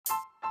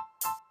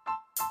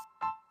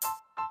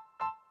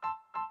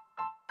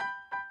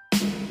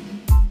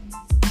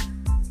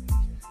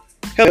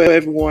Hello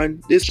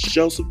everyone, this is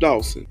Joseph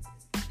Dawson,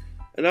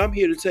 and I'm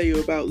here to tell you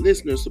about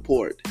listener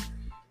support.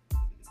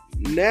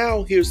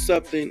 Now here's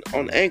something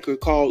on Anchor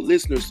called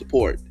listener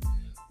support,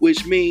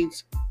 which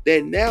means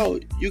that now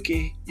you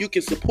can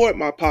support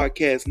my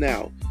podcast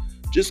now.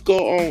 Just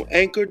go on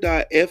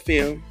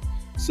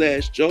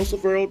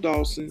anchor.fm/Joseph Earl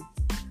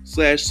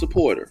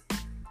Dawson/supporter.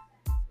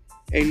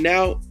 And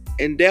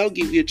they'll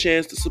give you a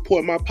chance to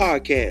support my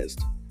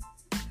podcast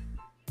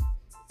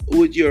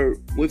with your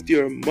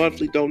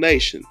monthly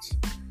donations.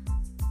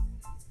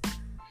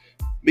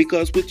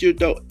 Because with your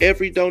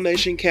every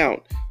donation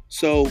count.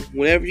 So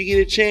whenever you get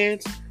a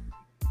chance,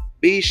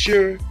 be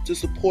sure to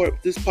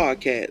support this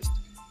podcast.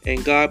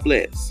 And God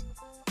bless.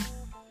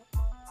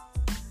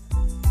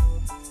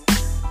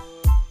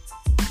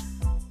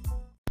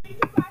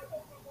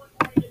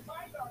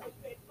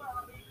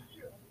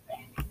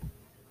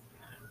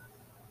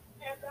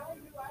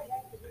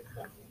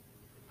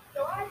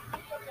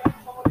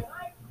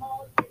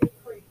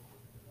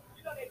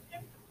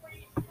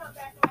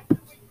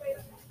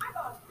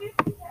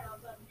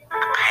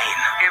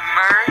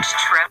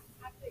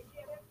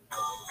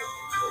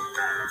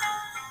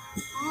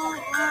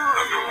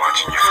 I've been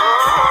watching you from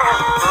afar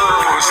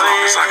for as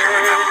long as I can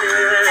remember.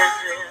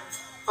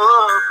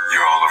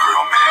 You're all a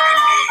real man can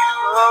need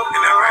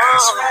and never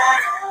ask for it.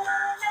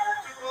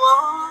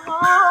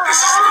 This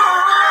is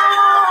love, girl.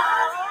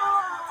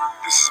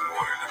 This is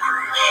more than a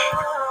crush.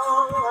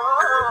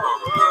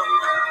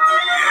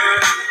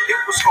 Yeah, it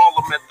was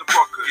Harlem at the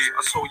Ruckers.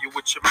 I saw you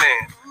with your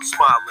man,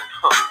 smiling,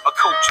 a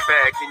Coach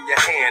bag in your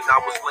hand. I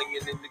was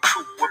laying in the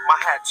coupe with my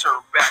hat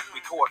turned back.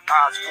 We caught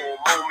eyes for a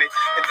moment,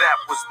 and that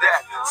was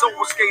that. So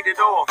I skated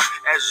off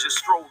as you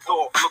strolled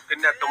off,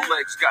 looking at them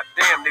legs.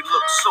 Goddamn, they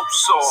look so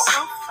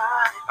soft.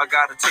 I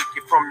gotta take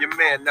you from your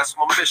man, that's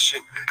my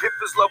mission. If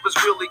his love has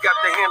really got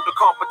to handle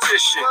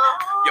competition,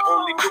 you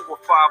only knew him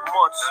 5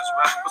 months.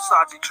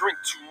 Besides, he drink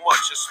too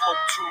much and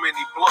smoke too many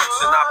blunts,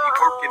 and I be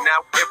working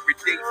out every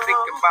day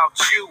thinking about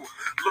you,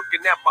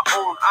 looking at my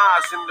own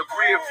eyes in the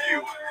rear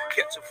view,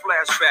 catching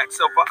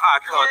flashbacks of our eye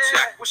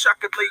contact. Wish I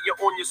could lay you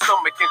on your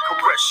stomach and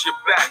caress your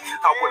back.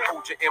 I would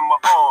hold you in my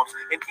arms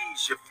and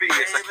ease your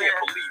fears. I can't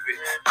believe it,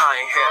 I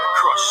ain't had a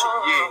crush in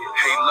years.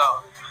 Hey, love.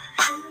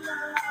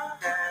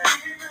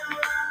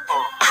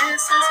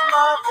 This is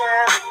more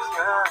than a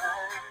crush.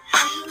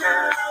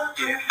 Yeah.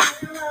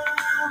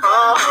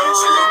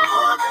 This is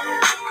more than a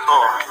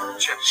crush.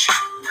 Check.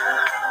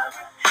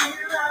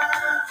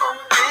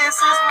 This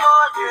is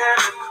more than a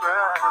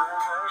crush.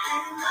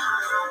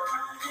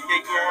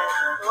 Yeah.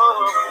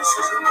 This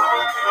is more than a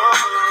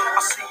crush. I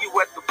see you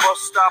at the bus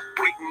stop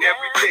waiting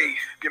every day.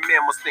 Your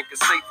man must think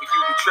it's safe for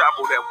you to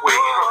travel that way.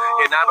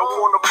 And I don't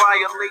want to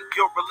violate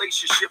your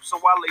relationship, so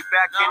I lay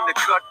back in the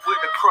cut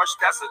with a crush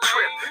that's a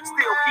trip.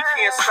 Still, he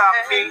can't stop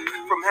me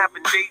from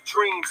having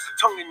daydreams,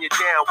 tonguing you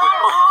down with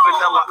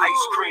vanilla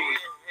ice cream.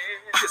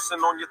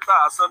 Kissing on your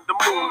thighs under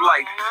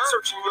moonlight,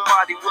 searching your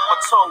body with my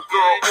tongue,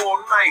 girl,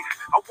 all night.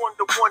 I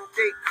wonder one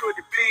day could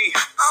it be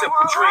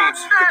simple dreams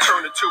could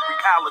turn into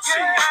reality.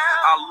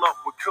 Our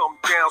love would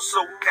come down so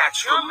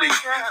naturally.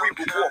 We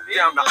would walk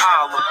down the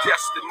aisle of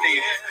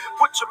destiny.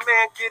 But your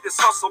man get his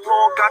hustle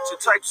on, got your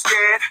type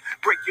scared.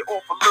 Break you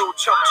off a little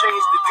chump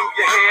change to do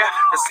your hair.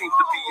 That seems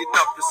to be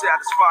enough to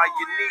satisfy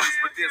your needs,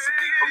 but there's a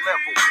deeper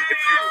level if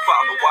you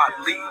follow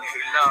our lead.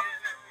 Hey, love.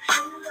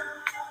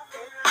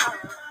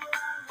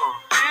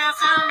 This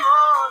is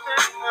more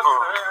than a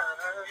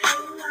crush.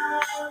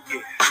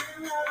 Yeah.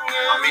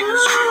 I mean,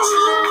 it's real.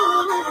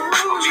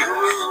 I'm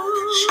jealous.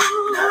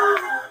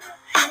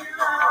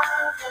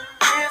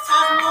 This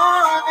is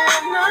more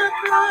than a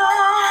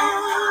crush.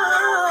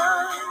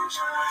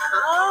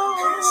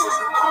 This is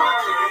more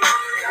than a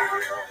crush.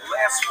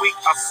 Last week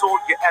I saw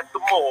you at the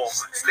mall,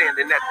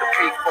 standing at the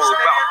payphone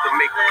about to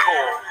make a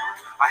call.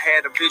 I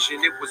had a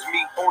vision, it was me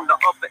on the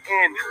other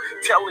end,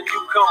 telling you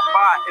come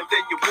by, and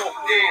then you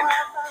walked in.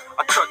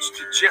 I touched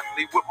you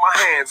gently with my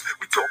hands.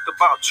 We talked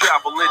about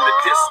travel in the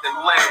distant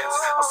lands,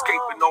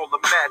 escaping all the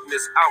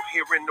madness out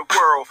here in the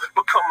world,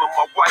 becoming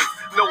my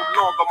wife, no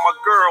longer my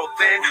girl.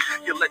 Then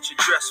you let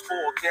your dress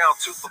fall down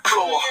to the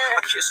floor.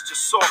 I kissed you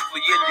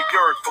softly and you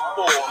yearned for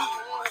more.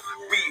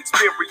 We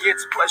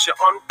experienced pleasure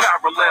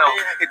unparalleled.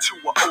 Into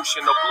an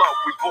ocean of love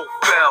we both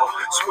fell,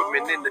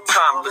 swimming in the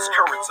timeless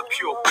currents of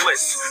pure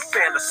bliss.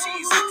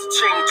 Fantasies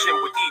interchanging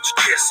with each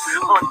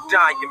kiss.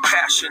 Undying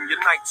passion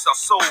unites our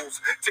souls.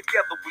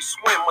 Together we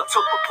swim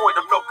until the point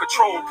of no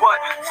control. But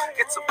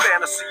it's a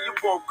fantasy, it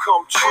won't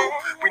come true.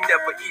 We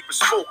never even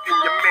spoke and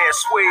your man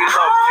sway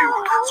love you.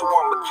 So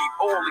I'ma keep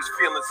all these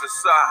feelings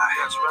inside.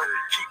 That's right.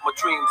 Keep my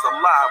dreams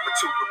alive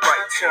until the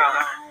right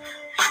time.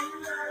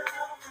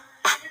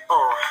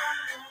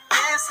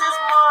 This is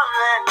more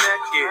than a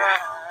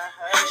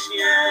crush.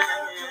 Yeah.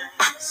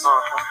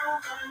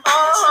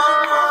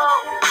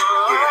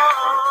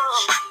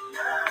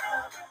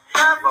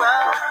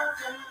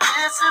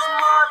 This is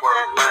more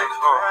than a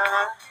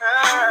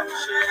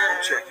crush.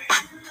 Check it.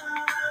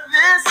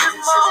 This is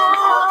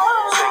more.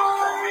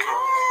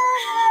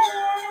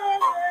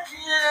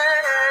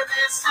 Yeah,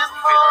 this is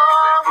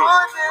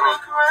more than a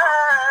crush.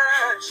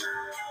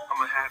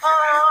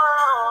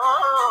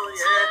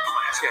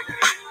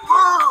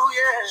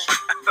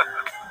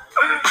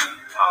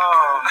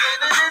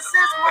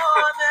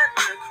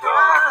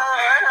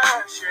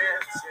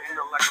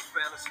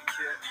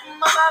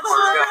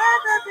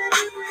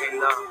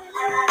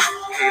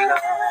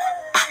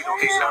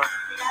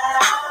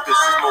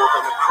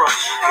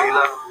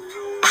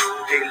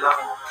 love,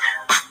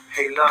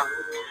 hey love,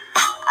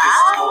 this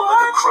is more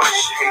than a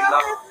crush. Hey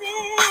love,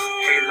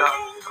 hey love,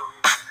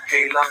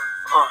 hey love,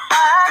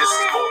 this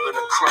is more than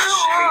a crush.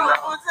 Hey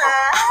love,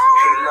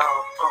 hey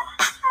love,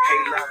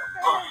 hey love,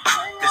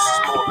 this is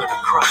more than a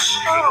crush.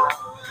 Hey love,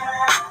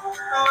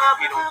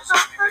 you don't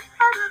deserve me, baby.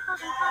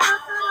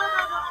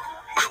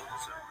 You don't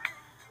deserve me.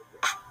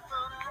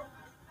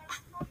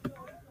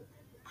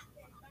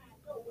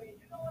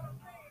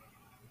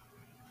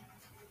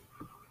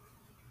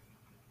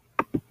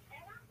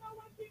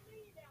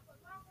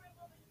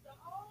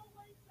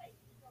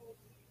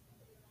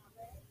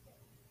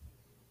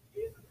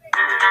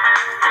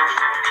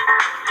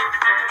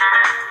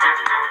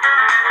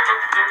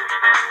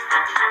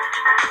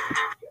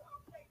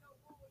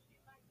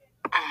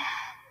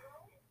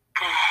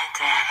 Go ahead,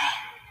 Daddy.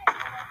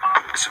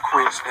 It's a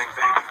Queen's thing,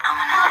 baby. I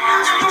wanna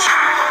dance with you.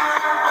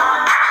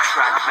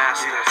 Track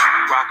masters,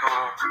 rock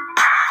on.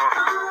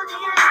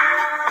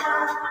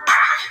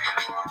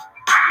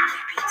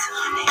 Maybe till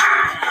the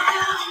neighborhood.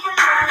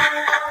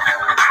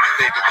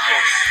 Baby,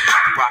 yes,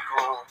 rock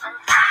on.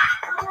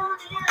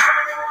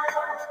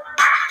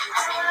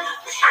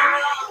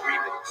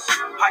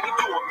 How you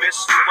doing, miss?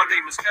 My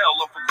name is L,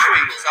 I'm from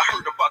Queens. I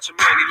heard about your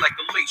man, he like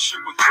the late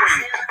sugar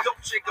green. Don't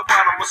shake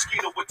about a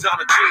mosquito with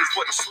Donna jeans,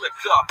 but he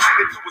slipped up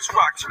into his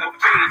rock to a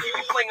fiend. He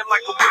be playing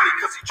like a willie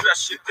cause he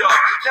dressed shit up,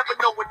 never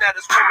knowing that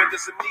his woman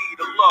is in need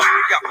of love.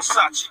 He got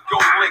Versace,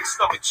 gold link,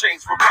 stomach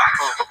chains for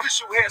rocks.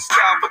 Official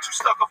hairstyle, but you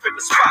stuck up in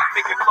the spot.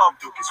 Making love,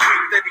 Duke is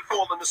weak, then he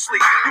falling asleep.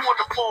 You on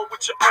the phone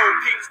with your old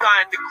peeps,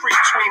 dying to creep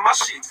between my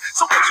sheets.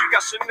 So what, you got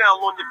Chanel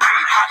on your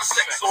feet? Hot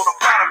sex on a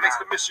platter makes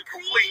the mission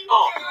complete.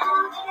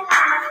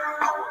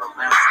 I wanna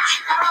laugh with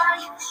you.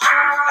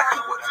 I do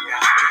what I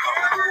gotta do.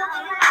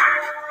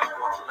 I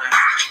wanna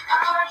laugh with you.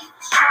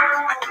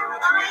 I do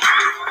what I gotta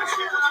do.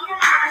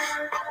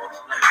 I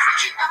wanna laugh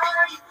with you.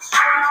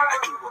 I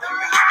do what I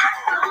gotta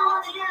do.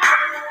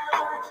 I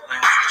wanna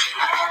laugh with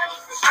you.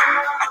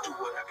 I do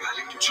what I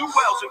gotta do.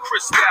 Jewels and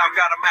Cristal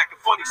got him acting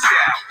funny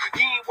style.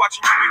 He ain't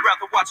watching you, he'd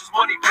rather watch his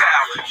money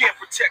pal. Can't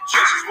protect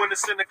treasures when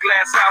it's in a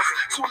glass house.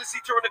 Soon as he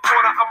turn the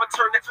corner, I'ma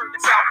turn it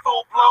out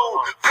full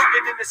blown.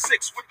 Frontin' in the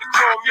 6 with the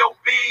chrome, yo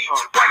B.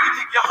 Why you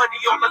leave your honey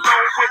all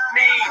alone with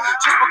me?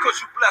 Just because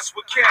you blessed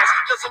with cash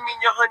doesn't mean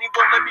your honey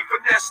won't let me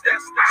finesse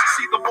that. You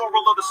see, the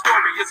moral of the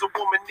story is a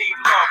woman need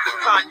love. The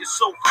kind your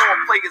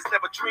so-called players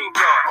never dreamed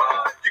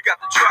of. You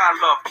got to try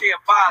love, can't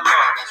buy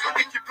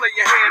love. If you play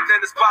your hand,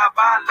 then it's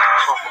bye-bye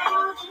love.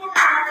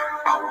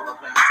 I wanna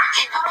laugh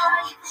with you.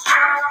 I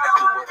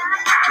do what I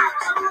gotta do.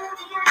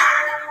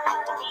 I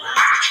wanna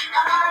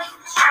laugh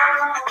with you.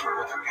 I do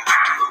what I gotta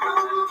do. I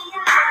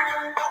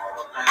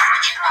wanna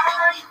laugh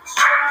with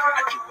you.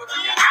 I do what I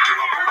gotta do.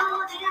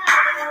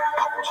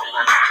 I wanna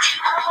laugh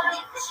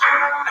with you.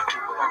 I do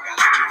what I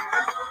gotta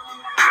do.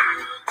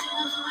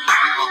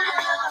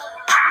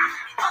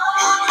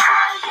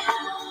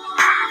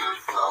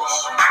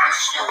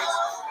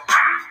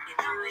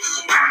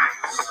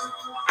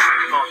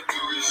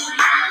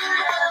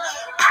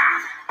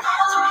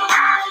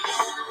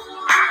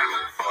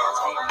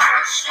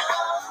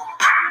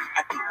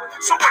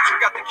 So what, you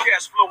got the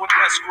cash flow in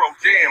escrow,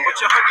 damn, but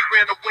your honey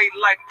ran away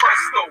like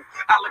presto,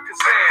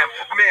 Alakazam.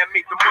 Man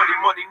made the money,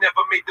 money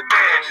never made the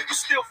man. You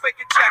still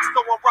faking jacks,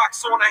 throwing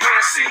rocks on a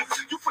hand. See,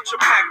 you put your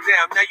pack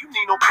down, now you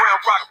need no brown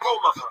rock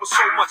roller. With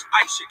so much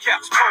ice, your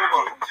cap's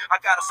polar. I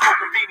got a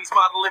smoking beanies,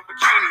 modeling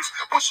bikinis,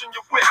 pushing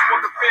your whip on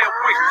the fan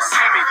quick to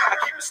see me. I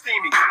keep it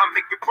steamy, I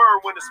make it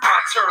burn when it's my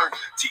turn.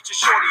 Teach a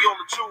shorty all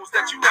the jewels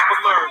that you never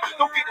learned.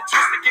 Don't get it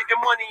twisted,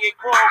 getting money ain't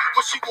wrong,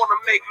 but she wanna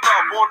make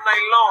love all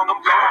night long. I'm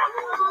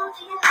gone.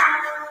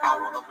 I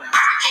wanna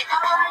laugh with you.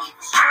 I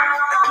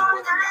do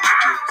what I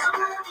gotta do.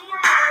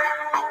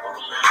 I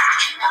wanna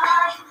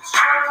laugh with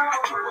you. I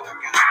do what I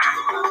gotta do.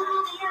 I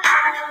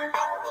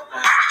wanna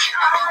laugh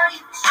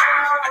with you.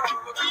 I do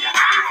what I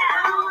gotta do.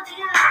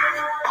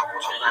 I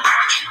wanna laugh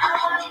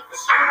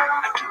with you.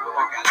 I do what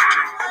I gotta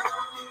do.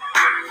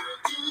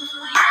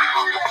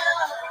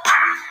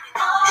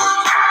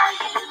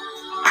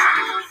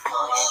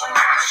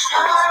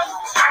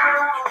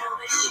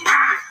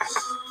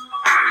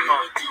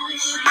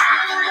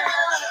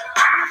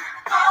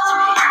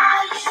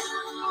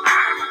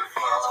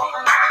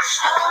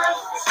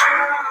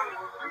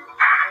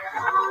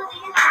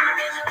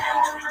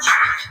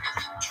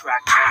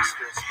 Track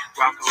masters,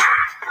 rock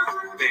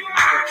on, baby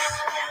Chris,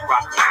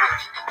 rock on,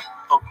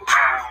 Uncle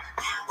Al,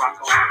 rock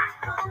on,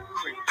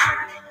 Cream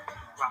Cherry,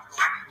 rock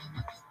on,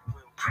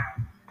 Will Cat,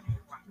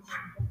 rock on.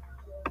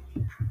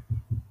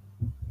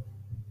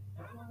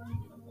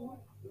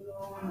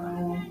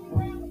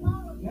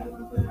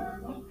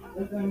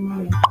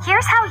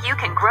 Here's how you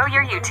can grow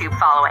your YouTube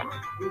following,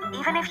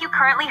 even if you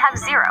currently have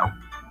 0,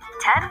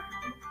 10,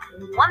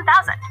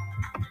 1,000,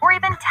 or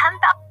even 10,000.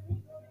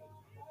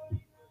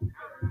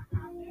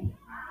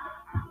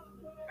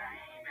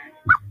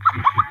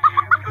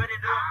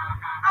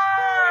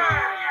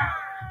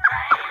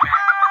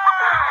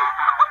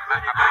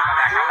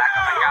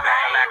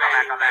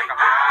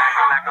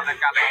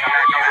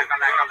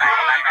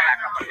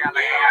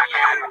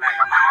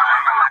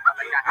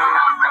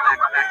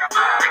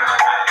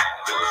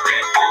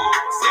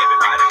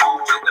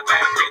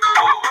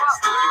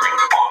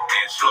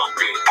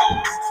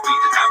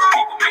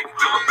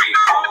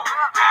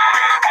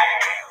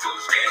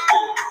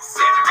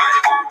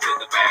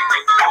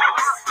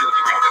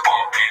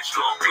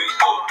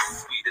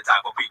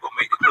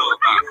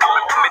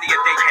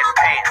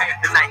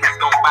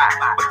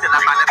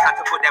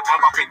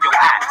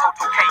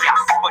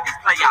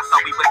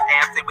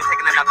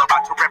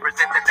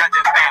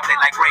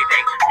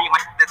 payday. Me and my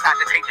decide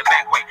to take the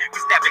back way. We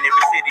stepping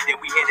every city, then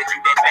we headed to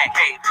that back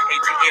cave.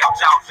 ATL,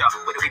 Georgia,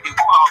 what do we do?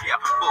 Fall ya,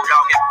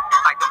 bulldog ya,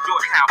 like them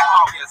Georgetown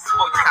Warriors.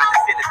 Boy, you time to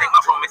sit and think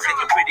my room is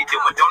sitting pretty,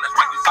 doing donuts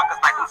like you suckers,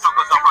 like them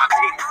suckers on my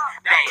titties.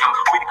 Damn,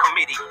 we the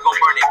committee, gon'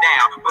 burn it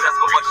down, but us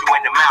gon' bust you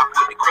in the mouth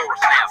with the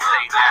chorus now.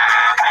 Say,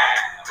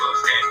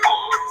 push that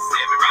force,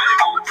 everybody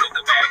move to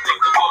the back of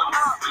the bus.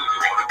 Do you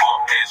wanna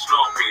walk that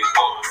strong big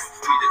bus?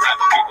 We the type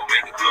of people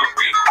make a club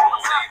big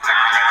bus. Say,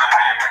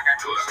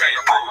 push that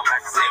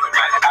force,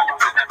 everybody move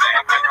to the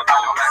back of the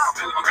bus.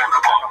 Do you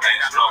wanna walk that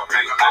strong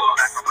big bus?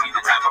 We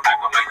the type of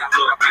people make a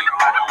club big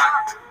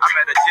bus. I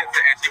met a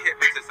gypsy and she hit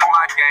me to some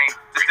life game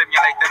to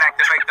stimulate and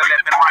activate the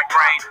left and right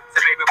brain.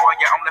 Say, baby boy,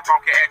 your only phone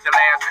can add your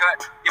last cut.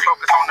 You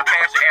focus on the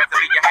past, your ass will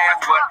be your ass,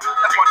 but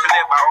that's what you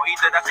live by, or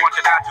either that's what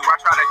you die to. I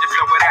try to just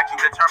throw it at you,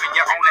 determine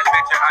your own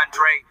adventure,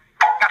 Andre.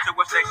 Got to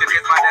a station,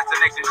 here's my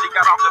destination. She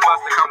got off the bus,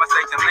 the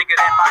conversation lingered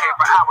in my head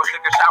for hours.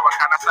 Took a shower,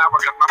 kinda sour,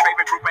 cause my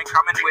favorite group ain't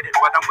coming with it.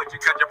 But I'm with you,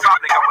 cause you're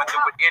probably going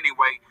through it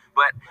anyway.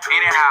 But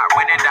anyhow, I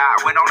went and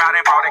died, went on out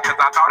and bought it, cause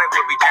I thought it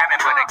would be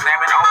jamming. But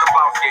examine on the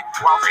floss shit,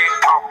 walk it,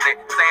 costly,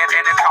 sand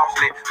and it's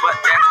costly. But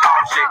that's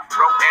all shit,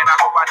 broke, and I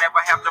hope I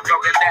never have to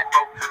float in that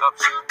boat. Up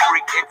shit,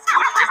 freak, it's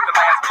good, it's the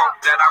last quote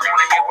that I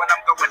wanna hear when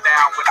I'm going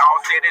down. When all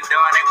said and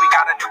done, and we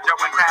got a new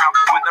Joe in town.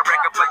 When the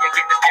record player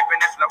get the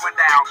skipping and slowing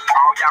down,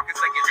 all y'all can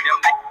say is them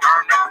niggas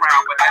earn that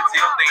crown. But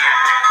until then,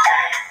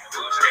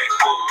 push that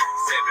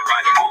bus,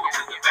 everybody move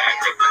to the back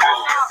of the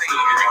bus. See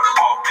you wanna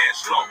walk that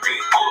strong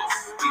big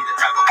bus. We the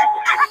type of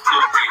people make it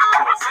look big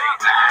bus. Say,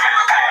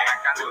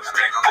 push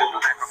that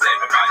bus,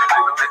 everybody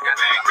move to the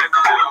back of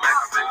the bus.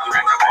 See you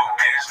wanna walk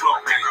that strong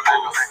big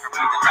bus.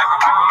 We the type of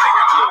people make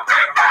it look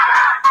big bus.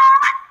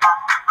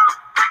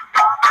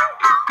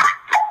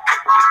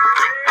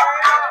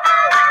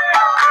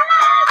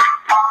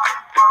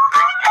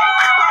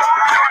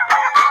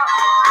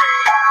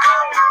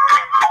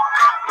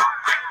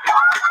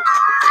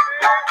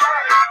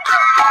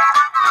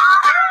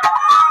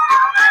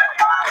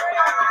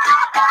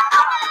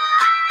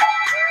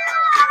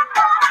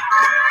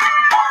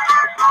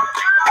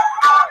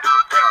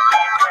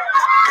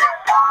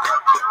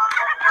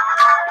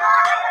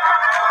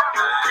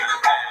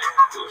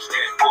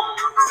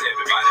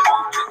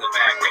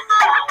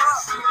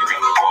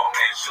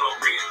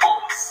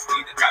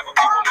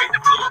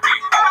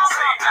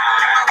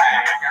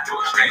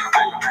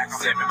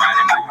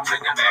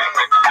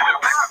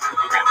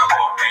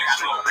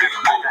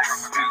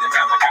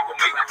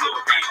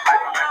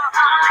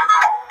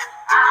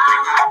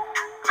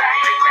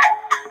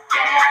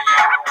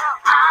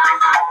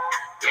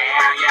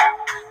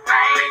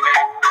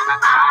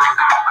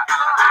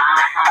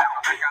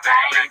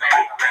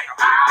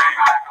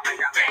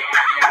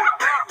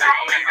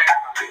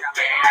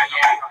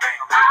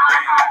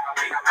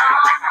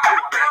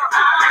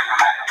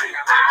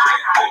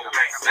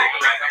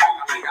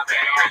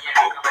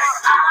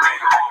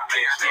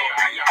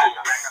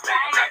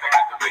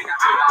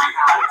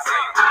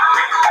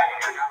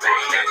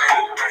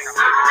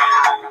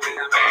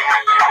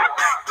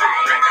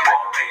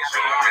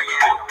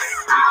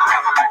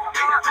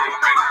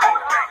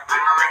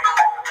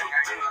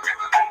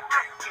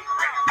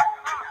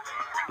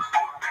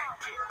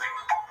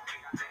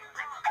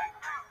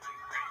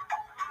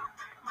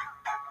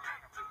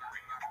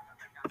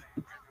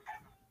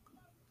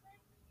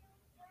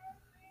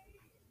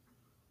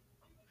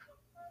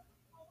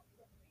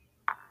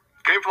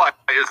 GameFly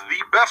is the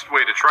best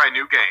way to try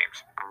new games.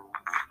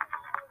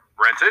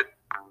 Rent it,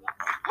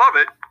 love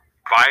it,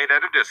 buy it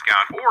at a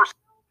discount, or...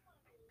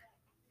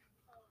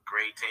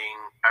 Greeting,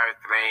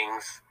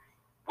 Earthlings.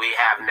 We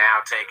have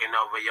now taken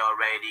over your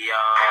radio.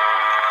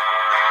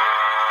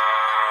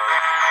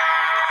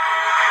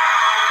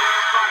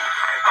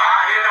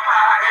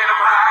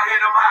 Hit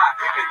 'em high.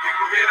 If you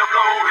hit 'em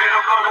low, hit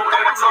 'em low,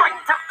 hit 'em low.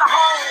 Straight to the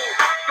hole.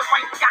 You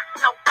ain't got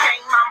no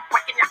game. I'm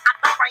breaking you out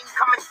the frame,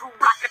 coming through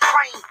like a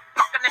train.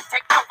 Looking to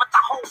take over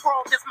the whole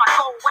world is my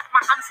goal. With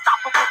my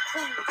unstoppable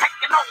crew,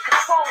 taking on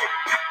control.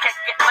 You can't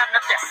get none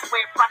of this.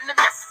 We're running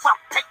this. Well,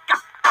 take a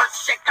earth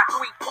shaker,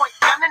 3-point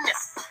gun in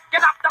this.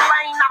 Get out the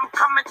lane, I'm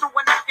coming through,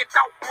 and if you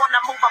don't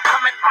wanna move, I'm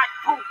coming right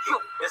through you.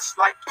 It's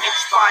like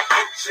inch by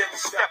inch and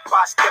step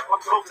by step,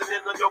 I'm closing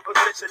in on your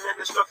position and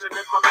destruction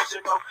is my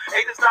mission. No,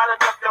 8 is not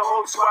enough, the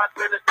whole squad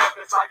better duck.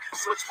 It's like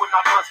switch when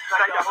I bust,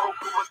 now your whole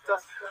crew is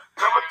dust.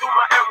 Coming through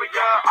my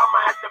area, I'ma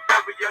have to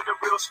bury you. The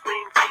real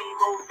screen team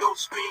on your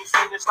screen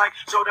scene. It's like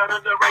showdown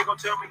in the ring,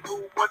 tell me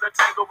who wanna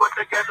tangle with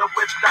together,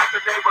 which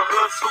doctor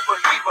neighborhood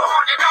superhero.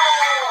 On and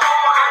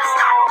on,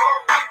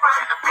 unstoppable, we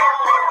run the floor.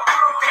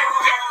 You can't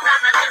get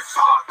none of this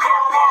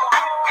hardcore.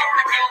 In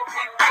the game,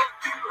 we take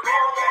you to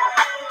war.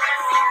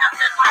 Can't see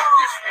nothing like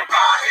this. If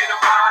I hit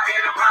 'em high,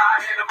 hit 'em high,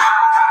 hit 'em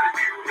high. How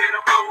do you hit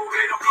 'em low,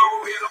 hit 'em low,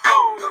 hit 'em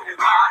low?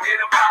 If I hit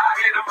 'em high,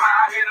 hit 'em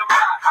high, hit 'em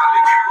high. How do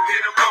you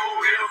hit 'em low,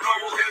 hit 'em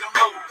low, hit 'em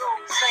low?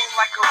 Same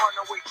like a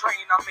runaway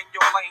train, I'm in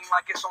your lane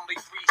like it's only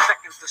 3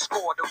 seconds to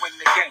score to win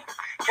the game.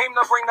 Came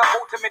to bring the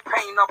ultimate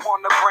pain up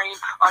on the brain,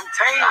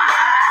 untamed.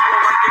 You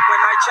won't like it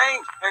when I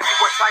change, and you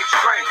were type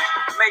strange.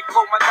 Make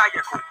low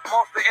maniacal,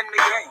 monster in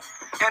the game.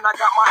 And I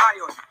got my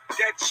eye on you.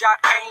 Dead shot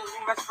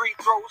aim as free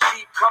throws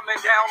keep coming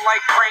down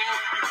like rain.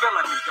 You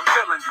feeling me? I'm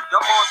feeling you. The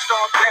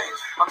monster game.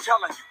 I'm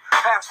telling you.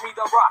 Pass me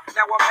the rock,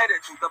 now I'm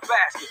headed to the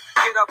basket.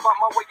 Get up on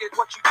my way, it's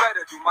what you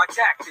better do. My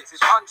tactics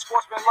is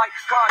unsportsmanlike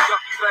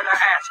conduct, you better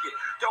ask it.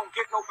 Don't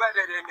get no better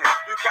than this.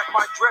 You catch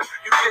my drip,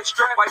 you get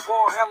stripped by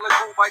ball handlers,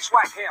 move by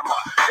swag hammer.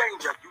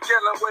 Danger, you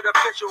dealing with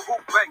official hoop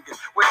bangers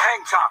with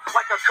hang time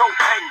like a coat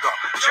hanger.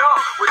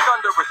 Jump with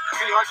thunderous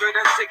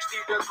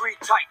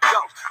 360-degree tight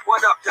dunks.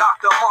 What up,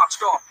 Dr. Mark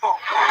Star Funk?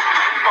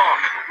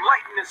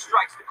 Lightning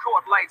strikes, the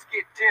court lights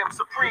get dim.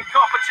 Supreme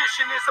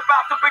competition is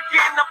about to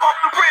begin above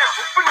the rim.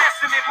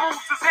 Finessing it,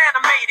 moves is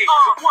animated.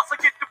 Once I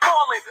get the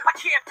ball in, I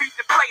can't be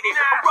deflated.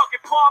 A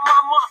rugged bar, my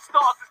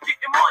monsters is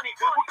getting money.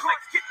 When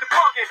clicks get the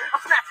bugging,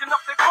 I'm snatching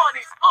up their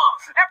bunnies.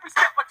 Every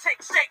step I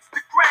take shakes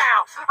the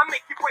ground. I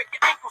make you break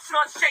your ankle,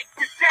 son, shake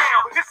you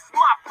down. This is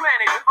my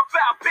planet, I'm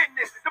about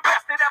business, the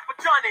best that ever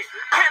done it.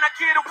 Can I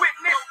get a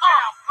witness?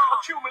 A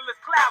cumulus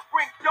cloud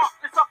bring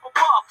darkness up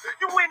above.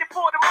 You in it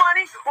for the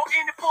money or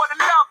in it for the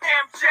love,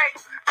 MJ?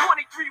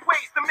 23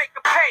 ways to make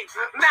a pay.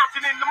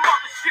 Lounging in the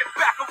mothership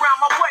back around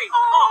my way.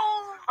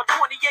 I'm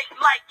 28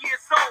 light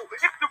years old.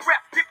 If the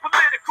reps get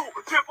political,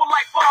 dribble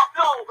like Bob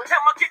Dole.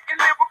 Am I getting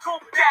lyrical?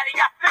 Daddy,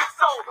 I think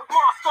so.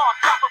 Monster,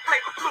 drop a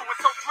flavor fluid,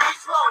 so drink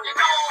slow.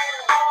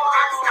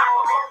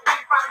 Unstoppable, we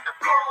run the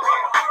floor.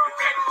 You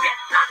can't get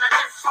none of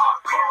this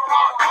hardcore.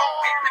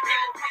 In the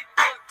game,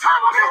 turn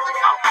the music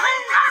up,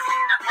 please. I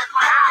see nothing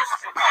like this.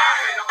 Hit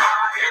 'em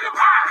high, hit 'em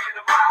high, hit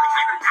 'em high, hit 'em high,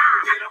 hit 'em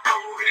high, hit 'em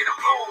low, hit 'em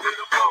low, hit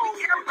 'em low,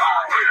 hit 'em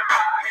high, hit 'em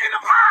high, hit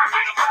 'em high,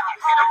 hit 'em high,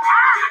 hit 'em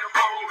high, hit 'em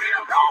low, hit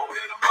 'em low,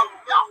 hit 'em low.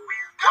 Yo,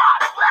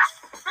 God bless.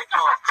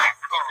 Because my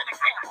chest is an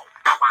example.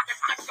 Now I can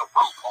stick your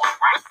phone cord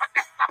right, but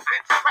that's not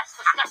been stress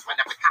to stress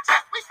whenever you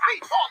test. We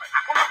speed falling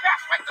on the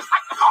fast race, just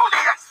like the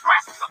Holy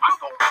Express. So I'm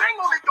gonna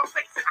dangle in your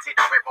face and tip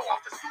river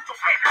off the suit your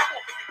head and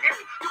forfeit the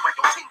game. You and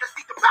your team just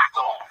need to back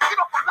off. Get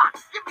off the block,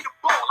 give me the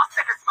ball. I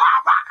said it's my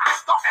rock. I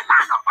start that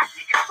lineup. I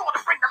get it sure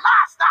to bring the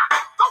livestock.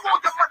 Throw all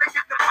your money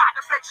in the pot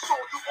to make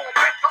sure you all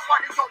bet your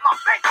money on my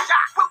bank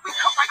shot. When we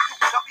come right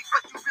through, chubby,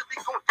 what you really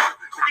gon' do?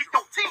 Release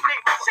your team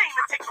name and shame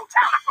and take no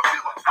talent from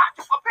you. Why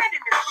you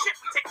abandon this shit?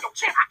 We take your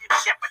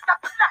championship and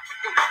nothing left for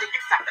you. Think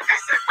it's after they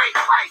said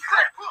replay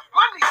clip.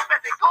 Money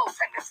spending, gold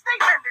taking, stay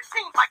mending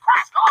teams like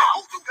Crash Car.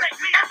 Who you think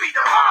me and be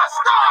the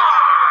monster?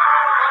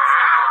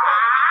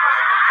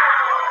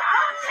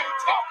 Keep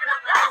talking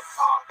about this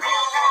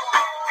hardcore.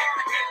 In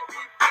the game,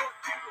 we do.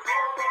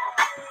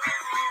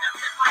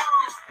 Nothing like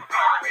this.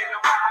 Hit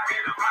 'em high,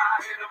 hit 'em high,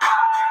 hit 'em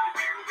high.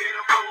 Hit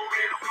 'em low,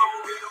 hit 'em low,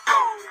 hit 'em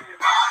low. Hit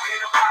 'em high,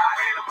 hit 'em high,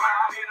 hit 'em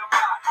high, hit 'em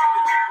high.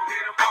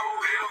 Hit 'em low,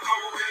 hit 'em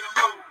low, hit 'em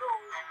low.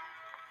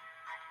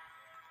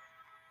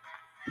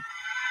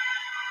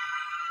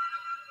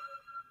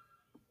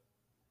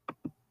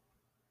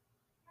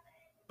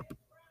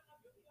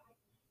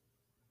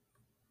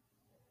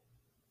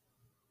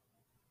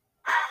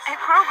 At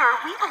Kroger,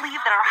 we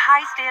believe that our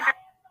high standards.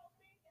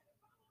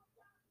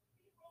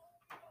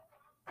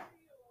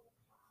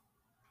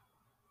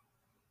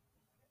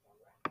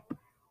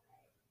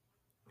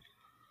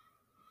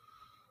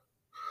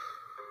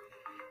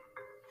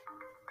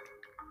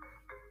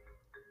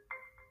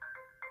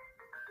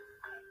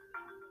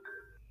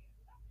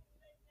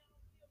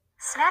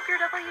 Snap your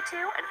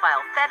W-2 and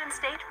file Fed and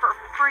State for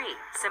free.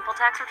 Simple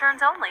tax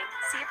returns only.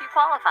 See if you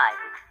qualify.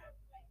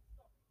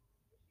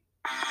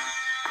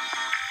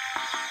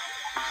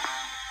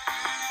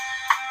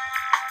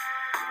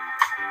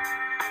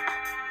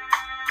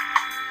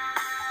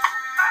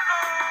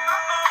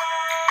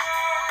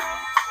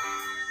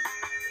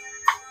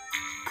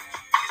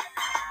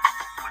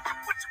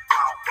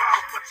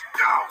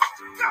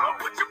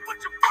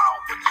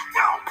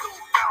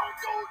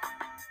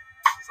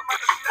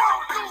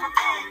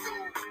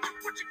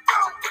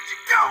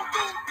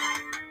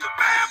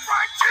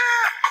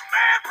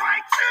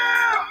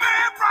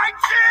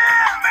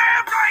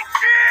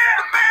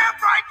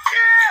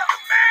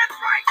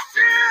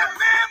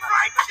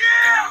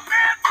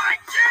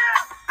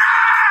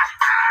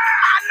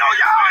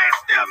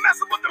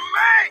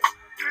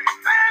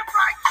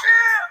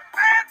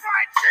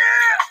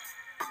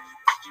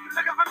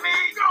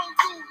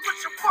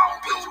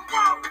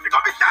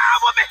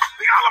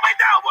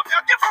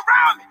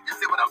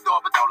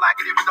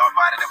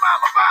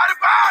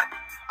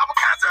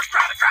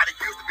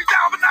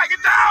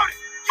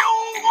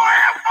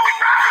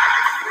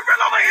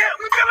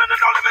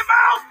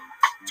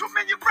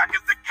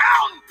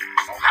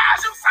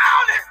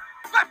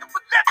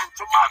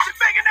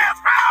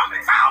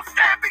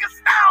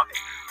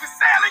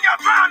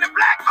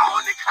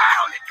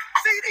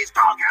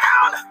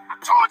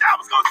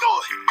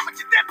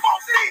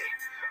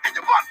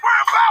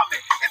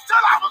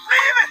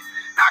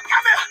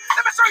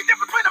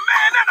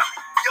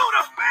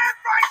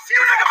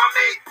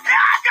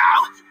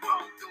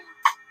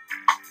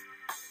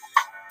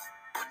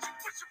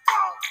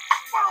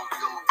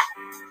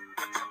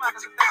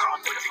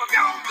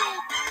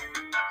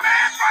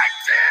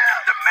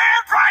 The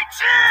man right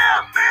here.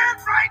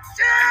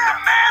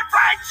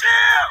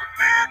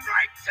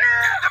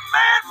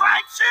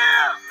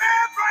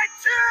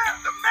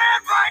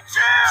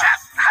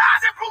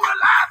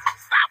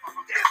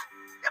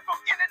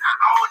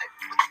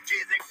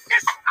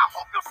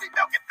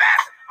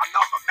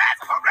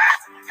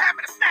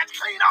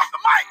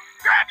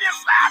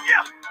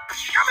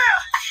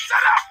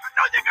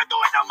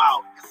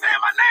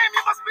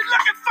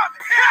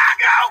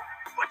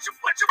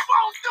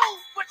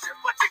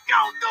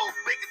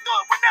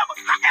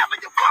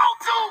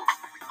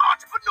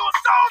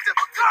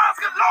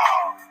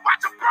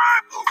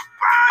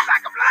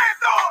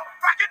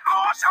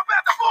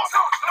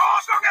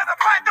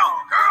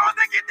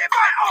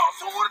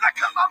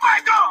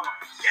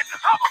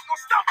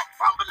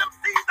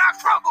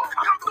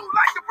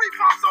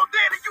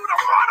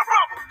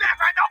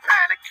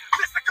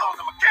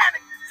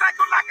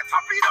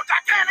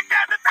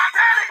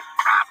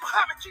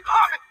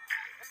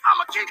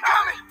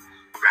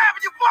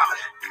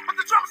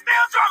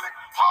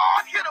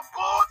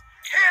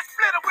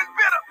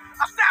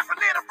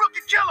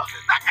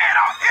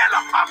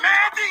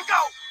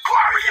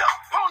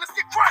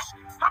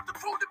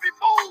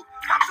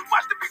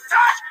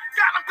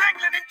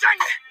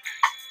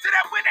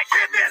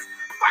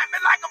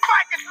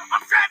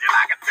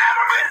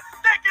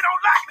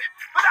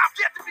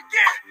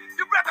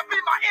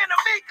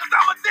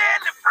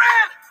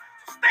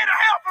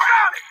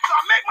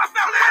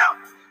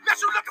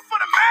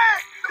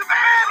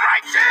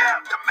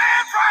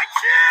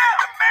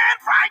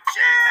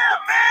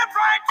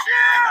 right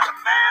here, the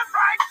man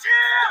right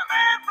here, the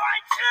man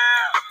right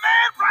here, the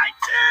man right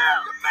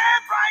here, the man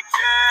right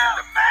here,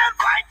 the man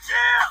right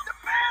here, the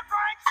man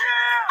right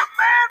here, the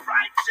man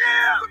right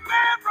here, the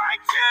man right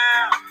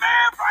here, the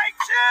man right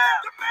here,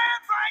 the man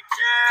right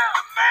here,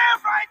 the man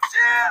right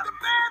here, the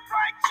man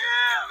right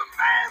here, the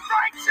man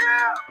right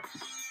here.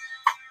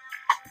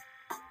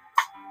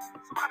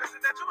 Somebody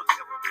said that you was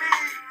looking for me.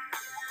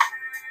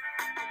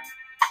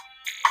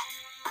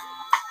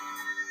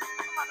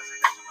 Somebody said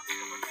that you was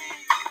looking for me.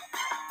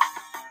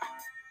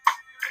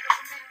 You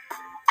looking for me?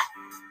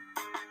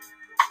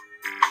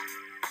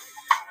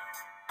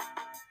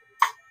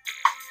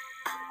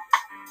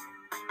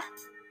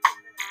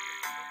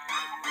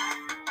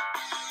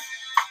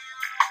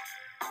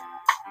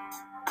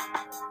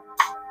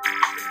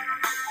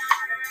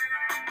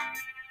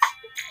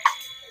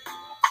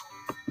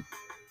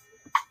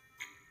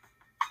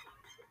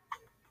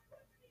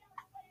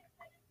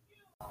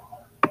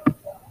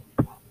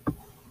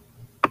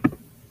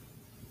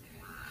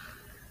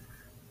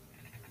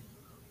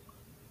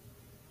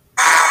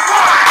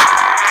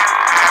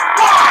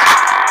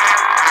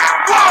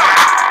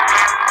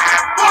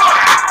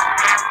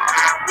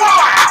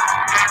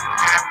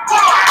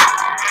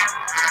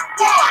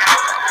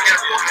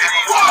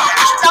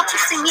 Don't you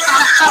see me on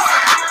a hustle?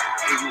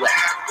 Where you at?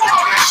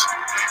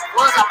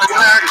 Was on my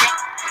word.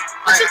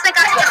 What you think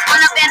I just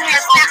run up in here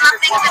and snap my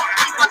fingers at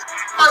people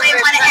so they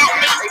want to at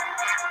me?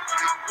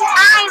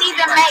 I ain't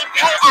even made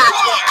payout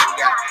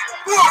yet.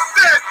 Walk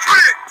that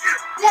trick!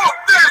 Walk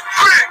that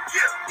trick!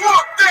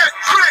 Walk that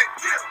trick!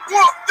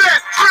 Walk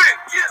that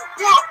trick!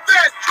 Walk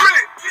that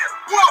trick!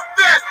 Walk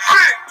that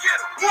trick!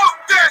 Walk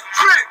that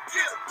trick!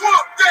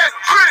 Walk that trick! Walk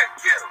that trick!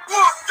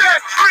 Walk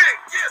that trick!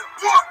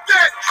 Walk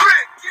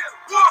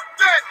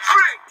that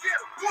trick!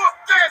 Walk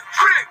that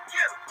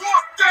trick!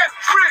 Walk that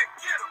trick!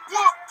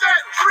 Walk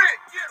that trick!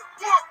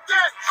 Walk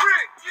that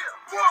trick!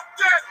 Walk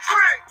that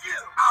trick!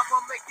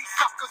 I'ma make these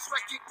suckers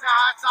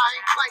recognize I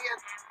ain't playing.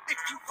 If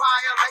you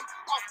violate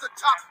off the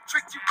top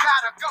trick, you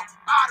gotta go.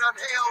 I done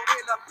held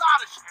in a lot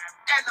of shit,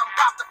 and I'm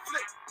about to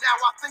flip. Now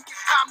I think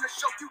it's time to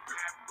show you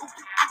who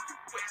you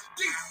with.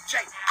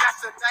 DJ,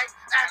 that's the name,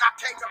 and I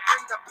came to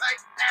bring the pain.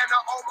 Anna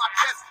on my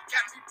chest,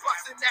 got me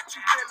busting at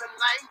you lemon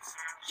lanes.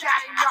 Yeah,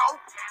 I know,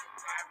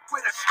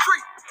 with a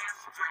street.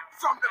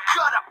 From the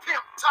gutter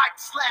pimp type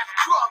 /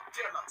 drug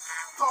dealer.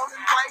 Born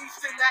and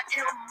raised in that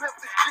ill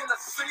Memphis,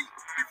 Tennessee.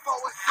 Before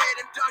it's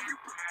said and done, you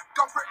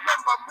gon'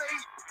 remember me.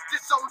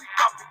 This only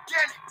the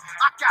beginning.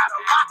 I got a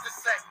lot to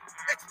say.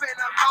 It's been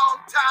a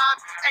long time,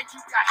 and you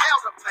got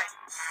hell to pay.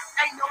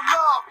 Ain't no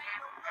love,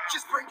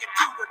 just bring it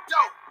to the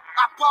door.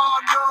 I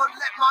bar none,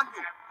 let my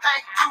new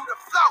hang through the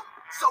flow.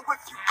 So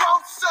if you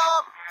want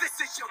some, this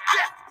is your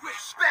death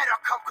wish. Better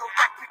come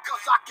correct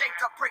because I came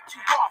to break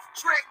you off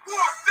trick.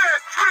 Walk that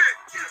trick,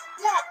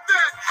 walk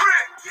that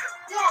trick,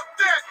 walk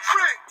that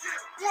trick,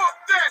 walk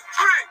that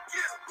trick,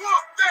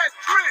 walk that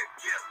trick,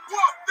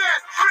 walk that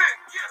trick,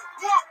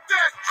 walk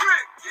that trick, walk that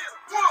trick,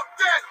 walk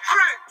that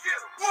trick,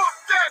 walk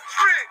that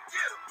trick,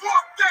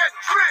 walk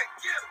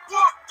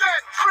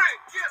that trick,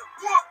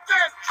 walk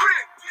that trick,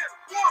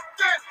 walk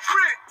that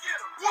trick,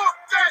 walk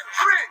that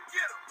trick,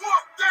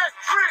 walk that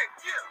trick.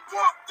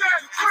 Walk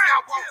that trick!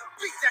 I won't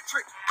beat that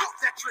trick, walk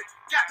that trick.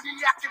 Got me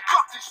acting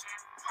buckish,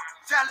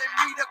 telling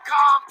me to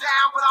calm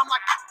down, but I'm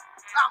like,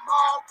 I'm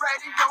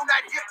already on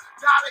that hip.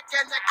 Not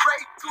again, that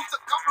great goose.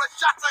 A couple of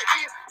shots I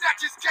hear that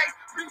just gave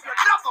me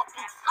another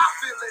boost. I'm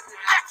feeling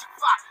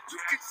electrified.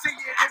 You can see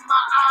it in my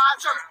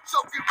eyes. Shirt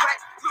soaking wet,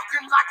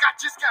 looking like I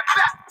just got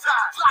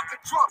baptized. Like a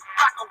drunk,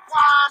 like a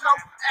wino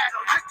at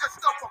a liquor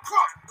store for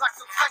crunk. Like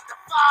some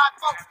sanctified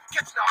folks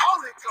catching the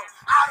Holy Ghost.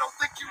 I don't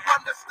think you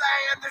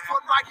understand. This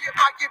one right here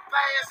might get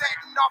banned.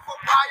 Setting off a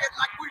riot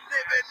like we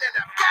living in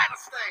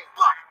Afghanistan.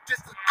 But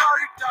this is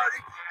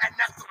dirty, and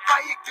that's the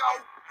way it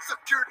goes.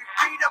 Security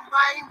be the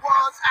main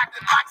ones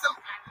acting like some.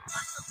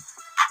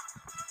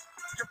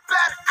 You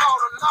better call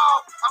the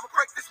law. I'ma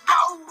break this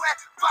nowhere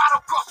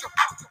bottle across your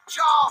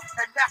jaw.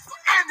 And that's for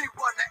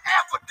anyone that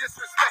ever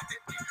disrespected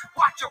me.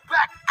 Watch your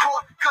back,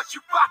 boy, cause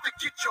you about to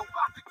get your.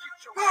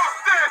 Walk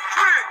that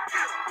trick,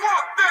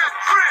 walk that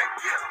trick,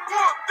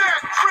 walk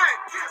that trick,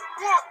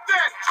 walk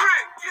that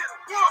trick,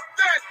 walk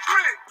that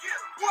trick,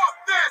 walk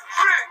that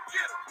trick,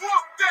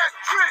 walk that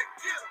trick,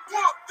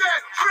 walk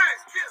that trick,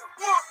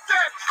 walk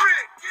that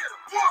trick,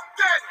 walk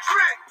that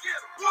trick,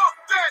 walk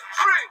that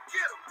trick,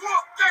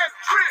 walk that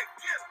trick,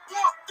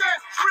 walk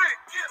that trick,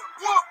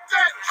 walk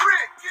that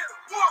trick,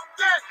 walk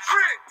that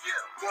trick,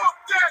 walk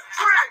that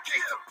trick.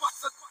 Case to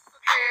bust a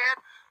head,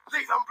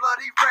 leave him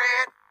bloody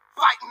red,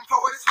 fighting for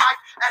his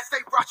life as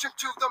they rush him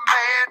to the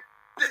man.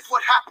 This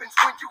what happens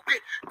when you get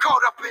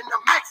caught up in the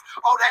mix.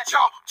 All that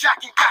jaw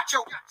jacking got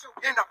you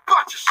in a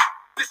bunch of shit.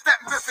 This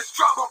that Memphis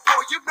drama,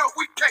 boy, you know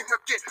we came to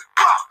get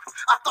bucked.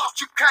 I thought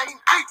you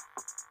came deep.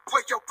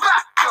 Where your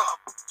back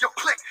up, your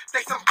clique, they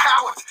some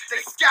cowards.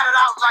 They scattered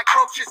out like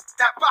roaches.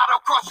 That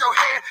bottle across your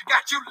head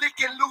got you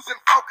leaking,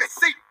 losing focus.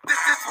 See, this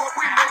is what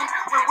we mean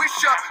when we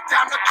shut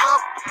down the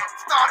club.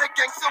 Started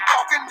gangster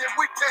walking, then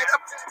we tear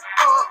up.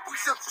 We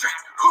some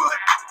straight hood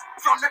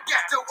on the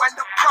ghetto and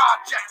the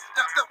projects.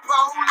 Left the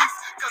police,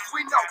 cause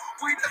we know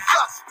we the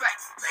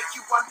suspects. Make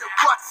you wonder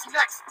what's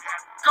next.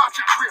 Guard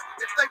your grip.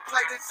 If they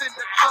play this in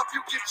the club,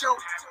 you get your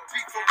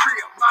beat for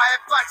real. My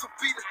advice would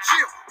be to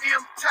chill.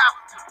 M-Town,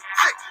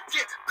 sick.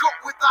 Get caught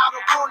without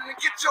a warning and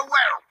get your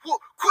ass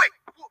whooped quick.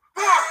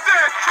 Walk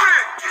that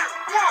trick.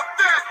 Walk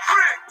that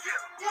trick.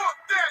 Walk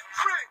that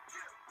trick.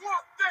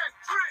 Walk that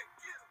trick.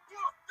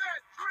 Walk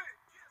that trick.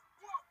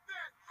 Walk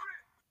that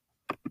trick.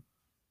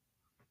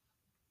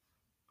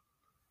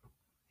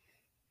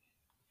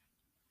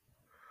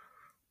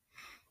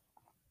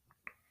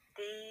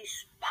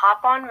 These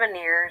pop-on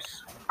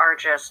veneers are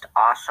just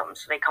awesome.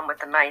 So they come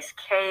with a nice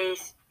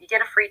case. You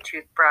get a free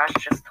toothbrush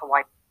just to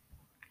wipe.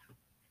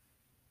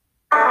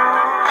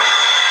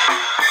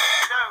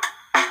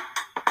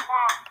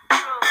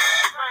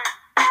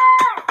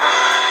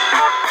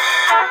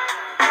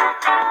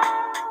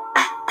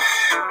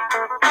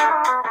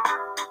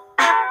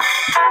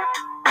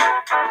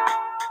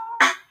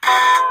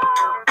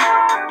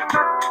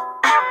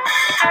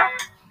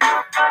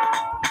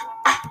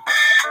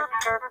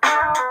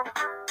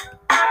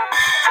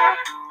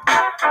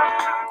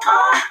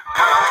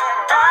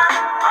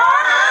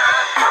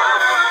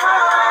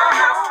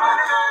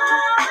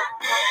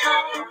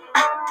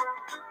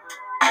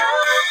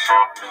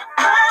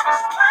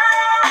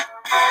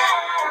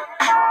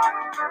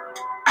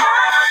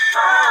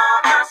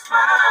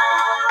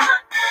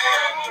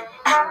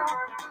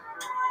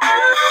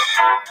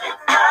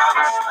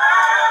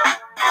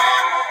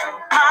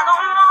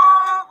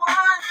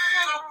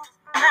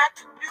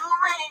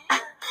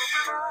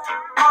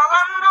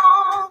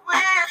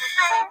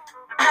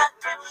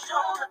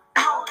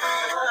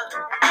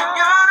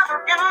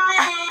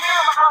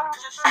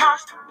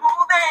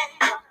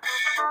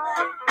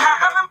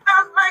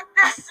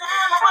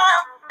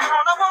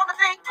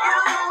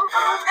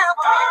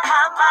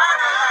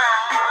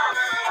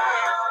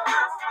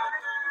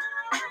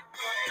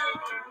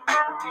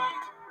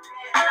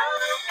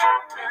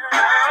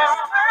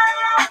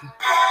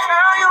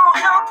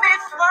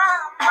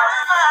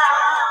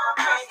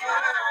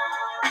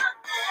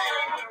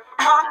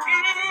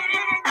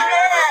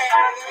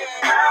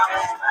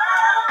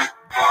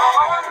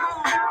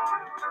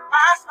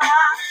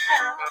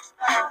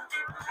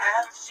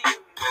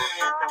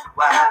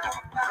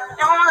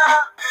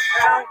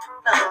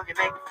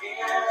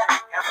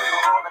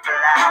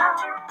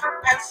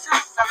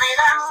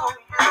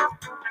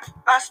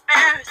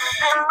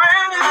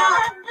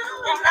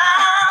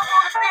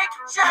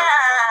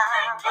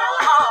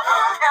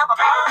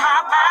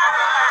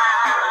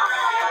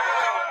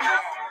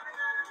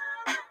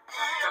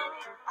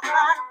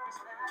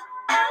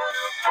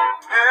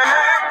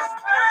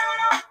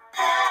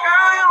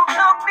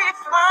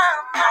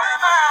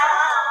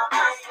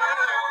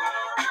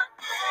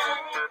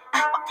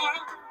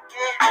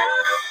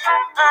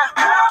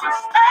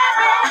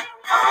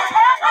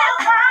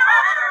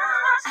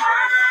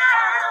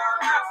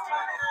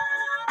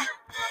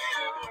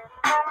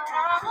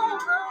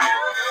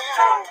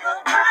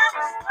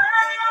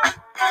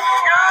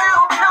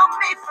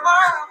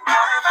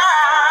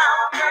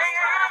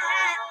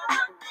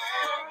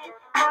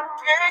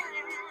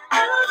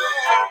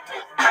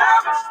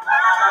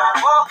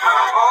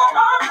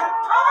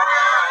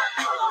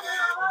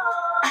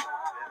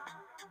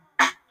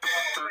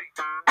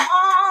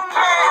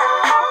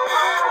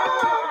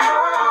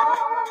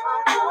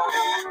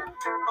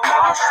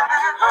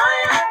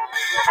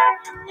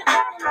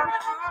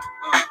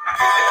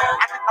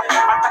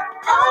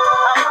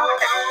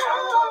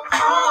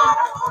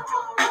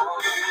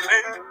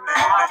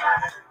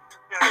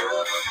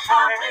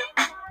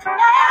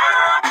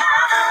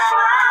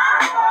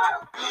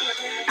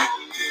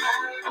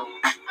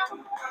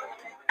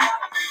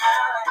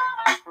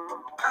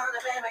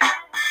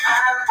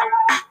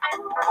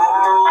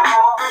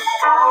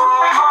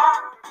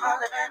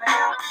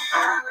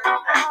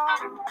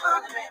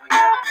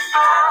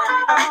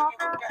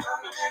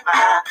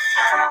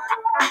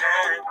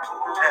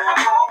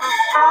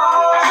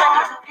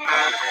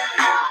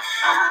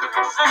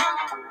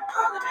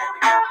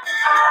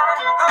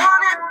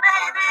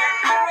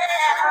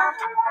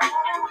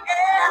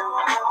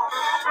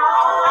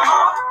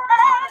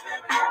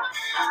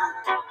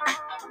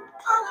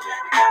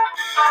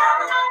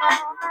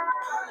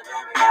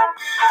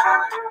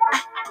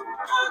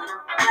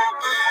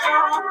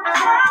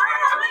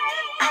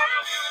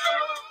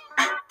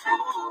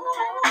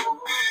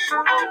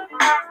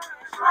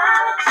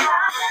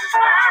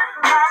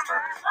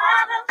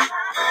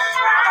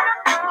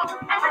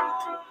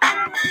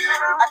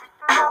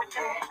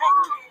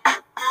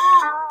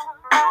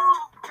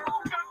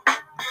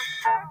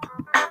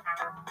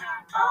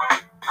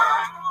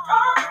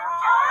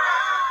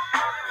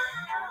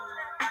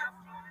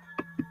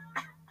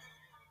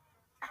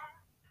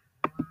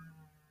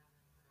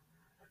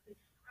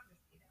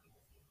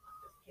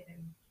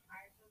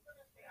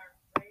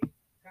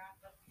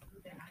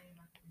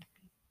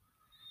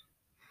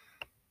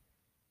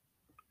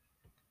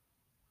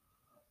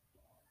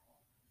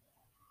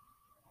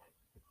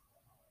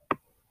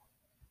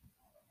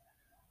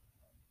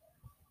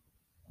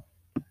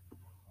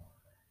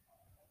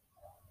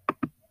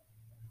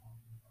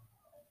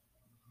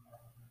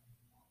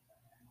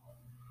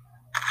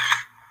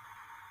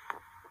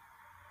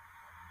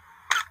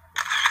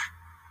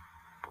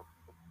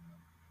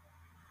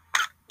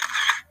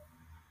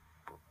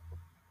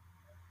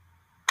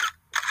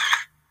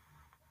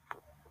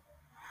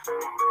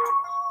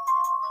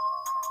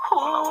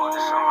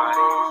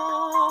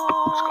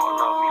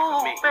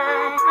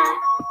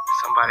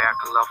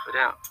 got love for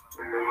them.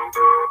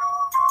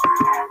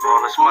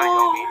 All this money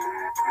on me,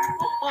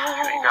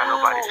 you ain't got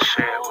nobody to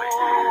share it with.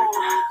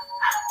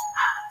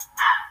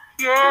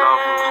 Love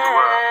rules the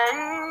world.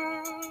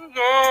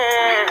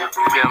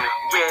 You feel me?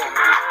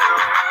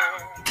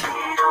 We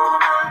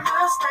don't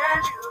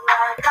understand you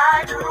like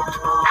I do.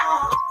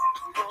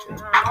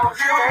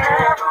 You'll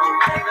never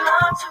make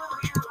love to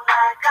you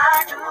like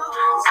I do.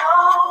 So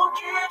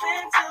give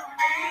it to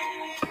me.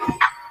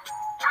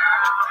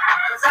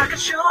 'Cause I can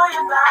show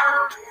you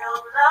about real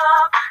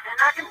love, and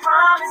I can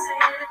promise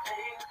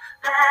anything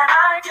that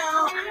I do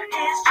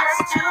is just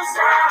to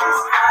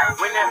satisfy.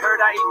 When it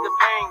hurt, I eat the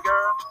pain,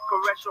 girl.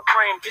 Caress your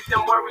frame, get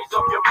them worries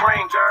off your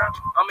brain, girl.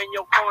 I'm in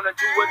your corner,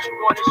 do what you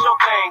want, it's your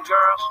thing,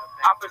 girl.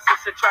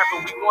 Opposites attract,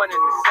 but we one and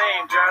the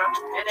same, girl.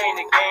 It ain't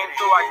a game,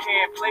 so I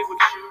can't play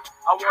with you.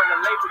 I wanna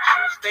lay with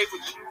you, stay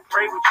with you,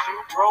 pray with you,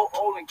 grow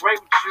old and great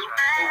with you.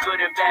 In good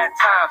and bad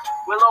times,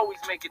 we'll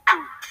always make it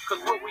through.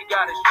 'Cause what we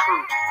got is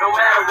true, no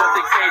matter what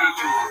they say to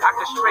you. I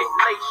can straight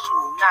lace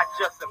you, not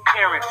just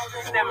appearance.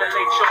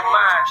 Stimulate your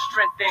mind,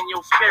 strengthen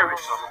your spirit.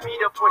 Be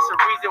the voice of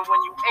reason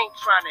when you ain't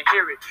trying to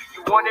hear it.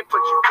 You want it,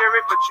 but you fear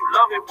it, but you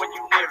love it when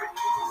you near it.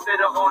 Sit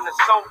up on the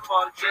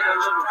sofa, get a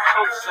little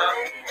closer.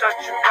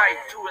 Touch you right,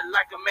 do it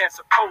like a man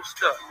supposed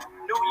to.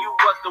 Knew you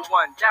was the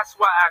one, that's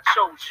why I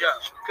chose ya.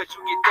 'Cause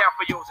you get down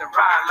for yours and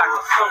ride like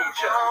a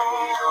soldier.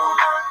 We don't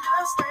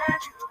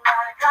understand you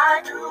like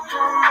I do.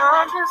 Don't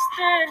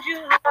understand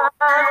you like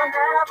I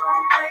never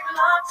make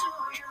love to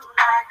you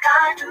like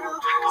I do.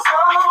 So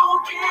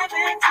give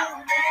it to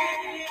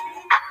me.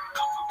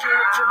 Give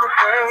it to me,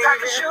 baby. 'Cause I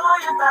can show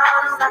you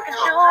about it. I can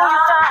show you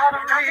about it.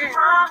 And I can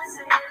promise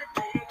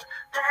anything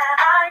that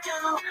I do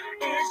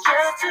is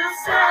just to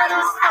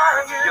satisfy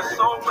you. Your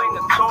soul ain't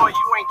a toy,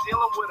 you ain't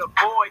dealing with a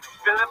boy.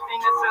 Feel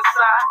emptiness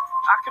inside,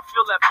 I can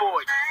feel that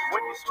void.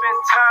 When you spend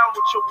time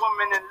with your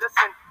woman and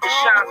listen, it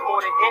shines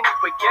more than any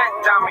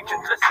baguette diamond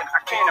can glisten. I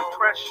can't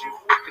impress you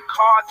with the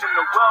cars and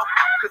the wealth,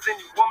 'cause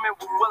any woman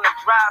with will and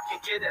drive can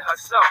get it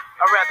herself.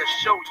 I'd rather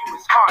show you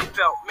it's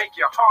heartfelt, make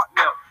your heart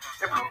melt,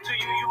 and prove to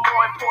you you're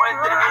more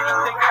important than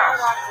anything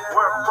else.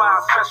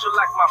 Worthwhile, special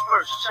like my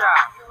first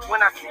child.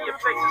 When I see your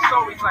face, it's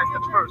always like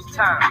the first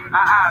time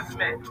our eyes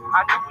met.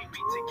 I knew we'd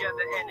be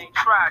together and ain't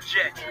tried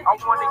yet. I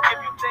wanna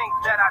give you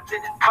things that I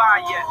didn't buy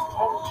yet.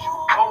 Hold you,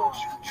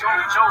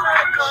 don't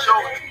let me show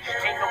you.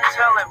 Ain't no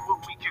telling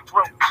what we can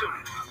grow to.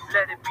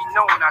 Let it be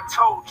known I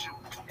told you,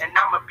 and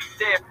I'ma be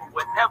there for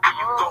whatever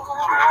you go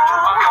through.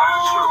 My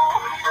love's true.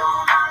 We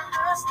don't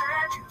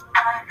understand you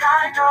like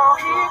I know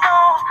he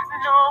don't.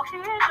 No,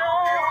 he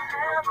don't.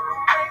 Never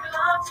make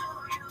love to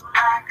you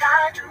like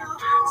I do.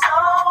 So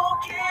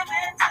give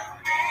it to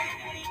me.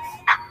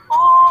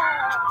 Ooh,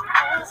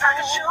 'cause I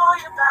can show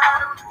you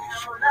about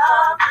real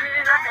love,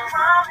 and I can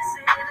promise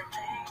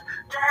anything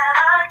that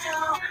I do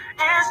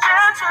is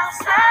just to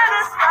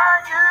satisfy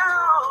you.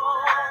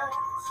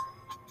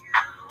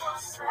 You are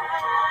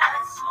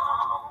sad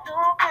song, no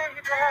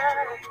baby.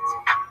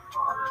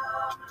 For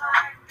love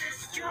like this,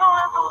 you don't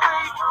have to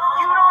wait.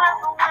 You don't have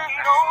to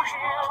wait on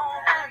him.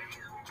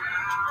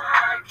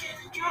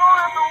 You don't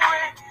have to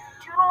wait.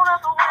 You don't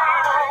have to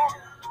wait on.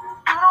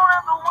 You don't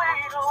have to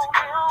wait on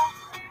him.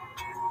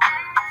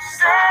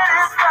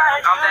 Satisfy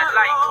you. I'm that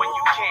light when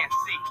you can't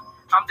see.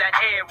 I'm that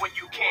air when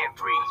you can't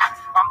breathe.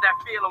 I'm that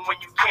feeling when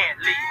you can't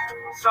leave.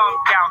 Some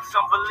doubt,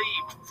 some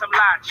believe, some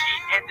lie,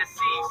 cheat, and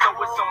deceive. So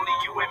it's only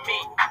you and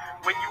me.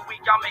 When you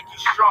weak, I'll make you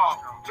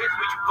strong. Here's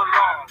where you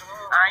belong.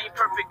 I ain't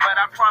perfect, but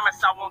I promise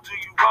I won't do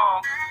you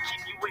wrong.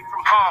 Keep you away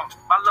from harm.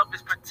 My love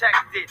is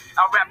protected.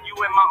 I'll wrap you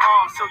in my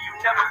arms so you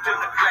never feel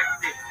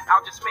neglected.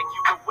 I'll just make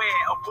you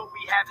aware of what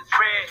we have is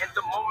rare. In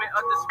the moment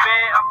of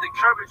despair, I'm the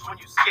courage when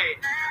you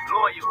scared.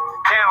 Loyal,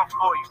 down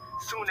for you.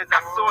 Soon as I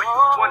saw you,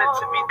 wanted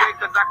to be there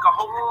 'cause I could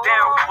hold it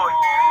down for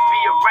you. Be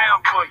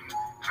around for you.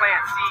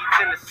 Plant seeds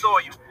in the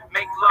soil.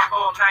 Make love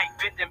all night,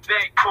 bend and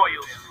beg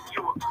coils.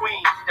 You a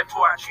queen,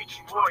 therefore I treat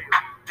you royal.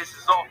 This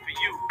is all for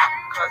you,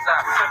 'cause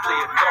I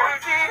simply adore you.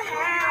 Baby,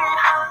 he don't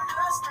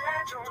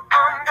understand you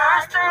like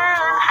I do.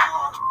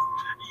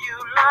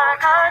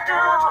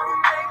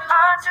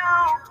 I do.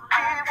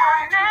 He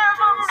will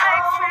never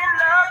make me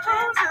love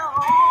you too.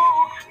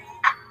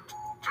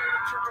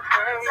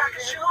 I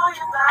can show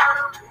you about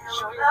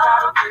real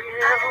love. I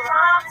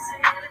promise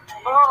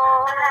anything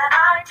that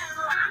I do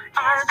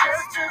is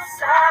just to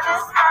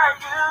satisfy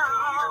you.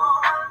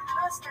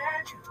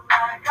 Understand you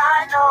like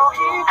I know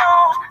he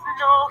don't.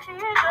 No, he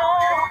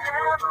don't.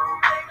 Never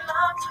make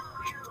love to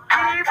you.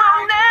 He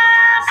will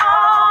never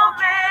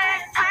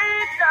make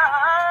sweet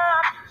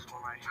love.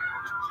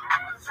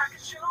 'Cause I can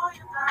show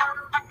you about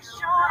it. I can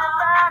show you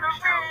about it.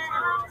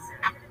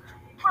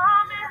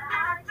 Promise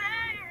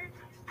anything.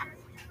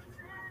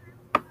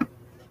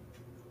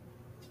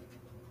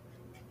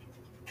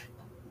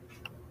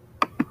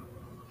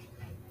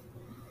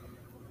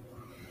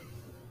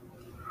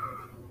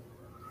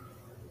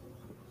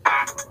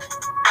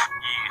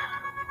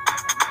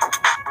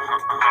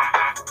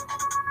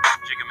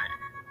 Jigga Man,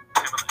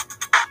 Timberland,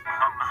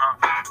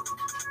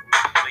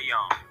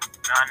 Leon,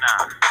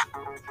 nah.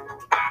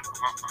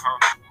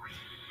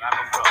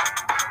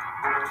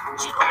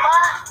 Chica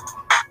what?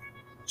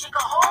 Chica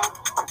who?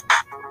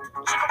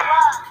 Chica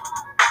what?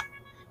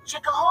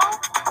 Chica who?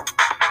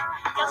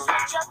 Yo,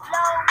 switch your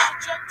flow,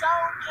 get your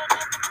dough. Can't get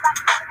with the rock,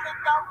 the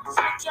dough.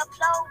 Switch your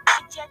flow,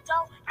 get your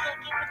dough. Can't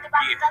get with the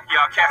rock,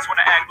 Y'all cats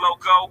wanna act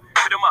loco?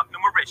 Hit 'em up,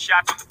 numerous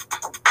shots with the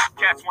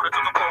cats wanna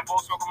do the bobo,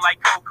 smoke 'em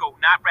like cocoa.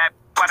 Not rap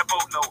by the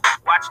boatload.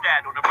 Watch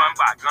that on the run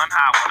by, gun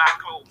high when I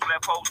close.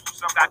 Left holes,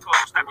 some got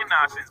close. Stop your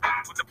nonsense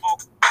with the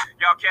book.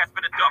 Y'all cats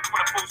better duck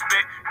when a fool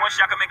spit. One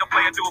shot can make a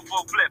player do a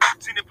full flip.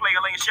 Seen a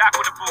player laying shot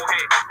with a full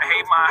hit. I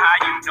hate my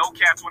high you. No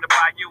cats wanna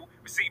buy you.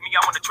 Receive me,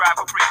 I wanna try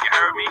for free. You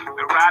heard me? You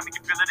better ride me,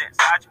 you feel it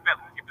inside your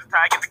belly. If it's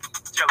tight, get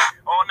the jelly.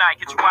 All night,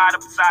 get you wide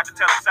up inside the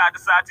telly. Side to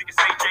side till you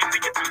say, JT,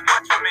 you're too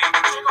much for me.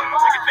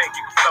 Make you think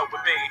you can flow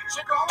with me.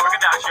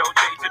 Recognize your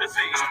J to the Z.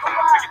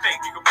 Make you think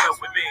you can flow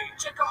with me.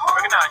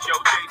 Recognize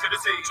your J to the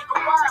Z.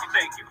 Make you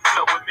think you can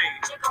flow with me.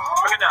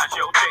 Recognize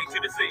your J to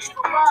the Z.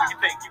 Make you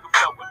think you can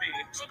flow with me.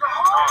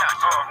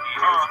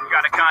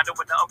 Got a condo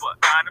with number,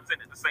 condoms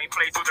in it, the same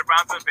place with the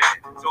rounds of it.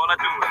 So all I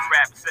do is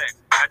rap and sex.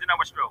 Imagine how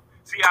I stroke.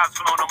 See how it's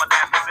flowing on my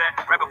last set.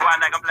 Rapping fly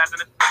like I'm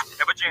blasting it.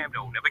 Never jam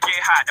though, never get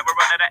hot, never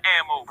run out of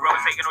ammo. Bro,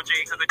 it's hating on J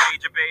cause I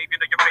changed your babe. You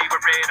know your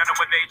favorite red. I know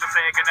what major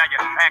said, and now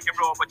you're acting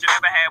raw, but you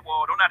never had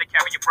war. Don't know how to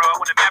carry your bra,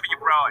 wanna marry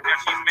your bra. Now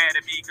she's mad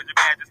at me cause your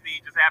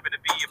majesty just happened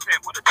to be a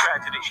pimp. What a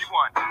tragedy. She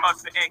won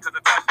us to end cause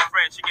I touched her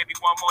friend. She gave me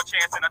one more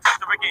chance and I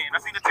touched her again. I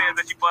seen the tears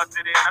that she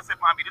busted in. I said,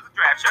 mommy, this is a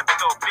draft. Shut the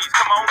door, please,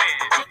 come on in.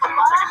 Make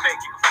you think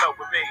you can flow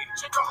with me.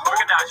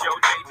 Recognize your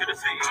J to the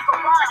Z.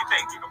 Make you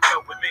think you can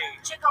flow with me.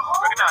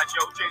 Recognize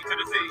your J to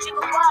the Z.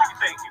 Make you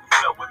think you can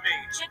flow with me.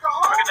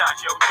 Recognize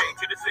your J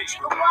to the Z.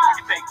 Make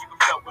you think you can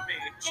flow with me.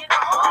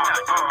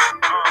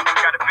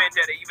 Got a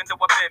vendetta, even though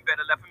I've been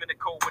better. Left him in the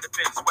cold with a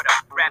thin sweater.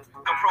 Rap,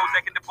 no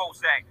Prozac in the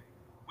Prozac.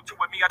 What you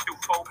with me, I do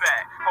full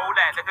back. Hold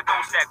that, let the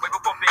dough stack. Wait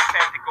before big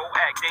cat to go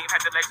act. Game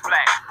had the legs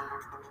black.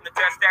 The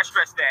test that,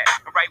 stress that.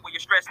 And right where you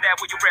stress that,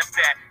 where you rest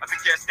at. I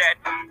suggest that.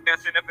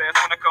 Best in the best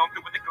when I come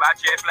through with the Glock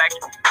jet black.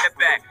 Step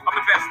back, I'm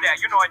the best at.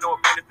 You know I know a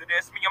minute to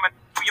this. Me, I'm a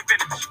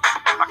invented the shit.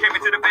 I came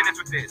into the business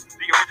with this.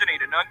 The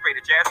originator, none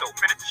greater. Jazz, so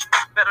finish the shit.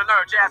 Better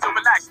learn jazz, so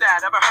relax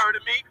that. Ever heard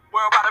of me?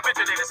 Worldwide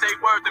originator, say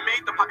word to me.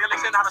 The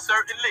population out a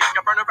certain league.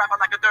 I burn a rapper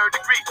like a third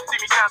degree. See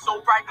me shine so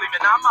bright,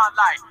 gleaming on my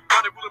light.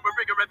 Running, ruling with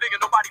rigor and vigor.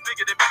 Nobody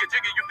bigger than me. A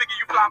jigger, you figure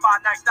you fly by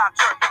night, stop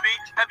chirping me.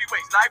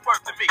 Heavyweights, light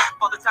work to me.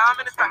 For the time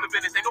in this rapper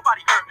business, ain't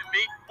nobody hurting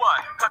me. What?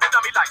 Cut the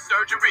dummy like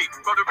surgery.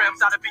 Roll the rims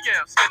out of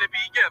PM. Spinning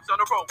BMs on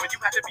the road when you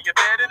had to be in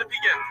bed in the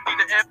PM. Need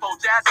the info,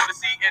 jazz on the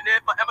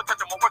CNN. Forever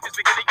touching more work is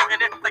beginning. You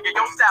in it. Like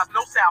your styles,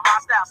 no style. My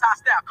style's high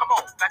style. Come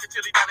on. Back to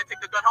Chili down and take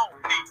the gun home.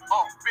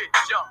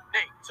 D-R-Rich-Nature.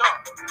 Make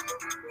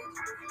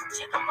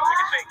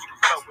you think you can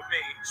flow with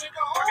me.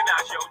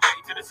 Recognize your J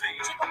to the Z.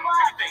 Make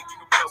you think you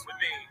can flow with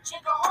me.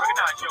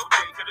 Recognize your J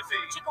to the Z.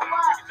 Make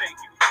you think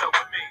you can flow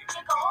with me.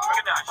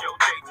 Recognize your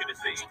J to the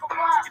Z.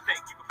 Make you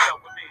think you can flow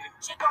with me.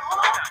 Chica who?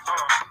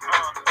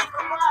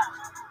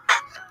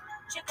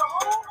 Chica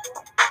who?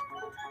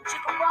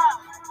 Chica what?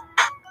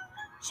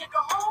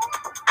 Chica who?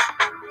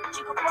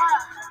 Chica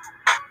what?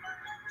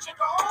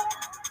 Chica who?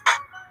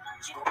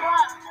 Chica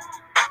what?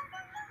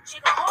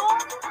 Chica who?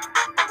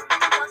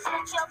 Yo,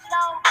 switch your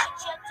flow, get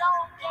your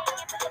dough. Can't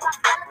get rid of my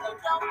relevant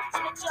dough.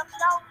 Switch your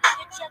flow,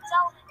 get your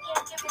dough.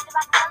 Can't get rid of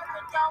my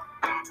relevant dough.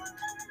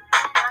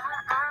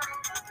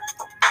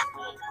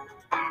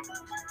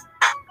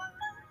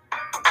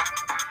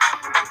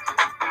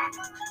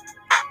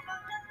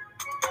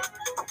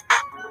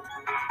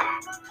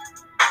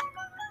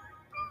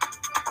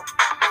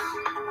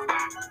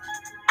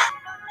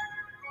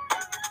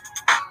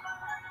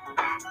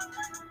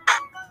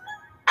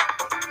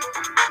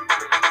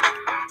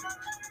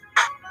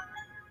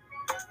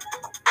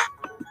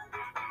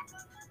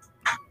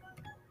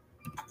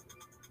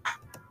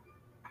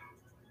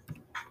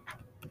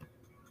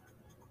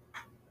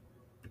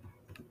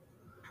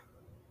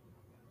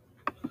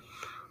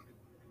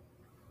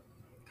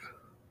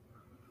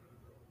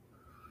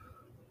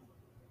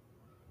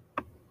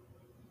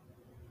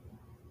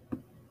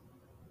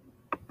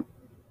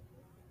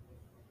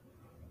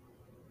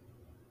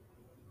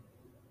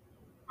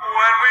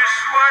 When we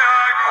swear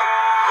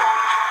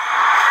gold,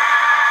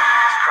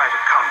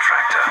 private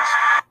contractors.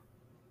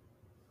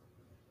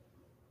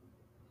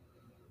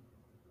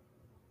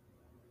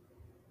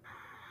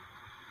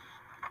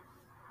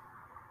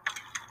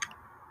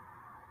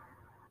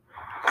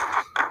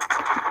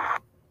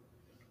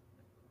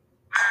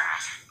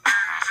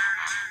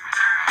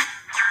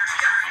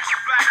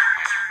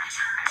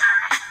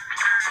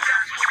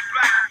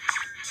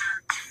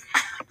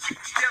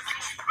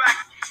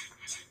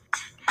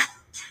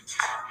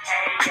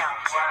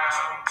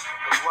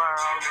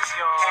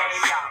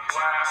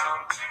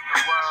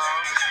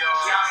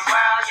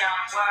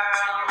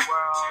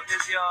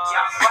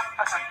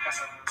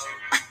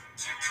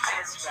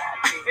 This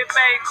rap It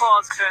may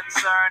cause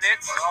concern.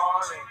 It's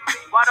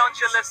why don't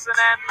you listen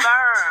and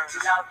learn?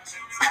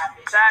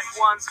 That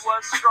once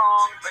was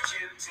strong, but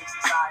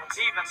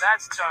even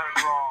that's turned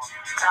wrong.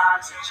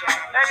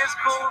 Hey, it's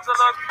cool to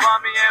look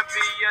bummy and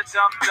be a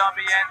dumb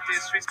dummy and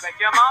disrespect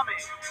your mommy.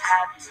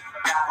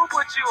 Who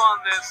put you on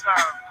this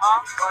earth,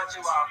 huh?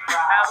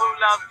 And who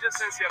loved you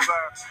since your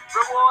birth?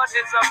 Reward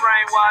is a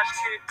brainwashed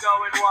kid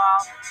going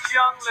wild.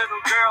 Young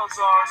little girls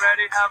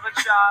already have a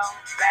child.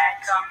 Bad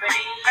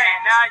company. Hey,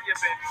 now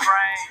you've been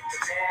framed.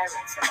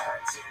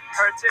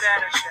 Hurted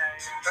and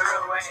ashamed.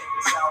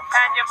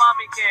 And your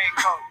mommy can't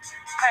cope.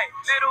 Hey,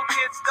 little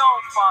kids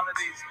don't follow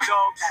these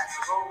jokes.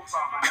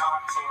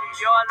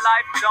 Your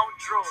life don't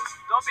drool.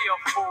 Don't be a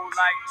fool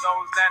like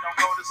those that don't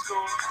go to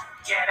school.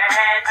 Get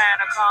ahead and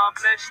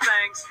accomplish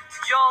things.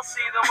 You'll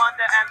see the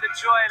wonder and the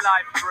joy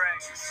life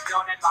brings.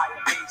 Don't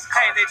admire these.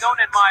 Hey, they don't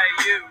admire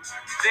you.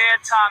 Their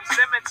time's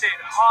limited.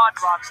 Hard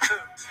rocks too.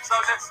 So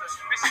listen,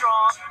 be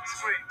strong,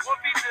 scream,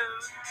 whoopie-doo.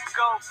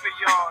 Go for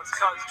yours,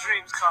 cause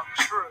dreams come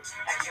true.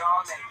 And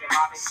you'll make your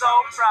mommy so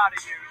proud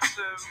of you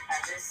too.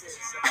 And this is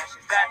a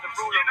message that the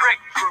ruler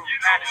Rick threw,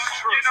 and it's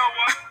true. You know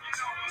what?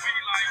 We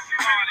like to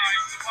party.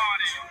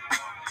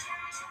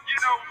 You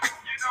know what?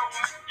 We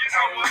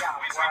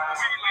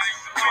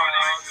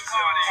like to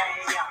party.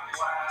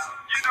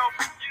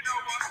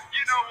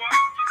 You know what?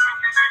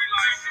 We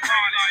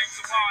like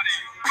to party.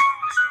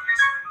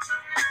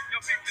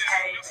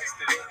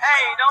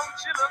 Hey, don't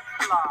you look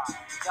fly?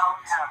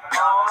 Don't have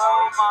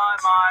oh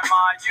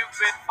my, you've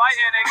been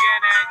fighting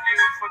again and you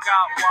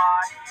forgot why.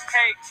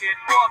 Hey kid,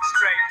 walk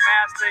straight,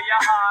 master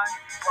your high.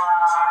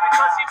 Why?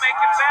 Because you make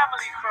your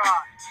family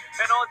cry.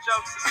 And all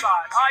jokes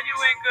aside, are you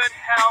in good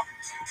health?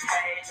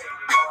 Hey,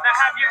 now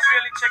have you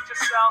really checked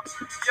yourself?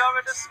 You're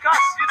a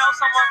disgust, you know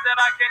someone that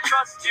I can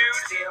trust you.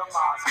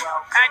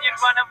 And you'd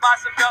run and buy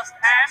some dust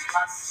and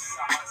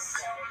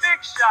big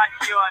shot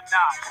you're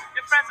not.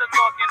 Your friends are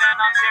talking and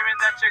I'm hearing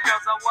that your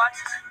girls are what?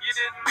 You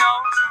didn't know?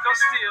 Go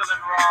steal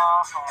and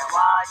rob.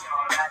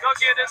 Go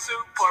get a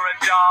soup for a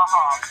job.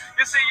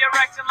 You see you're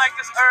acting like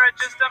this urge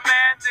is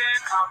demanding.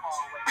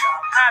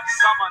 Have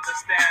some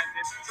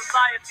understanding.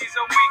 Society's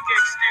a weak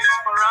excuse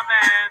for a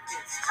man.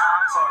 It's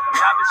time for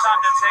the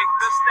time to take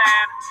the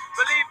stand.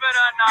 Believe it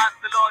or not,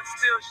 the Lord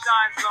still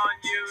shines on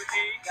you.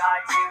 He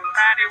guides you,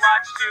 and He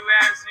watched you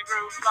as you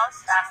grew. Plus,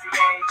 that's the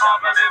age of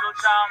a little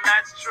child,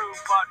 that's true.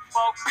 But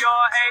folks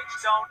your age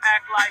don't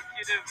act like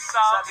you do.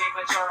 So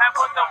and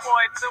put the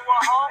boy to a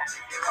home.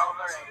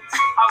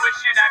 I wish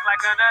you'd act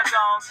like an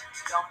adult.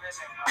 Don't live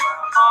in the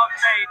world of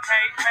hate.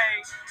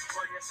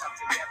 Pull yourself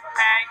together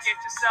and get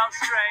yourself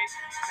straight.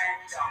 Men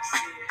don't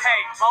see it.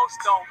 Hey, most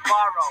don't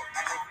borrow.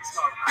 And if you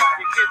smoke crack,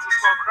 your kids will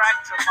smoke crack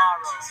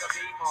tomorrow. So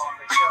be more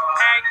mature.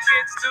 And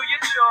kids, do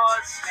your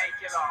chores. Make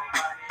your own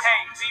money.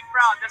 Hey, be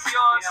proud, that's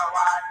yours. You know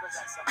what? Cause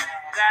that's a man.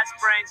 That's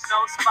brains, no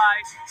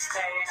spite.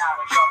 Staying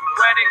out of trouble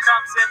when it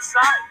comes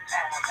inside.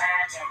 And a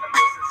man never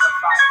loses a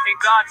fight in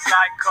God's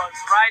sight, cause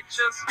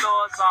righteous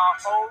laws are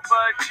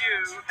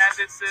overdue. And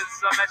this is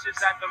a message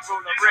that the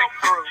ruler bring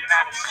through,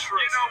 and it's true.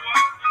 You know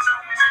what?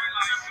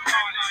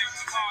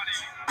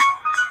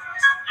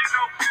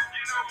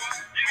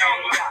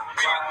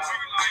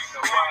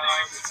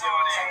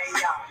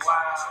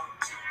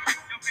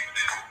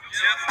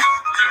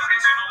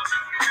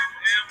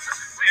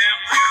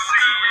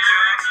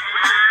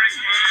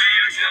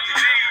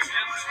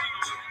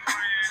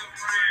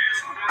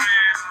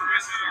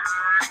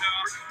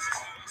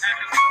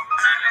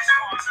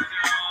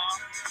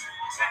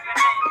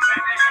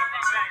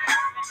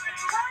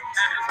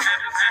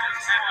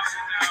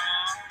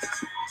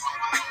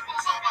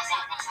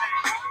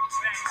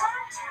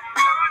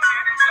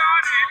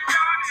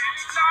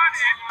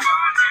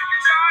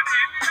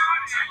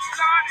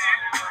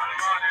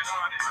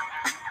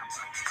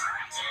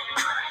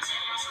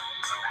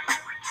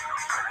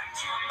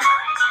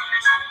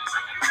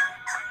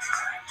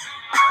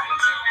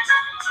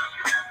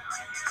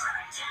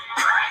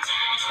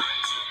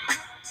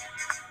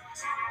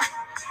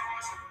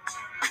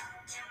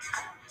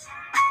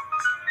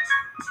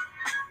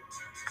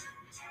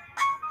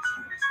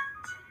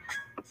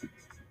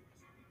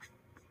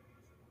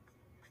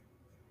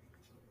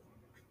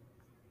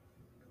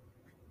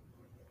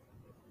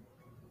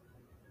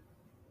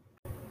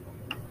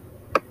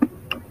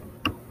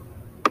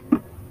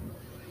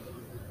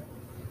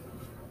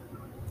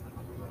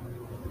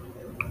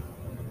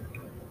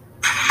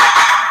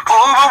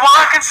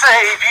 One can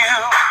save you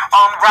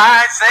on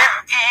rides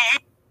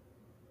and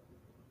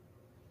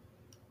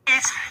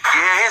eats.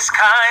 Yeah, it's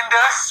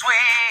kinda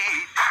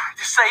sweet.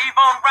 You save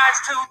on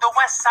rides to the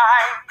west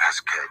side.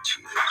 That's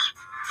catchy as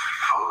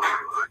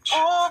fudge.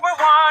 Uber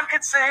One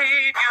can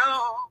save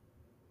you.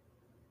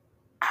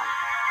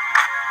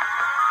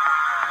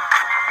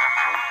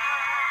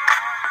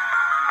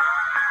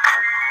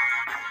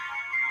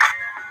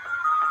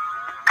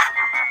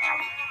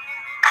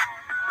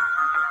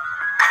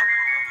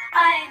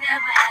 I ain't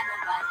never had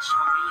nobody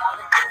show me all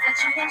the things that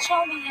you done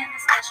show me in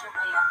the special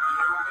way I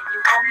feel when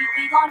you hold me.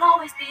 We gon'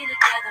 always be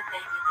together,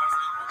 baby. That's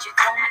what what you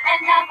told me,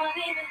 and I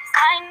believe it.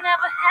 I ain't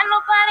never had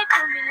nobody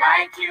do me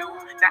like you.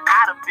 Now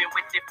I done been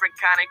with different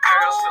kind of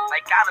girls, feel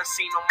like I done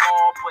seen them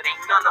all, but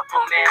ain't none of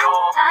them at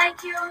all Like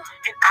you.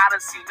 And I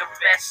done seen the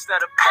best of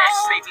the best,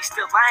 baby,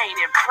 still I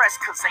ain't impressed,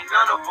 cause ain't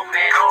none of them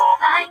at all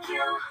Like you.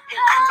 And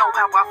you know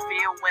how I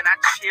feel when I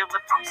chill,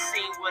 if I'm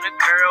seen with a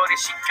girl, then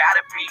she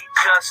gotta be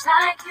just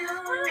Like you.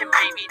 And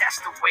baby,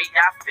 that's the way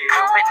I feel,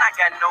 and I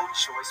got no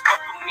choice but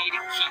for me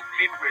to keep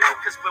it real.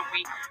 Cause when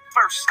we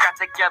first got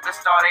together,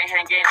 started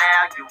hanging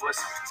out, you was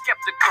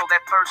skeptical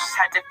at first,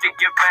 had to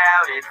figure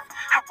out if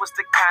I was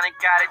the kind of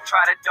guy that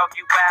try to dog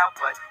you out,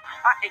 but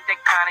I ain't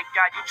that kind of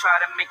guy you try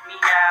to make me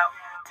out.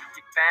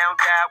 You found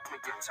out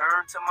when you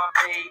turned to my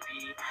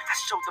baby. I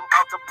showed them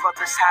other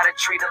brothers how to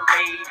treat a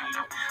lady.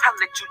 I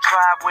let you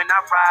drive when I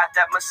ride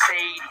that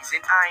Mercedes,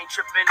 and I ain't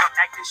tripping or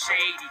acting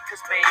shady,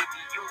 cause baby,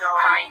 you know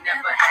I ain't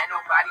never had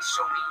nobody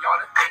show me all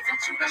the things that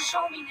you done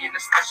show me. In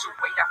a special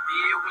way I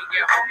feel when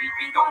you're home,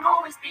 we gon'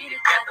 always be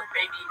together,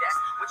 baby, that's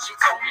what she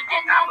told me,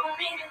 and I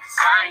believe it. Cause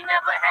I ain't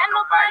never had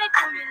nobody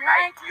do me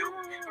like you.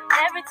 And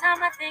every time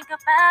I think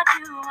about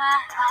you,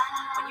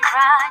 when you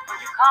ride, when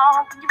you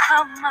call, when you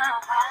come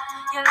up,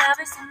 your love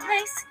is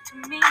amazing to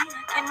me. I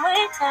can't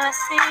wait till I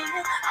see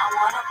you. I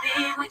wanna be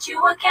with you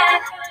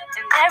again.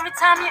 And every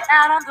time you're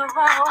out on the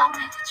road, I'll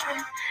make a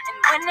trip. And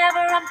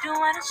whenever I'm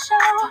doing a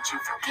show, don't you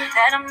forget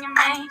that I'm your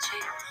main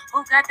chick.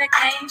 Who got that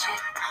game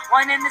chick?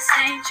 One and the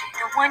same chick,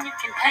 the one you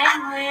can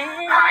hang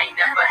with. I ain't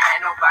never had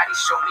nobody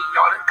show me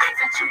all the things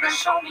that you done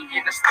show me.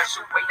 In a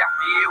special way I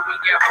feel when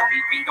you're home,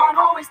 we gon'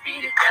 always be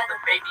together,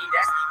 baby,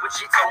 that's what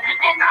she told me,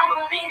 and I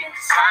believe it.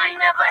 Cause I ain't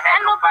never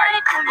had nobody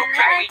do me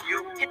like you.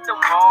 Hit the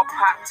mall,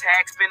 pop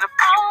tags, spend a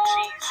few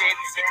G's in.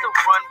 Hit the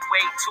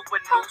runway to a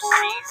new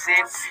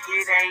season.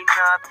 It ain't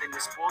nothing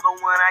to spoil the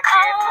one I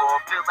care for.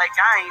 Feel like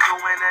I ain't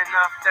doing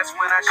enough, that's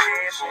when I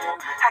share more.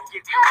 I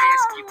give you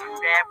this, give you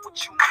that, what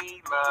you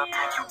need, love.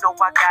 You know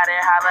I gotta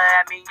holler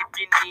at me if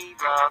you need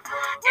love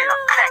and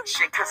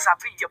affection, cause I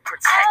be your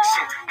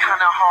protection.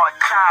 Kinda hard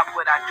job,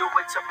 but I do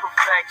it to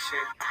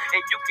perfection.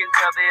 And you can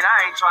tell that I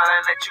ain't tryna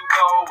let you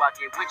go. I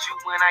get with you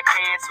when I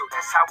can, so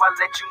that's how I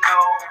let you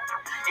know.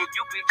 And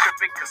you be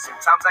tripping, cause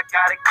sometimes I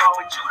gotta go.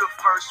 And you the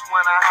first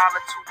one I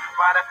holler to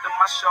right after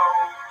my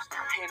shows.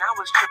 And I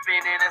was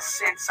tripping in a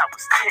sense, I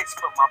was tense,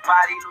 but my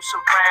body loose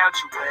around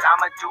you. But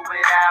I'ma do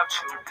without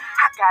you.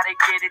 I gotta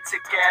get it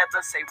together,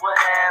 say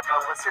whatever.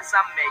 But since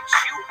I met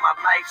you, my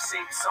life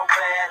seems so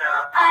better.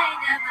 I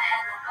ain't never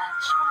had nobody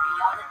show me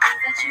all the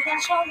things that you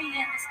done show me.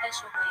 In a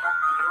special way I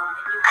feel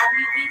when you hold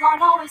me, we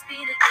gon' always be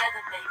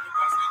together, baby,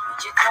 that's what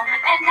you told me,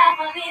 and I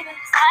believe it.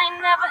 I ain't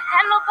never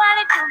had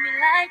nobody do me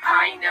like you.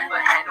 I ain't never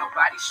had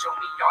nobody show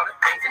me all the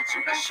things that you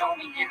done show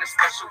me. In a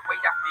special way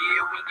I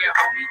feel when you're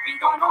home, we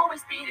gon'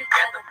 always be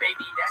together,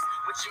 baby, that's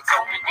what you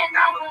told me, and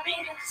I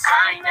believe it. Cause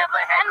I ain't never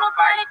had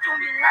nobody do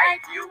me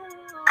like you.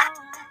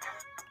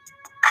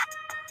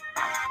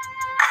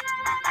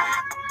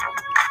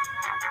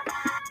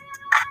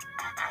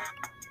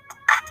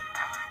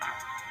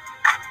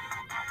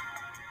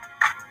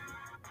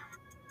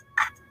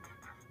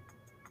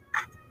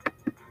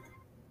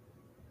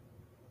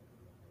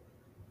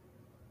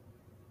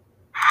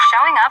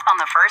 Showing up on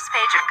the first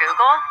page of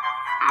Google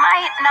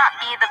might not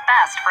be the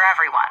best for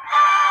everyone.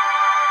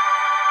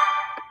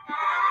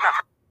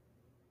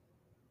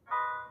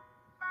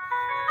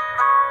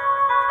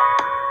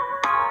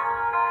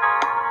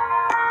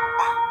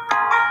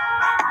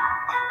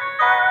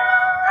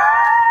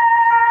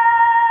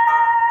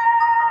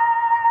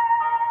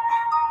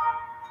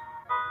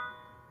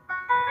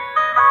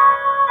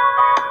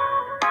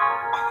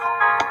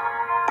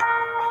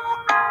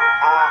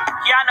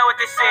 Yeah, I know what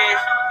this is.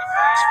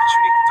 That's what you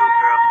need to do,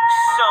 girl.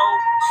 So,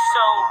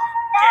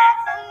 yeah.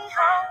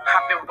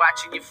 I've been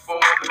watching you for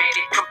a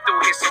minute. Come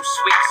through here, some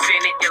sweets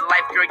in it. Your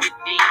life, girl, you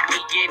need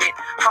me in it.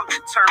 I'm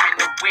determined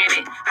to win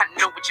it. I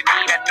know what you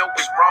need, I know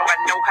what's wrong. I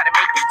know how to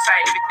make you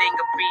tight. Everything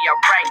will be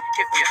alright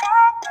if you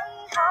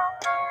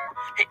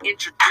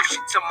introduce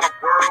you to my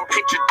world.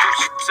 Introduce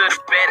you to the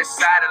better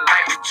side of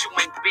life that you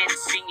ain't been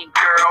seeing,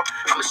 girl.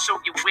 I'ma show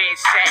you where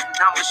it's at, and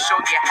I'ma show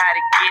you how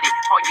to get it.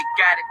 All you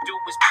gotta do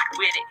is be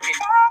with it and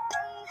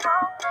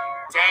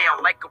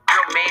down like a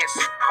real man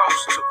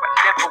supposed to. I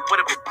never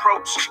would've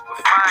approached you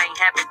if I ain't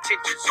have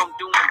intentions on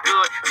doing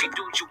good. See,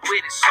 dude, you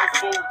with it so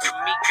full to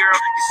me, girl.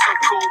 You're so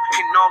cool,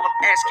 and all I'm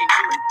asking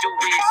you to do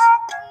is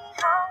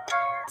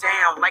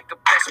down like a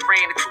best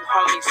friend and two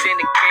homies in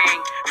a gang.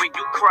 When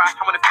you cry,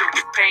 I wanna feel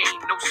your pain.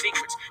 No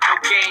secrets, no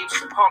games,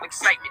 all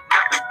excitement,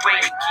 nothing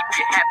vain. Keep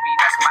you happy,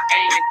 that's my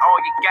aim, and all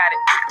you gotta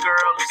do,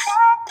 girl, is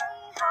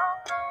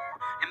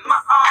in my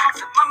arms,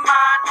 in my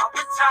mind, all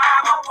the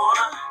time. I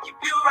wanna keep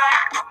you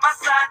right on my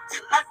side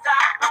till I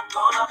die. I'm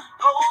gonna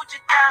hold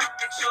you down,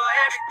 make sure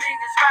everything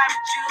is right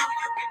with you.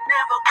 You can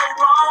never go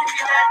wrong.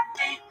 You let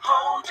me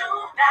hold you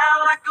now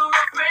like a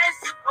real friend's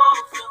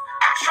supposed to.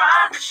 I'm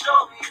trying to show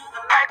you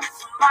the life of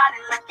somebody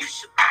like you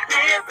should be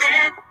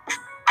living.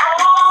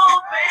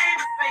 Oh,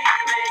 baby,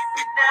 baby,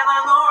 you never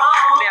go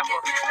wrong. Never.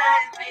 If you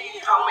let me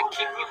I'ma hold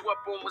keep you. you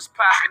up on what's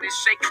poppin' and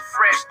shaking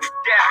fresh to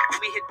death. When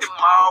we hit the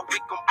mall, we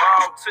gon'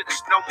 ball till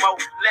there's no more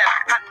left.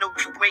 I know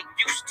you ain't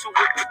used to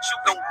it, but you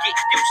gon' get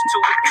used to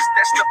it, cause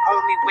that's the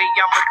only way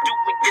I'ma do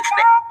when you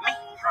let me.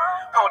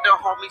 All the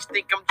homies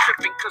think I'm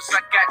trippin' cause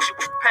I got you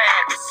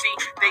prepared. But see,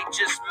 they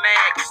just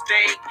mad cause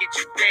they ain't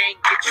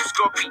get you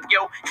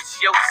Scorpio. It's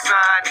your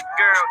sign, and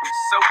girl,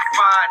 you're so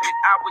fine that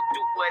I would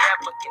do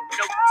whatever in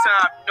no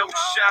time, no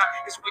shine.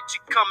 It's what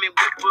you coming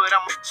with, but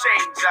I'ma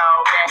change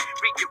all that,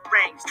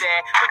 rearrange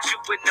that, put you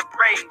in the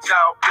range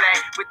all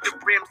black, with the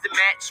rims that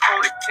match,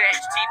 phone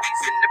attached,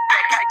 TVs in the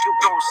back. How you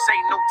gon' say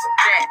no to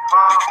that,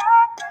 huh?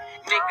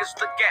 Niggas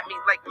look at me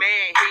like,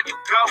 man, here you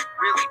go.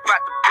 Really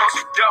bout to blow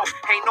some dough.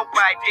 Ain't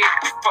nobody did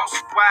it before,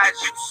 so why is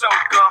you so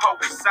gung-ho?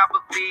 Cause I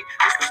believe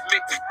this was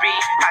meant to be.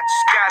 I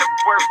just gotta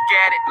work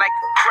at it like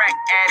a crack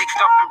addict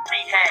up in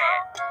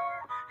rehab.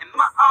 In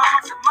my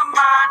arms, in my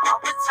mind,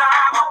 all the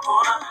time. I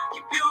wanna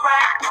keep you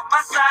right on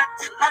my side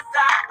till I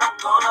die. I'm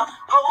gonna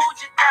hold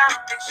you down,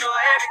 make sure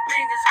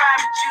everything is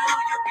right with you.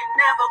 You can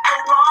never go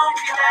wrong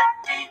if you let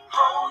me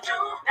hold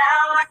you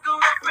down like a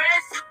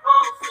reference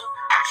supposed to.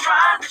 I'm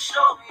trying to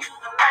show you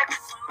the life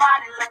of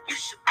somebody like you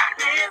should be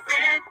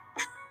living.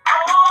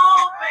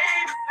 Oh,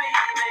 baby,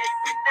 baby,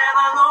 you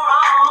never go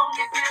wrong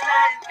if you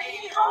let me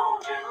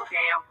hold you.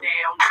 Down,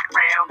 down,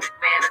 around,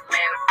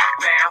 Atlanta,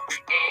 found.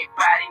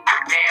 Everybody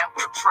know now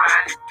what I'm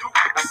trying to do.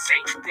 I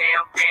say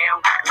down, down,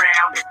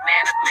 around,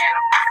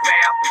 Atlanta,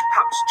 found.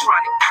 I'm just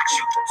trying to get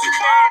you to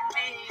Let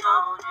me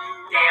hold you.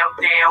 down,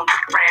 down,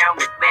 around,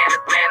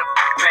 Atlanta,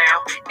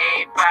 found.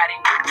 Everybody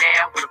know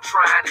now what I'm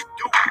trying to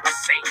do. I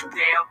say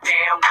down,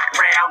 down,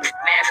 around,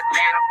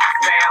 Atlanta,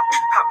 found.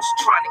 I'm just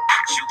trying to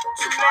get you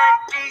to Let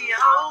me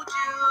hold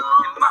you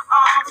in my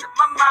arms, in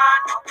my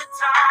mind, all the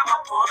time. I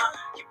wanna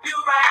keep you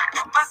right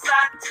on my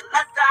side till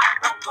I die.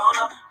 I'm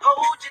gonna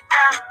hold you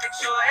down, make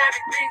sure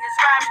everything is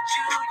right with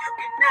you. You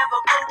can never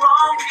go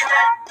wrong if you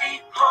let me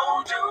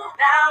hold you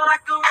down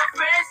like a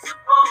reference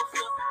supposed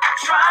to. I'm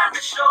trying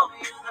to show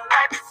you the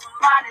life of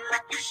somebody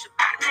like you should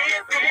be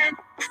living.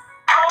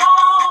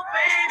 Oh,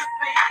 baby,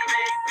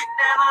 baby, you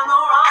never go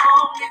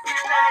wrong if you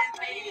let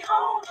me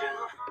hold you.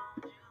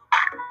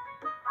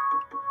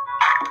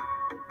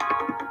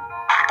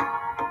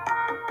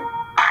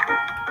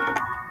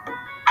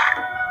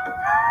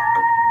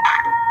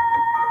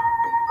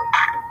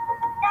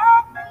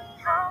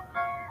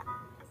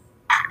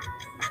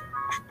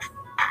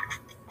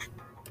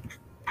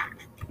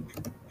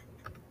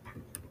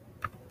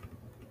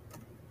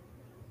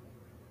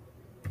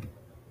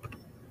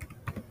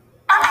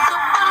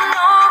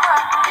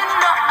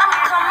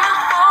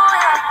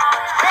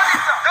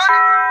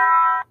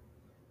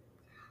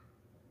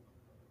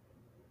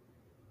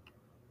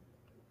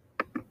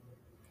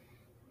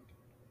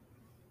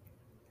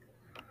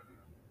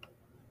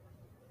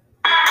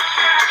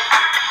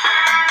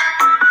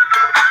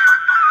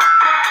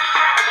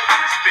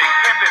 Big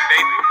pimpin',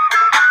 baby.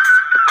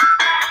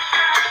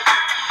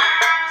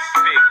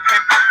 Big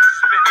pimpin',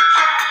 spinach.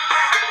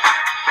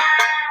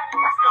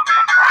 You feel me?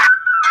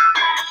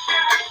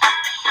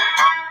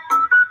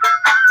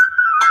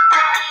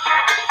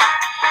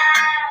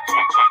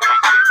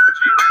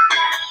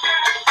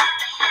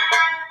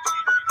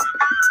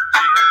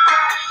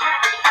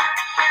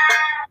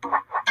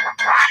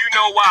 You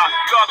know why?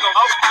 Love them,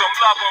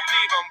 love them,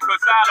 leave them.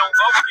 Cause I don't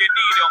owe you,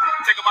 need them.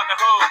 Take them out the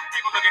hood,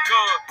 people looking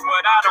good,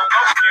 but I don't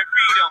owe you,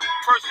 feed them.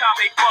 First time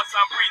they bust,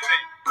 I'm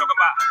breathing. Talk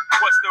about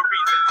what's the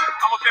reason?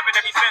 I'm a pimp in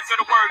every sense of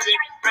the word,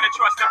 bitch. Better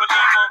trust and believe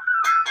them.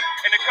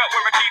 In the cut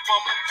where I keep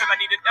them. Till I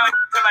need it done,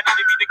 till I need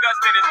to be the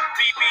guts in it.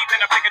 Beep, beep,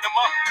 and I'm picking them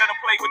up. Let them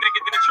play when they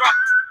get in the truck.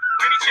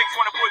 Many chicks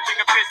wanna put you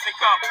in fist and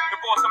cup.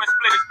 Divorce them and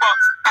split his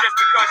bucks. Just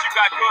because you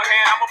got good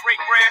hair, I'ma break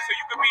bread so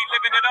you can be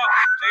living it up.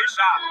 They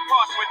shot,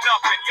 boss with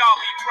nothing, y'all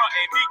be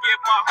frontin'. Me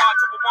give my heart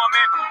to a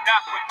woman,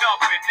 not for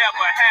nothing,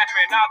 never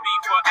happen. I'll be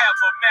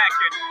forever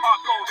mackin'.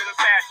 Hard-coded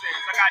assassins,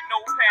 I got no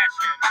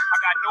passion, I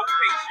got no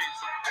patience,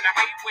 and I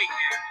hate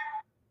waiting.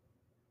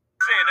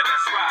 Santa,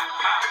 let's ride.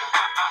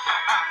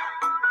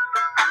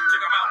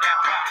 Check 'em out now.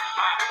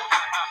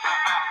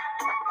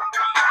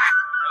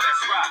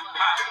 Let's ride.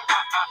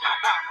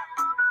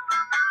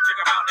 Check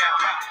 'em out now.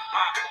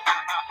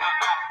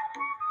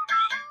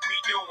 We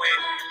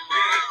doing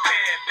big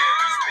pimpin',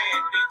 we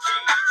spending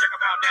cheese. Check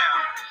 'em out now.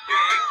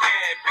 Big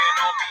pimpin'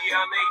 on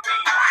BLAD.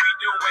 We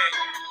doing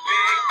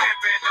big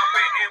pimpin' up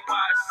in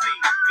NYC.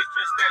 It's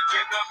just that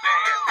jigger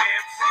man,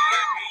 MC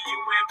and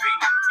PUMB.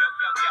 Yo,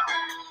 yo, yo.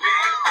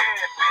 Big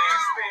pimpin',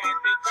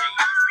 spending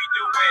cheese. We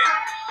doing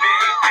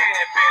big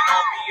pimpin'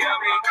 on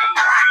BLAD.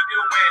 We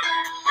doing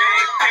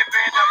big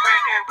pimpin' up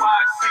in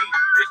NYC.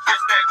 It's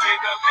just that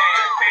jigger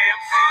man,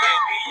 MC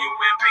and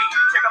PUMB.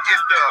 Check 'em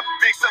It's the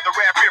big Southern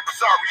rap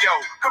impresario,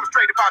 coming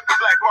straight about the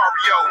black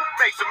Mario.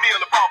 Makes a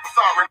meal of all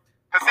sorry.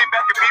 sit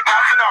back and be my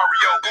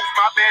scenario. Oops,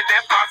 my bad,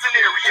 that's my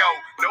scenario.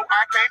 No,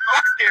 I can't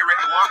focus, scary.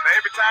 Now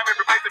every time,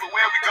 every place,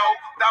 everywhere we go,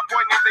 stop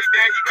pointing and say,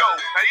 there he go.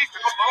 Now these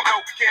people don't know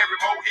we carry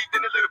more heat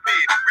than a little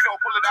bit. We don't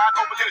pull it out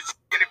over little shit.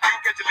 And if you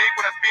catch a lick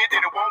when I spit,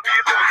 then it won't be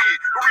a little hit.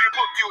 Go read a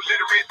book, you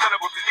illiterate son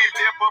of a bitch.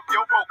 Step up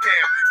your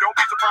vocab. Don't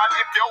be surprised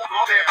if your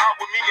step out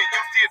with me and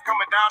you see it's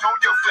coming down on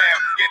your slab.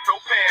 Get so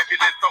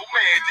fabulous, so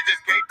mad, you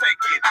just can't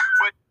take it.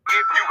 But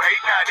if you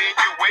hate now, then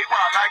you wait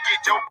while I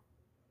get your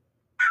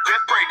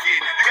just break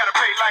it. You gotta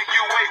play like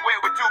you ain't wet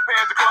with 2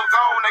 pairs of clothes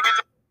on. I get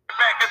your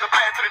back as a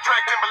blast to the track,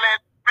 Timberland.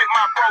 Fit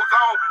my pro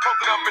zone,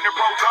 posted up in the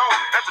pro zone.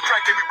 That's the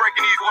track that we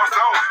breaking these war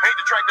zone. Ain't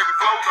the track that we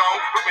flow zone.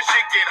 But when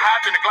shit get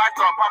hot, then the glide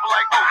start popping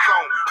like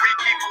ozone. We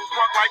keep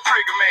drunk like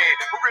Trigger Man.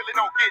 We really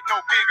don't get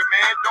no bigger,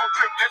 man. Don't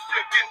trip, let's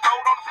flip, getting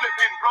sold on the flip,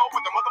 getting blow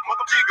with the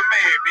mother jigger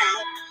man.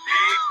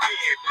 Big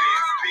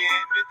pimpin',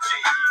 spin the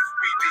cheese.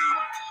 We be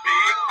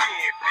big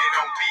pimpin'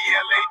 on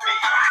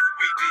BLADs.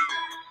 We be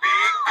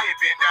big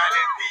pimpin' down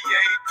in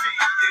PAT.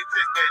 It's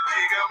just that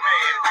jigger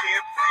man,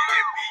 Pimp C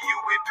and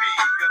B-U-M-B.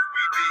 Cause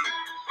we be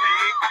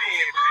big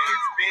pimpin',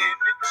 spin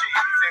the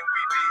cheese, and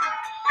we be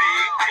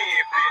big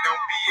pimpin' on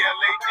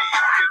BLADs,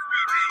 cause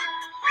we be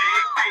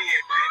big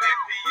pimpin'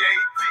 and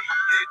PAT.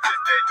 It's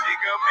just that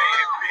jigger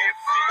man, Pimp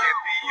C and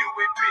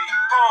B-U-M-B.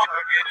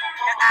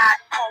 And I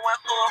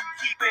going up,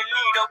 keep it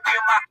lean up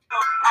in my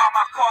hood. All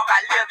my car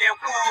got leather and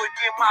wood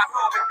in my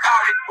hood, we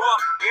call it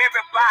book.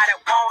 Everybody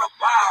wanna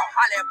ball,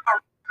 holla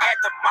at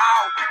the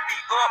mall. Be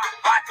up,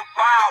 watch the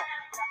ball.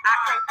 I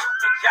can't do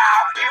the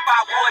job. If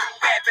I wasn't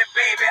fapping,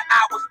 baby,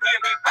 I was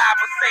giving by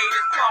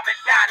Mercedes, coming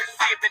down and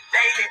sipping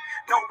daily.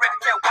 No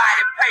record tell why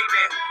they pay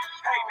me.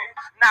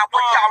 Now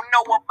what y'all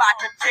know about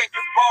the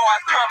Texas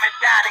boys coming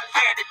down and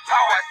candy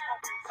toys?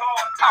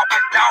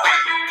 Talking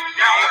noise.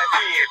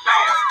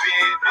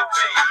 Spin the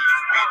cheese.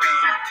 We be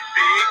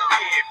big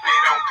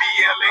pimpin' on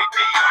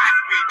BLADs.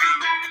 We be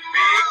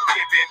big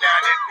pimpin'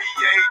 down in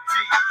PAT.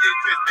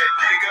 It's just that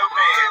jigger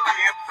man,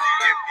 Pimp C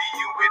and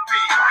B-U-M-B.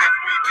 Cause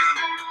we be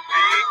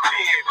big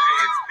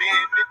pimpin',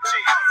 spin the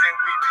cheese. And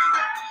we be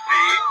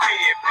big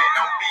pimpin'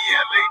 on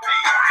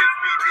BLADs. Cause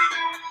we be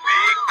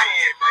big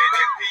pimpin'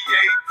 and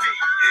PAT.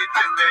 It's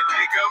just that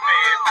jigger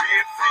man,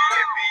 Pimp C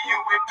and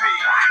B-U-M-B.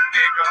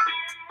 Nigga.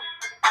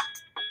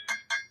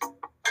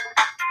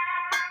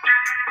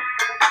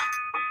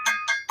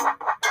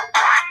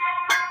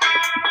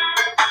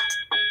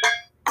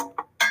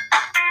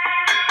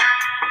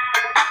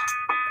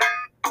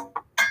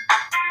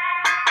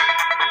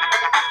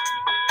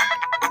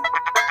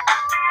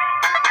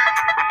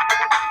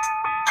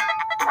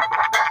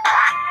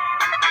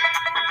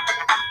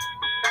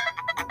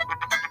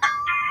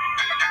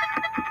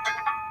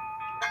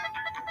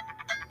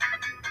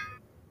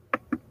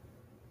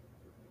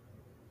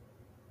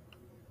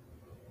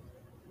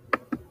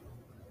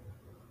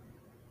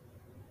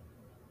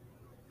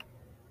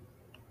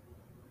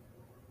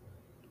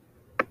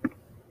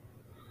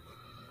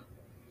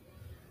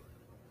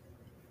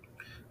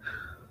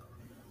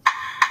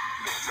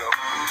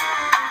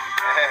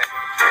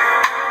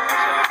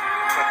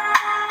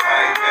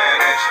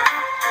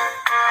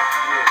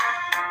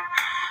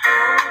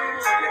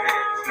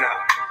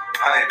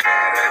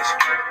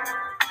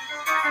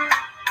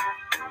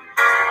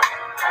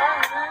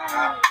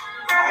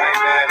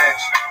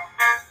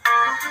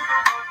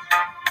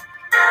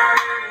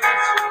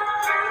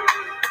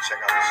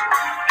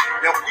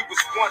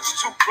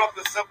 Two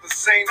brothers of the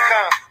same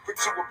kind, quick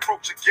to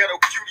approach a ghetto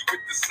cutie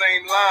with the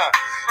same line.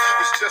 You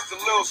was just a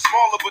little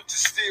smaller, but you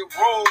still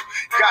rolled.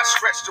 Got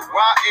stretched to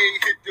YA,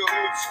 hit the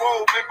hood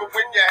swole. Remember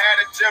when you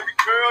had a Jerry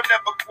curl,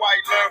 never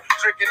quite learned.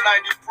 Drinking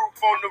 90 proof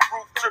on the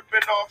roof,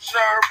 tripping off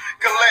Sherm.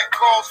 Collect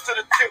calls to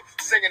the tip,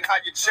 singing how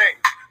you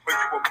changed. But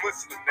you a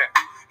Muslim now.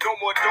 No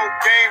more dope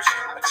games.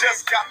 I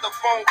just got the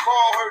phone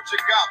call, heard you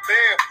got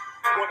bail.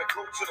 Wanna go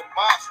to the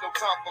mosque, no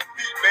time for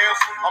females.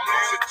 I'm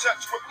losing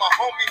touch with my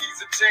homie, he's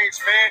a changed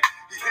man.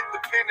 He hit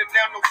the pen and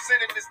now no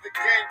sinning is the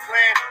game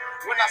plan.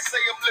 When I say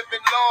I'm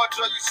living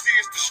large, all you see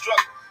is the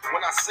struggle.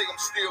 When I say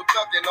I'm still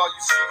thugging, all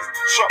you see is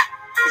the trouble.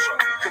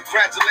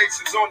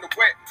 Congratulations on the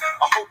wedding.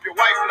 I hope your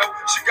wife know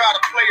she got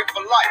a player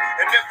for life.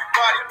 And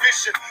everybody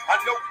wishing. I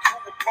know we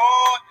grew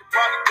apart, you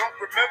probably don't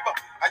remember.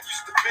 I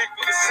used to beg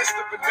for your sister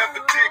but never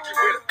did get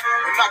with her.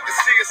 And I can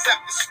see us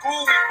after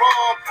school we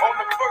bombed on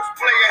the first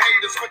player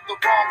haters with the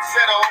wrong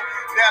set on.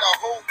 Now the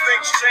whole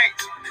thing's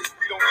changed, cause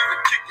we don't even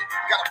kick it.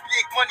 Got a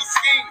big money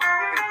scheme,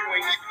 and you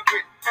ain't even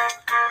with it.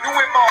 You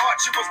in my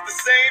heart, you was the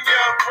same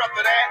young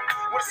brother that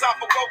when it's time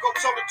for go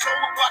toe to toe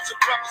and watch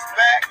your brother's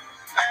back.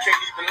 I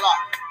can't even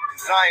lie,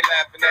 cause I ain't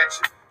laughing at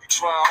you. You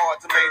trying hard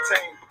to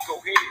maintain, but go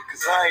ahead,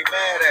 cause I ain't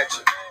mad at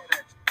you.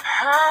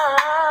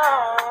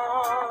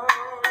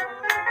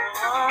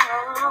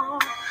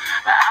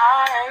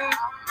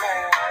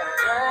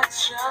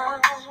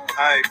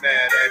 I ain't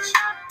mad at you.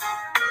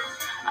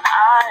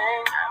 I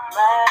ain't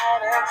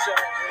mad at you.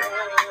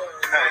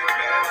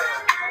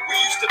 We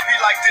used to be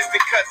like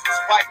distant cousins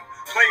fighting.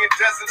 playing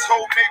dozens,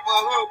 whole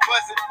neighborhood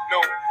buzzing.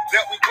 No,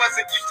 that we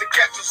wasn't used to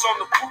catch us on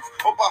the roof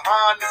or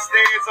behind the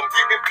stairs. I'm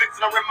getting blitz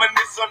and I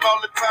reminisce on all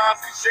the times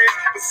we shared.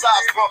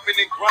 Besides bumping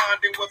and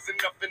grinding, wasn't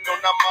nothing on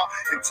our mind.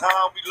 In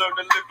time, we learned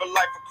to live a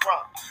life of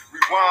crime.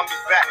 Rewind me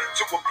back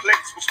to a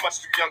place was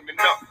much too young to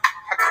know.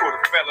 I caught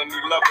a felony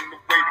loving the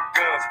way the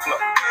guns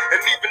flow.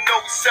 And even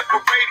though we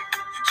separated,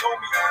 you told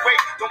me to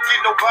wait. Don't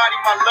get nobody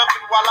my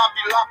loving while I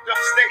be locked up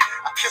state.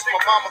 I kissed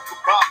my mama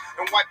goodbye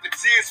and wiped the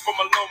tears from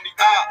my lonely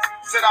eyes.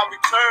 Said I'll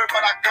return,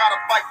 but I gotta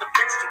fight the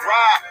fix to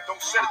ride.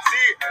 Don't shed a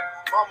tear.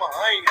 Mama,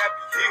 I ain't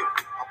happy here.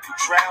 I'll be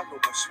trial, no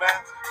more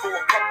smiles. For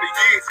a couple of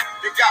years,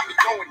 you got me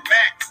going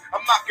max.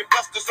 I'm knocking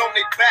busters on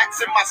their backs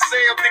in my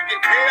cell,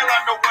 thinking, hell, I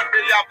know one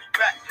day I'll be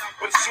back.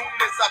 But as soon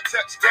as I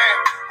touch down,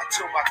 I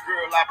told my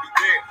girl I'll be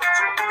there.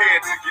 So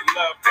prepared to get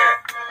loved down.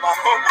 My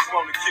homies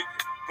wanna kick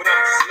it, but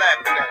I'm just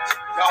laughing at you.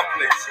 Y'all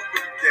play too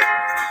many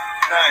games.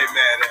 I ain't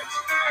mad at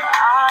you.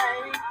 I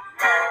ain't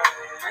mad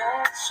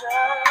at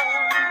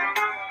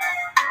you.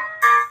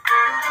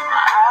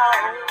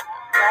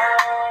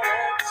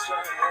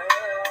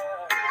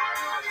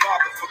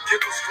 Father,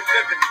 forgive us for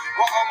living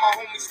while all my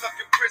homies stuck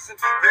in prison,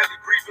 barely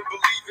breathing,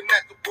 believing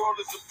that the world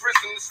is a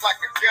prison. It's like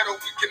a ghetto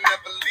we can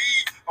never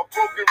leave. A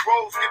broken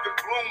rose giving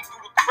bloom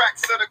through the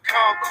cracks of the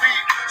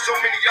concrete. So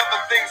many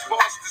other things for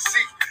us to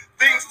see,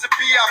 things to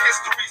be. Our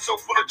history so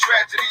full of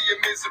tragedy and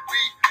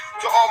misery.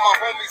 To all my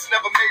homies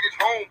never made it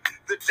home,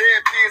 the dead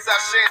peers I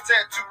shed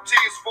tattooed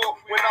tears for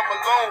when I'm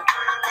alone.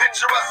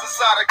 Picture us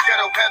inside a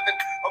ghetto heaven,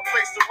 a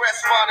place to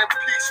rest, finding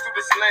peace through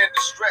this land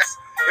of stress.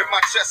 In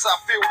my chest I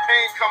feel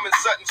pain coming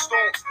sudden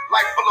storms,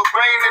 life full of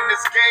rain in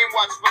this game,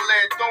 watch for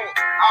lead thorns.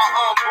 Our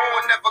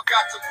unborn never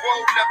got to grow,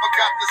 never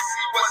got to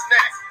see what's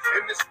next.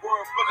 In this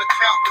world full of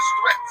countless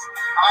threats,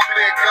 I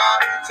beg God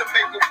to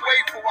make a way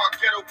for our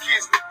ghetto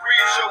kids to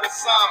breathe. Show a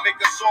sign, make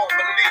us all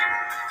believe,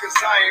 cause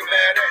I ain't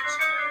mad at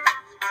you.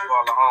 To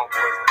all the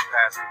homeboys that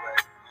passed away.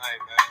 Hey,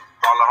 man.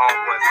 All the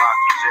homeboys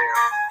locked in jail.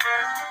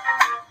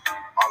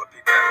 All the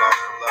people that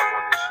lost a loved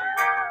one this year.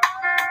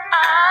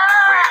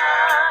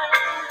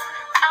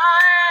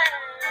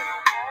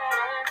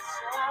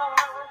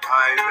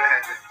 I ain't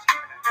mad at you.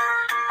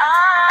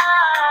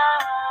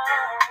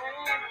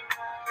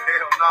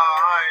 Hell nah,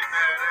 I ain't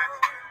mad at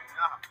you.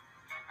 Nah.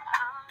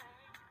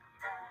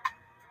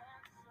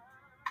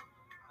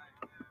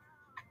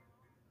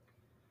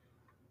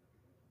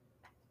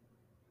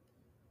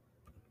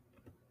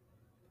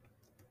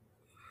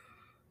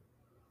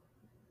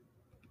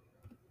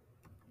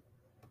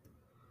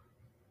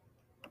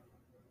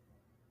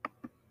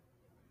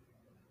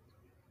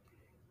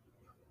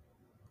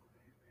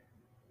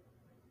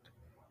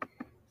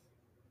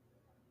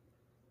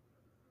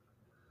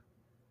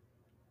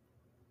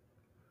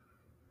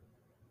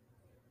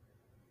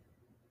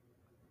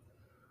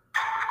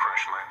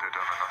 Crash landed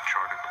on an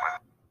uncharted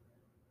planet.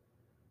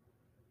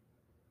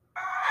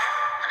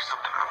 There's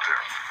something out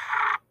there.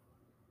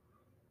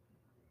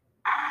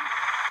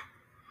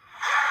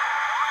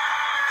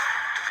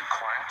 To be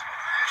quiet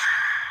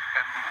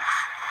and move.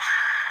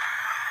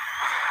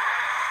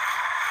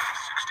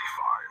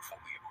 65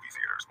 only in movie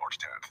theaters March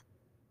 10th.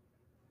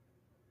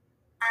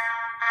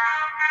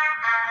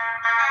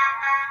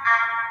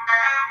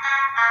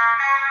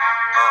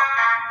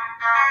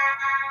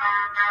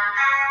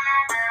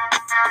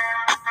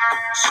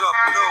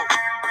 Something new.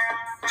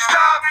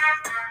 Stop,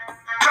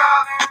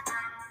 drop,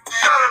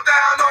 shut them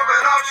down,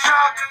 open up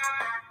shop.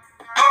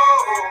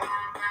 Oh,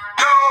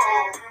 no,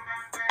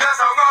 that's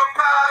how rough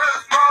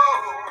riders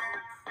roll.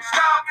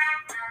 Stop,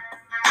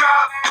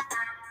 drop,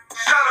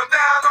 shut them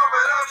down,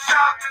 open up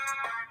shop.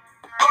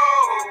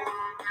 Oh,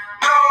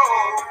 no,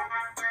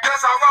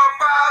 that's how rough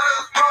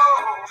riders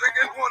roll.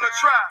 Chickens wanna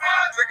try,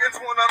 chickens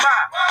wanna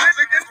lie,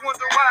 chickens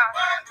wonder why,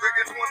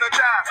 chickens wanna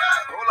die.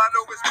 All I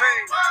know is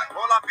pain,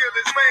 all I feel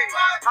is pain.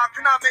 How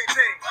can I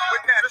maintain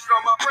with that it's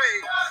on my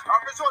brain? I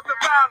resort to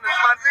violence,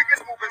 my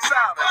niggas moving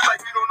silence,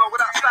 like you don't know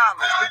what I style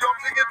is. New York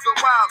niggas are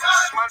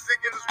wildest, my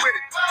niggas is with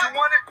it. You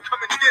want it?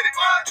 Come and get it.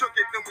 Took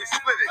it, then we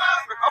split it.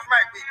 I'm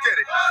right, we did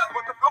it.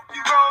 What the fuck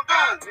you gon'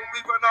 do when we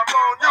run up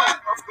on you?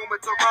 I'm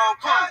with the wrong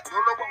crew,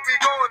 don't know what we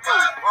gon' do.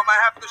 I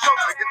might have to show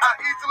chicken, how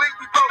easily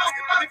we blow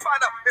chicken. Let me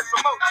find out it's a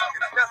mo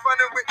chicken, that's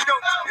running with no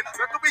chicken.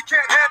 Nothing we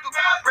can't handle,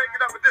 break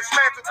it up and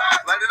dismantle.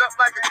 Light it up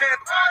like a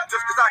candle,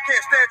 just cause I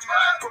can't stand you.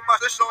 Put my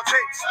dish on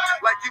tapes,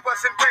 like you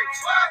wasn't grapes.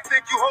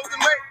 Think you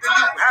holding weight, then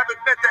you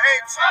haven't met the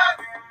apes.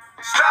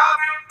 Stop,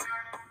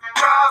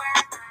 drop,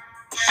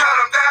 shut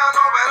them down,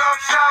 open up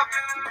shop.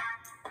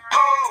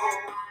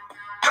 Oh,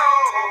 no,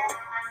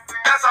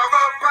 that's how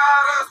rough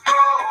riders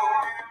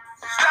roll.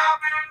 Stop,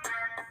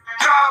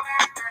 drop,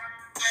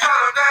 shut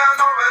them down,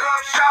 open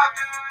up shop.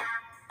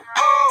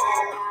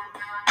 Oh,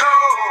 no,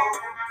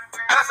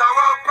 that's how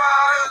rough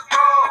riders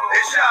roll.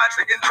 They shot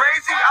chicken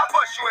crazy, I'll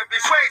bust you and be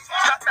crazy.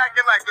 Stop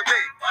acting like the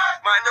baby.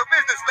 Mind your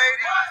business,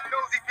 lady.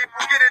 Nosy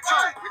people get it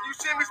too. When you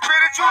see me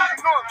spit at you, too,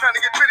 you know I'm trying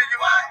to get rid of you.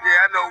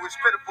 Yeah, I know it's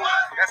pitiful.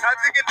 That's how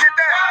nigga did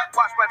that.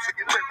 Watch my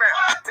chicken lick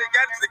round. They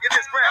got sick in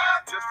this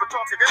ground just for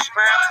talking this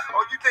round.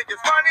 Oh, you think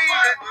it's funny?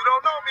 Then you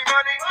don't know me,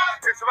 money.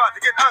 It's about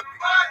to get ugly.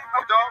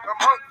 I'm dog, I'm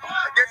hungry.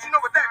 I guess you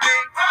know what that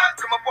means.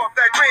 Come up off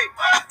that green.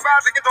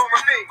 Rise against on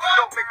ravine.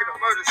 Don't make it a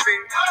murder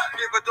scene.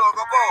 Give a dog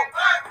a bone.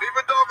 Leave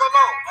a dog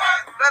alone.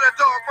 Let a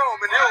dog roam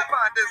and he'll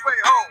find his way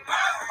home.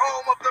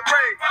 Home of the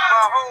brave.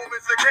 My home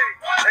is the cave.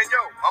 And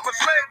yo, I'm a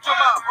slave to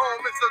my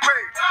home is the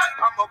grave.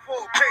 I'm a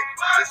full cake.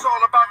 It's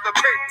all about the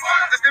paper.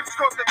 This difference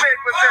cost the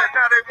papers and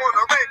now they want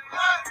to rape.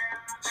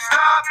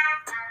 Stop.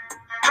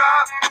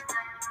 Stop.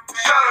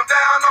 Shut them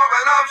down,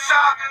 open up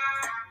shop.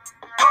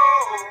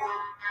 Oh,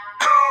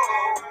 no.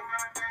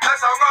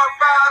 That's how rough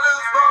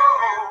riders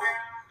roll.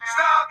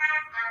 Stop.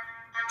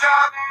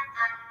 Stop.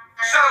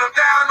 Shut them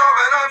down,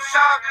 open up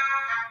shop.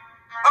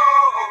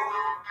 Oh,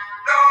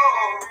 no.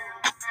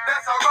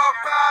 That's how rough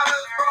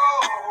riders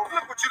roll.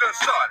 Look what you done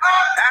started.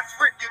 That's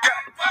Rick, you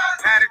got it.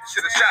 Had it,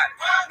 should have shot it.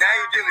 Now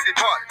you dealing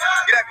departed.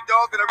 Get at me,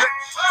 dog, and I rip.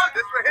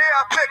 This right here,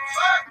 I fix.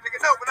 Nigga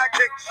know when I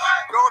kick.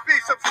 Gonna be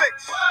some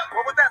fix.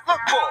 What would that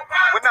look for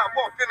when I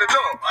walked in the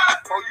door?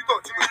 Oh, you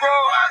thought you was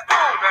wrong?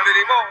 Oh, not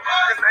anymore.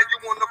 Cause now you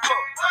on the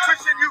floor.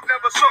 Wishing you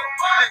never saw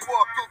me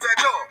walk through that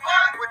door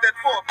with that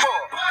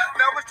 4-4.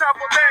 Now it's time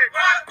for bang.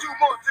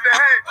 2 more to the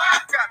head.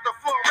 Got the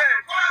floor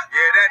red.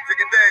 Yeah, that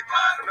chicken dead.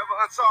 Another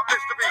unsolved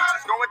mystery.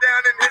 It's going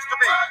down in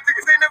history.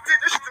 Niggas ain't never did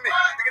this to me.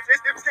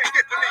 Niggas can't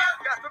get to me.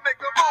 Got to make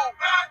a move.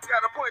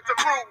 Got a point to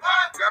prove.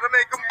 Gotta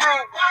make them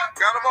prove.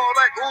 Got them all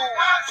like ooh.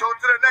 Show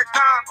to the next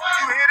time.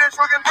 You hear this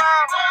friggin'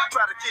 rhyme?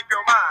 Try to keep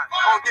your mind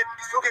on getting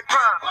these fucking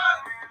crime.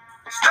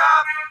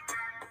 Stop.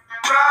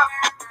 Drop.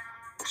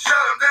 Shut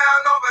them down.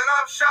 Open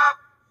up shop.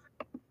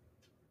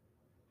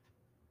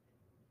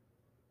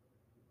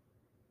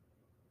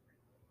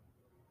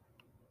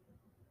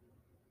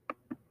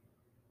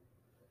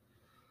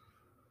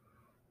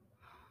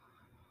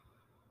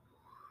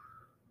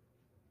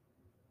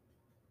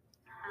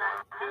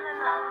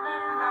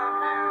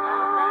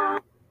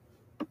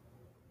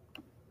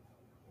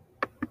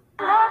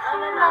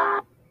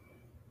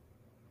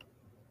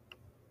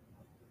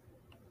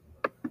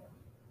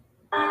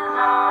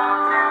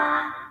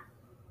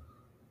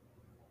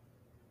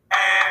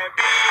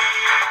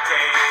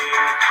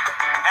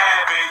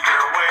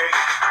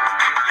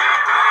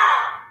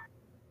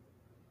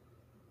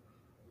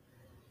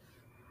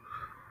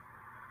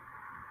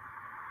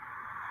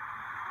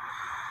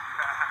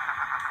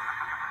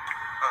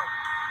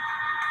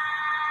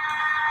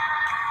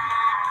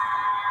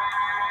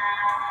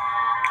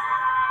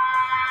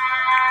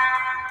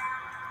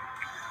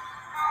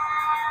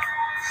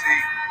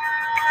 See,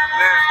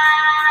 live,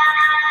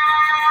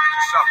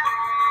 to suffer,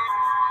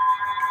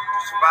 to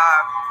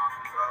survive,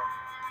 well,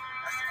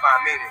 that's to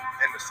find meaning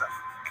in the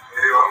suffering.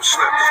 Hey, yo, I'm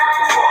slipping,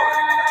 I'm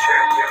falling, I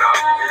can't get up.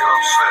 Hey, yo,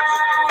 I'm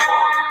slipping, I'm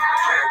falling, I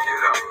can't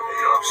get up.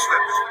 Hey, yo, I'm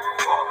slipping, I'm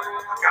falling,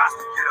 I got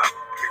to get up,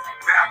 get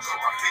back on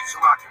my feet so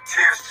I can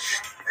tear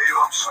shit. Hey, yo,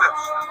 I'm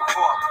slipping, I'm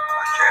falling,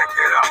 I can't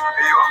get up.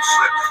 Hey, yo, I'm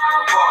slipping,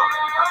 I'm falling,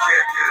 I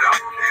can't get up.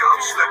 Hey, yo,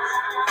 I'm slipping,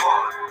 I'm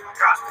falling, I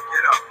got to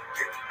get up,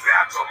 get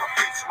back on my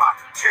feet so I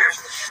can tear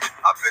shit.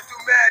 I've been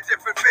through mad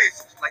different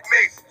phases, like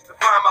mazes, to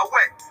find my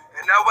way.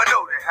 And now I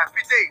know that happy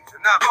days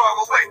are not far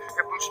away.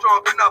 If I'm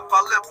strong enough,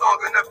 I'll live long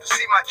enough to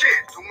see my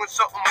kids doing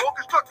something more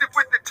constructive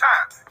with the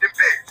time than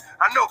biz.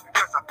 I know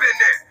because I've been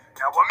there.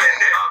 Now I'm in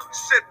there.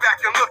 Sit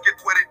back and look at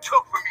what it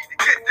took for me to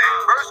get there.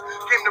 First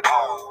came the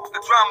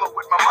drama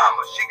with my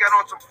mama. She got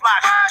on some fly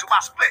shit, so I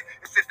split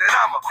and said that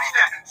I'ma be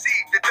that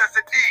seed that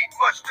doesn't need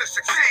much to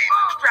succeed.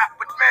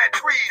 Strapped with mad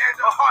greed and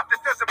a heart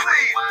that doesn't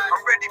bleed.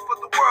 I'm ready for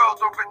the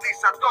world, or at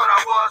least I thought I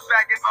was.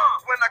 Bagging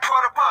when I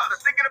caught a buzz,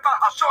 thinking about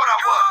how short I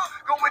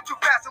was. Going too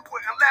fast and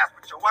wouldn't last,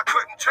 but yo, I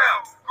couldn't tell.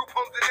 Group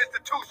homes and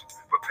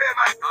institutions prepare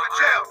my for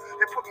jail.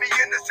 They put me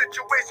in a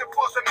situation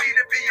forcing me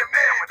to be a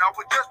man when I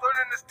was just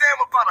learning to stand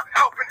without a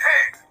helping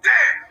hand.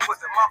 Damn, was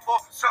it my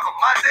fault for something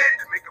I did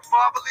to make a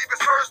father leave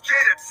his first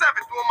kid at 7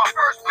 doing my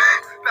first bid?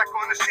 Back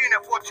on the scene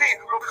at 14,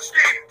 wrote a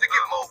scheme to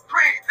get more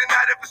green than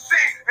I'd ever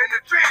seen in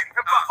a dream.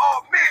 And by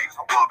all means,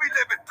 I will be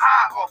living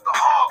high off the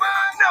hog.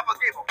 Never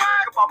gave a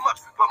fuck about much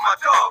but my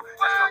dog.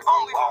 That's the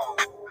only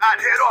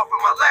I'd head off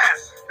in my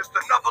last. Just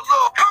another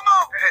little come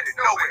on, headed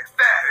nowhere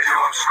fast. Hey, yo,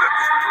 I'm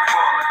slipping, I'm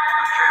falling,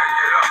 I can't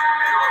get up.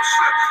 Hey, yo, I'm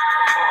slipping,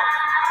 I'm falling,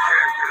 I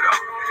can't get up.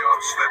 Hey, yo,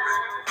 I'm slipping,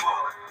 I'm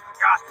falling, I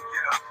got to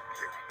get up.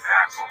 Get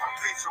back on my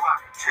feet so I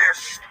can tear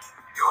shit.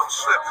 Yo, I'm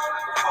slipping,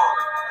 I'm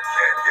falling, I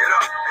can't get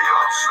up. Hey, yo,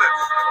 I'm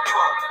slipping, I'm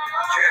falling,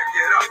 I can't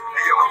get up.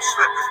 Hey, yo, I'm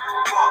slipping,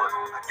 I'm falling,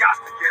 I got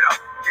to get up.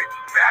 Get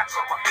back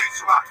on my feet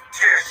so I can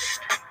tear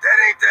shit. That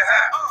ain't the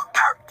half.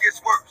 Art gets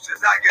worse as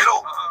I get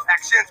older.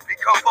 Actions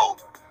become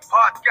bolder.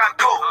 Heart got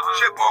cold.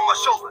 Chip on my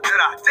shoulder that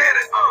I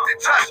didn't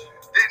touch.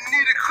 Didn't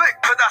need a click,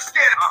 cause I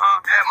scared it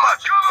that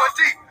much. One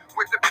deep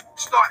with the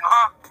starting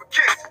for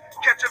kicks.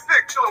 Catching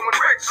Vicks, throwing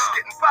bricks.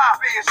 Getting by,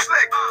 being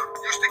slick.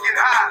 Used to get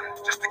high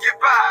just to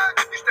get by.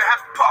 Used to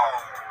have to ball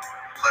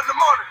in the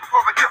morning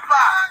before I get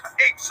fly. I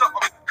ate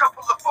something.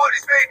 Couple of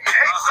 40s made me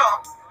hate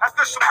something.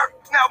 After some hurt,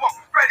 now I'm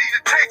ready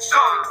to take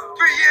some.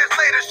 3 years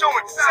later,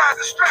 showing signs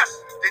of stress.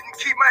 Didn't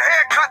keep my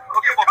hair cut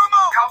or give a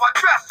how I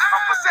dress.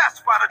 I'm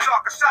possessed by the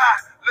darker side,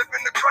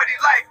 living the cruddy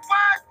life.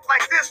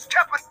 Like this,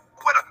 kept it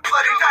with a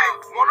bloody knife.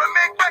 Wanna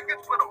make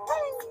records, but I'm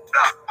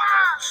up.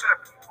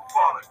 Slipping,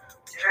 falling,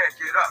 can't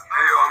get up.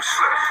 Hey, yo, I'm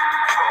slipping,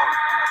 falling,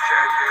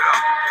 can't get up.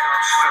 Hey, yo,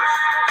 I'm slipping,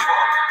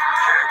 falling,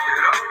 can't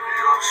get up. Hey,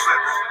 yo, I'm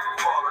slipping,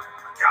 falling,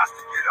 I got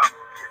to get up.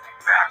 Get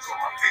back on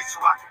my feet so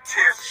I can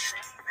tear.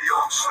 Hey, yo,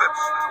 I'm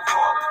slipping,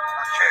 falling,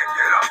 I can't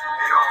get up.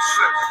 Hey, yo, I'm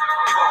slipping,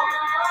 falling,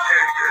 I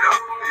can't get up.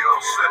 Hey, yo,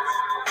 I'm slipping,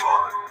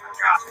 falling, I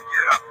got to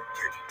get up.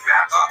 Get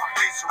back on my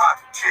feet so I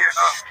can tear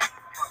up.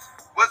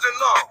 Wasn't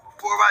long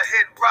before I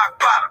hit rock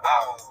bottom.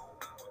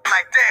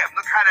 Like damn,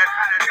 look how that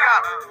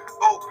got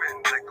open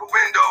like a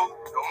window,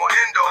 no more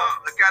endo.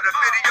 Look at a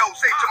video,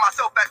 say to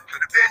myself that could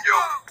have been you.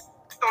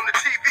 On the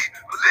TV,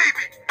 believe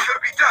me,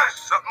 could be done.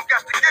 Something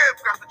got to give,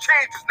 got to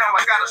change. 'Cause now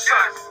I got a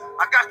son.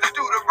 I got to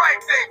do the right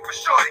thing for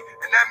shorty,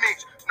 and that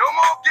means no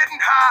more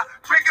getting high,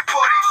 drinking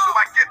 40. So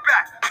I get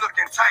back,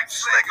 looking tight,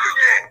 slick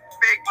again.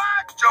 Fake,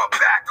 jump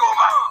back on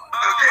my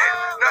again.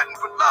 Nothing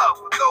but love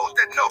for those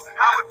that know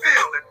how it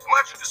feel, and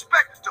much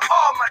respect to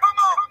all my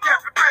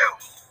kept it real.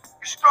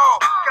 Be strong,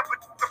 kept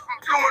it from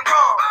doing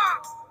wrong.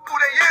 Who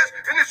they is,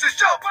 and this is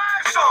your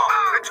song.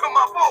 And to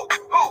my boo,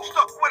 who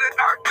stuck with it,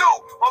 I do.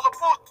 All the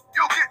fools,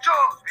 you get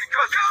yours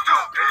because it's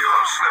due. Hey, yo,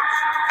 I'm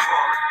slipping, I'm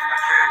falling, I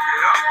can't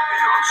get up. Hey,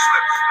 yo, I'm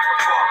slipping, I'm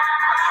falling,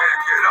 I can't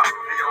get up.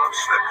 Hey, yo, I'm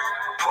slipping,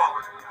 I'm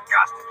falling, I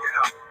got to get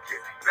up.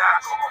 Get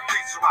back on my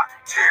feet so I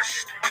can tear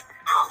shit.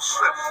 Yo, I'm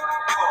slipping,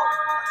 I'm falling,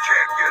 I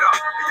can't get up.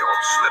 Hey, yo,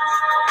 I'm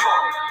slipping, I'm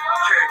falling, I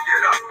can't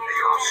get up. Hey,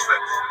 yo, I'm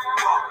slipping, I'm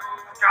falling,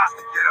 I got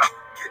to get up.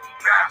 Get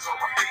back on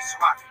my feet so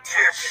I can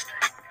tear shit.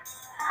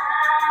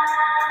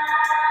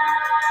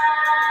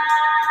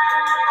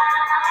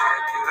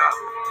 Can't get up.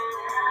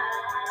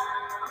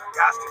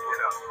 Got to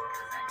get up.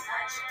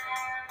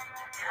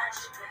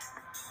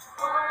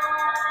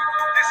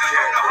 This is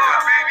from the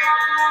hood, baby.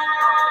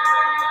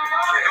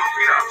 Can't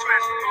get up.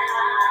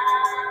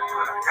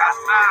 But I got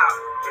to get up.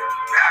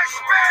 Back,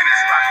 baby.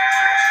 So I can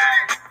tear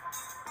shit.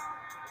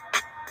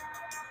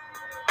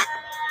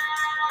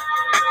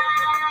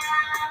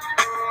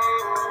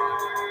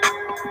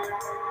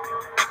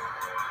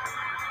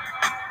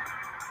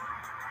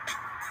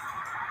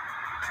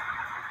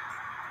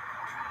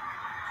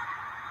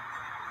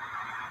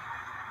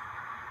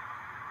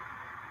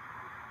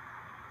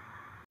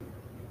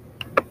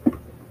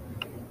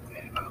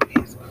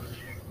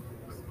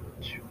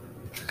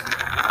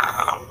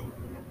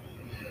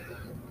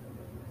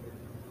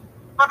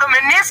 For the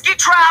Meniski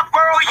Tribe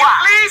World, you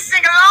please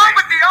sing along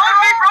with the old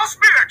Negro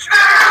spiritual.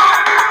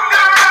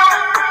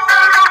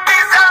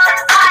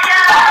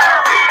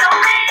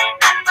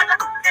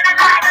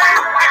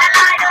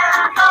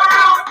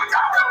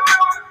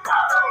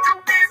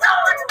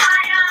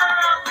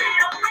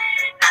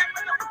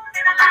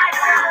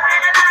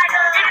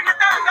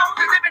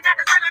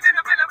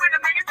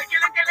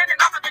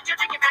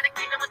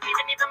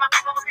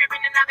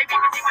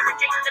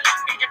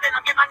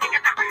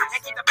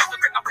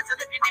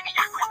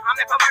 I'm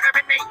the murder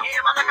and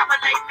mayhem. I look up a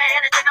late man,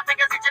 I took a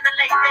fingers into the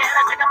late man,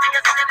 I took a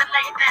fingers into the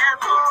late man.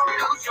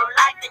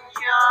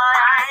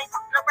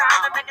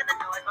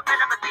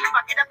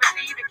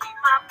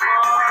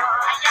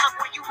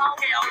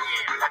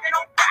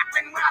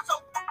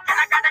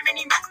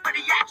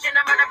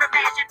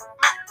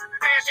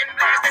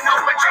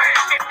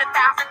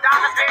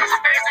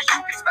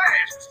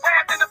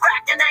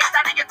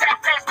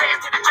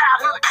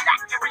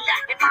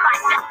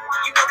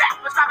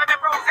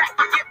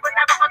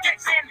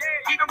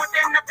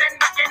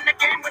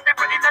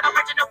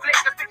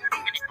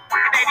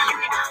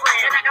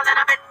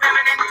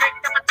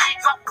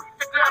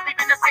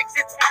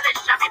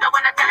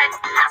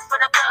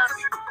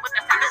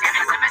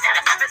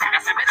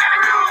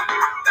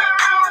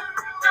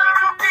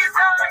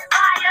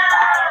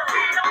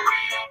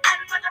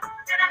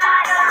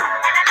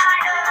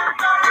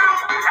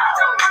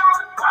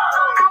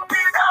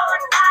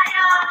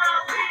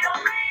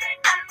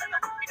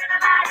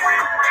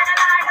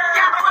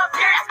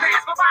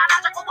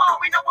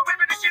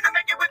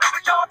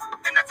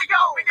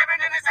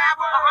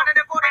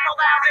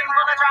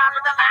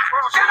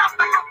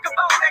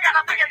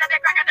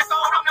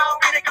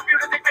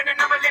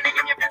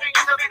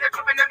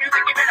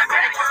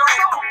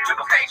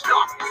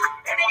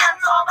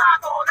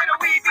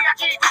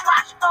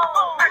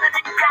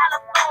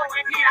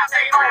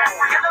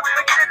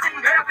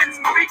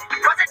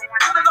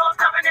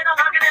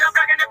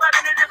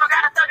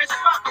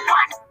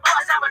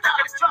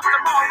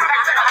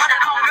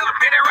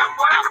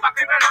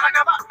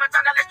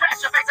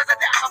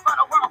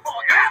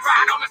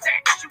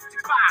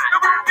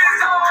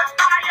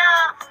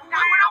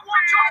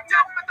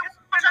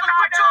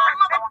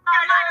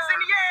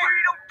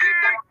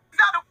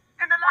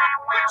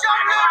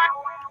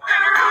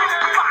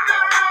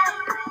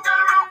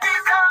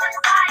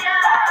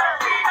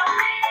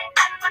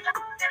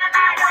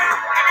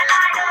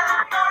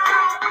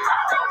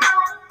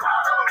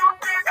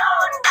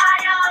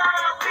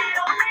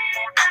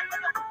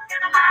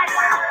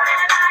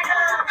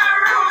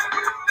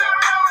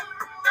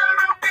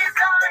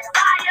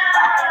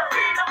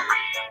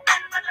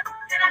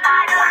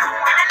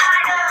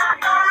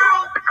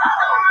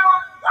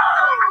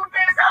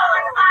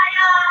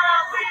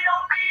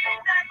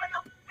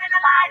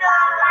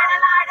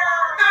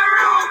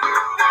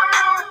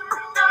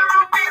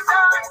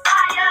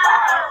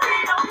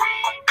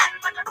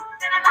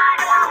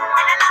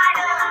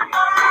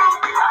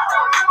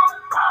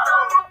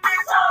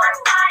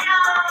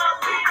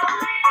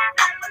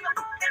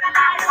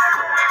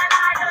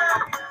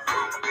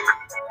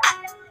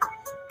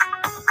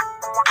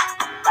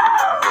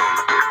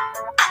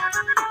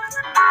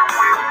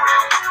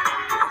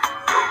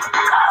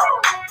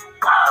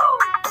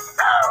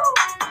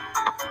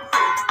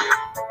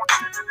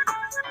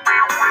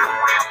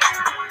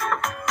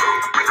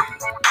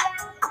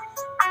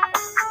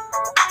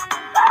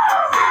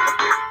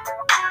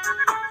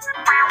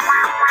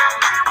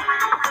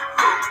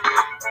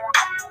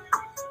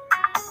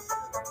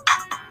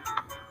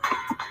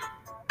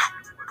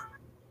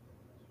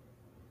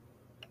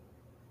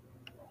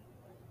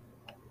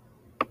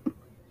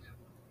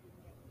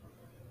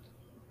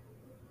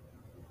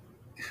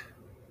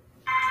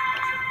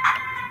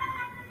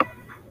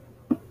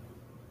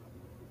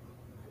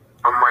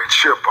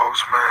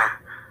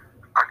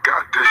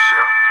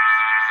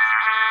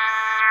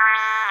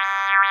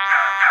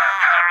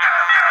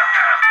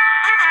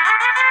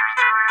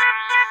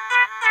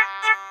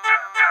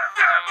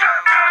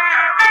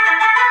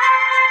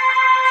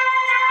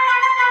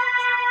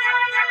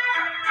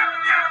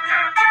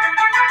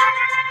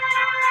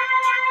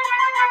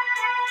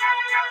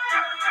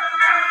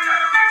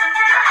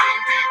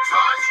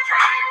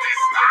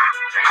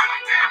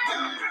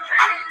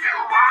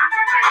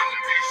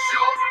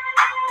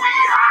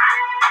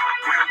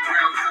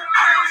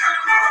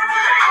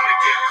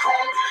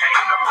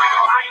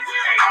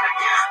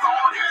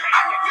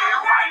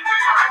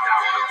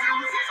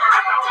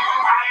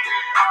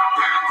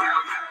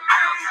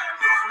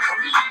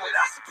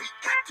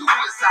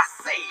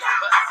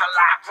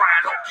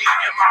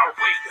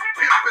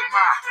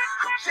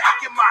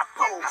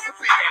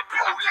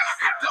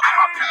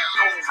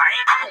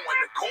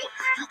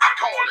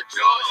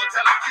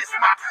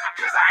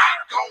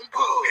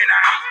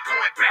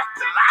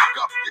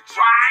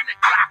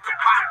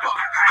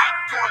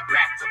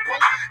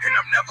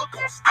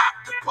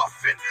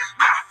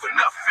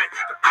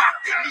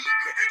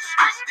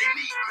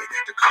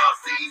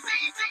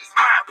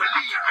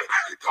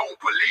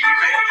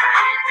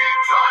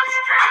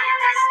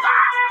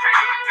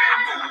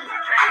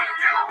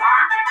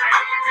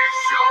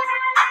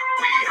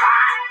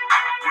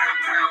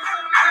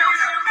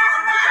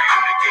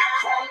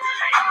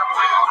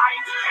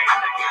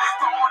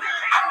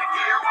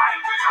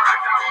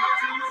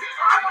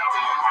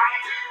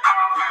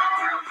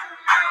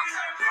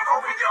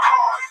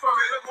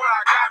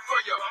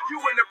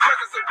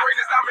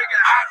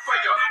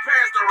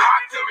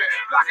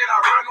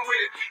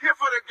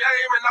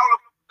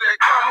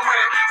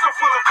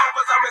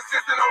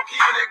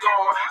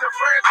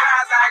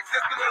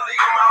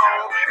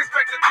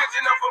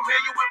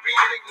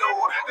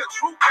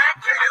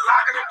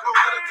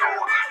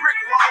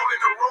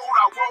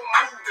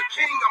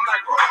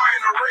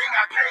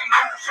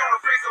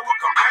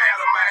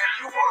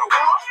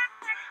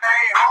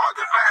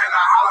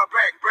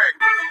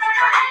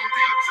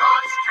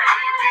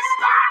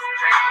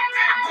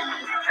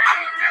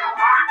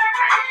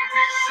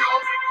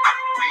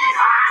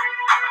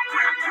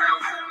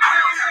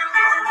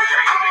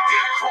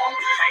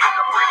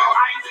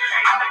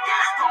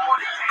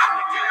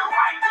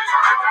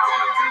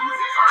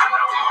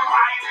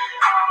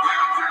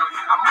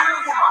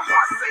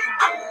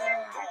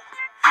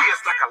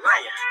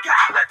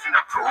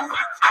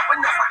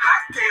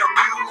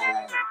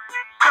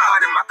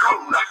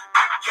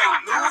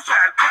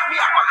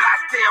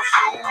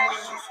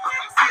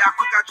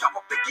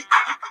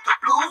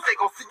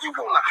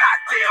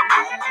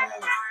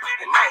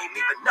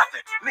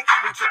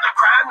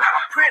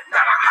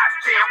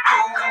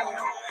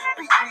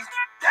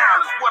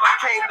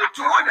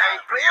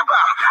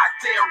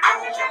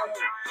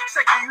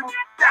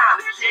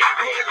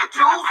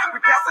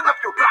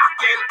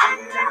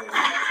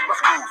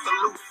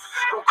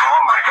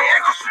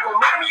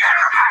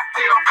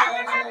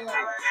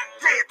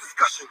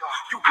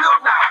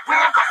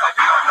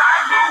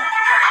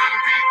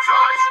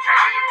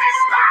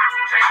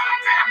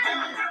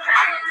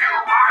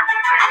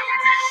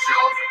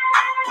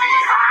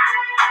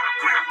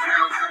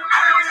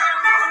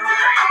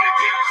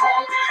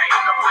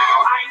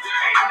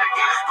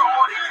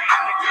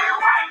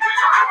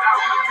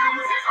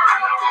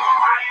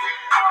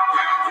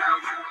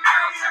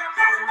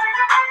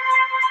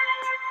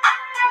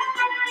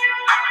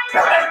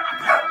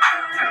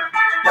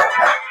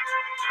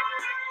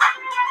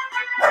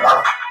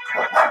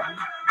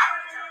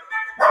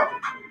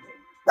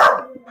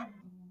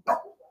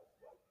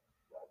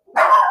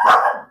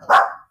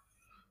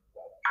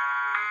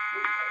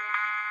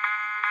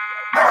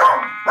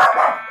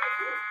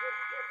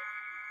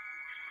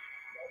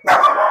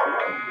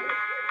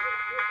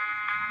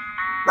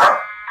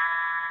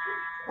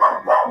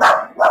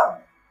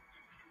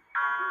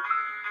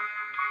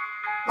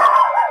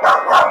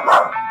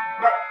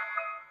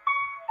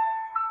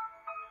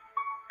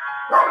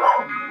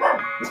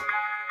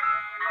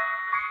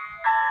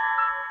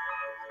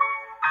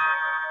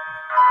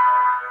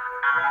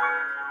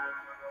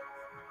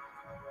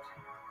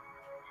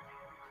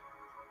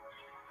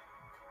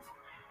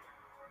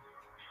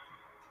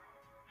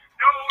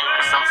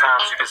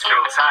 Sometimes you just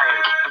feel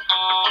tired,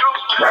 you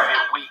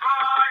feel weak,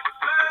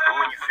 and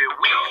when you feel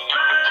weak,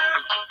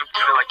 you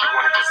feel like you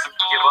want to just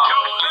give up.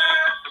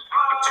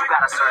 But you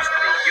gotta search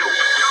within you,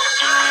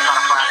 try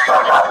to find that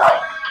inner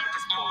light,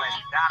 just pull that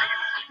shit out of you,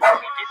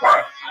 and get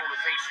that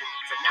motivation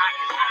to not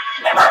give up.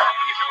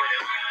 Get rid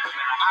of it, no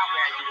matter how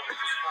bad you want to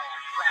just fall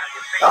flat on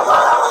your face.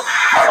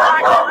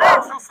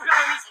 I'm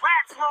spilling these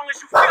raps long as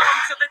you feel them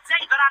to the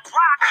day that I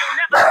drop. You'll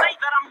never say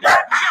that I'm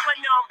not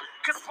killing them.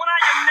 Cause when I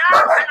am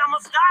not, then I'ma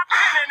stop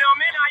pinning them.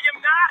 And I am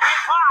not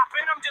hip-hop,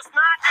 and I'm just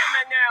not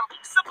Eminem.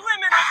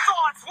 Subliminal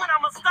thoughts when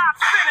I'ma stop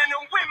spinning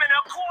them. Women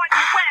are caught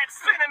in web,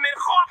 spinning in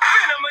hawk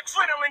venom,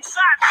 adrenaline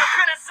shots. The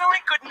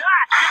penicillin could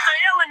not get the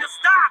illin to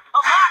stop.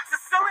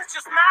 Amoxicillin's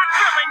just not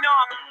filling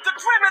up. The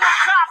criminal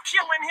cop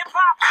killing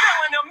hip-hop,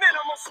 filling a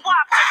minimal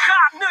swap to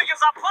cop.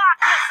 Millions of pop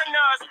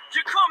listeners.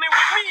 You're coming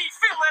with me,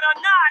 feel it or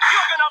not.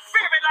 You're gonna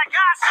fear it like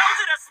I showed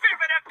you. The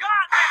spirit of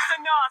God lives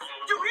in us.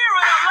 You hear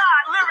it a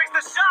lot, lyrics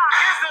to shock.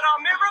 Is it a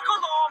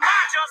miracle or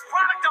magic?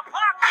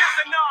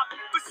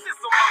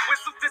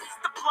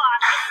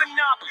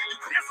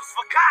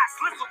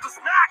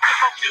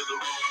 till the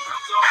roof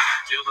comes on,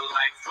 till the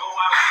lights go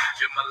out,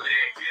 till my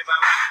leg give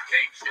out,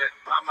 can't shut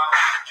my mouth,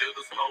 till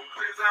the smoke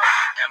clears out,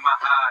 and my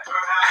high,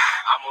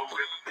 I'ma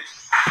rip this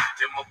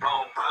till my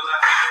bone pull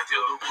out,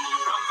 till the roof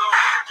comes on,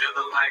 till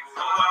the lights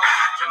go out,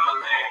 till my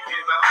leg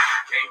give out,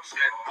 can't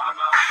shut my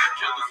mouth,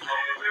 till the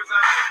smoke clears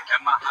out,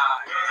 and my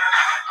high,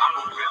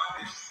 I'ma rip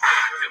this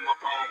till my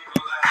bone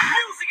pull out.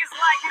 Music is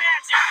like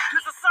magic.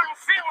 There's a certain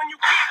feeling you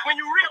get when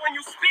you reel and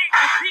you speak,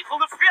 and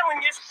people are feeling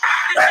it.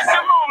 This is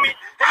your moment,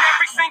 and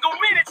every single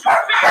minute you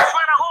spend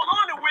trying to hold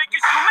on to it,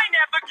 cause you may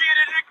never get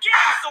it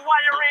again. So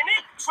while you're in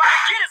it, try to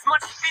get as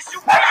much as you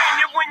can.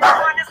 And when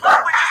you're on this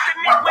over, just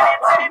admit when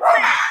it's in.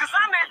 Cause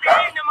I'm at the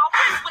end of my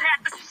wish with half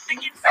the shit that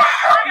gets said. I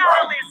got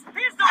a list,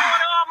 here's the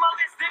order of my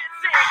list that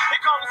it's in.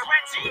 It goes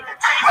Reggie,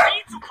 Jay-Z,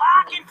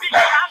 Tupac, and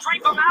Biggie, Andre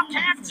from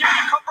Outkast, Jay,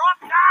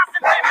 Corrupt, Nas,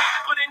 and Demi.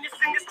 But in this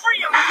industry,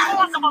 I'm the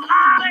cause of a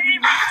lot of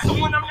envy. So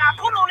when I'm not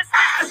put on this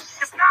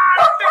list, it's not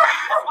a theory.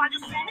 That's why you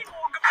see me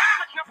walk around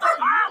like nothing's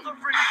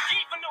bothering me.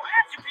 Even though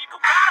half you people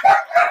got a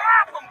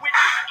problem with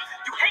me.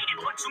 You hate it,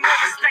 but you know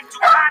respect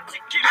too hard to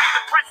give me.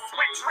 The press is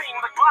wet dream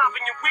like Bob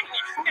and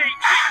Whitney. They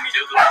kick me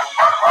Till the roof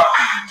comes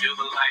on, till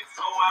the lights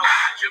go out,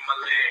 till my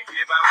leg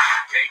give out,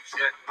 can't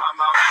shut my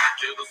mouth,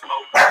 till the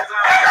smoke comes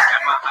out,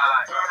 and my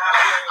high,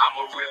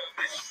 I'ma rip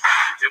this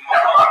till my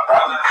bone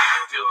pull out,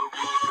 till the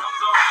roof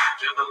comes on,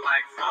 till the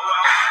lights go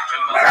out, till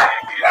my leg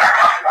give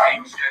out,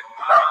 can't shut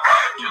my mouth,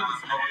 till the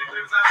smoke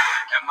clears out,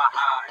 and my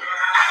high,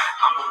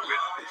 I'ma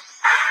rip this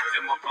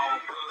till my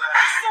bone pull out.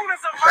 As soon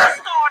as a verse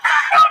starts, I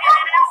hate it,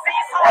 and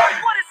MC's hard.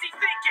 What is he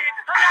thinking?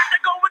 I'm not to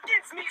go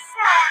against me,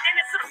 smart, and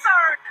it's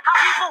absurd how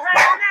people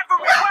hang on every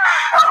word.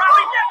 I'll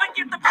probably never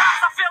get the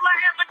props I feel I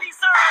ever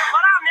deserve,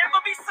 but I'll never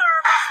be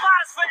served. My spot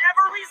is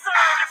forever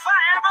reserved. If I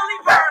ever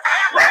leave Earth,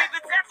 that will be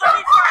the death of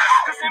me first.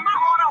 Cause in my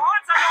heart of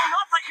hearts, I know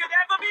nothing could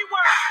ever be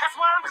worse. That's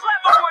why I'm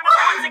clever when I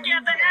put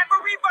together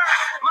every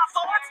verse. My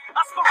thoughts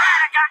are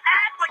sporadic. I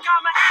act like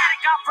I'm an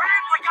addict. I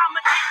rap like I'm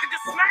addicted to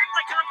smack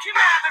like I'm Kim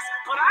Mathers.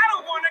 But I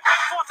don't wanna go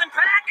forth and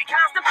back in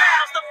constant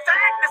battles. The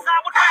fact is I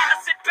would rather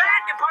sit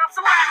back and bomb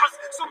some rappers.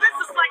 So this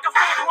is like a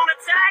full-blown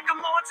attack. I'm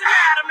launching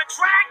at 'em. The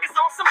track is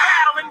on some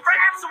battle and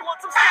raps and want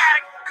some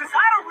static. Cause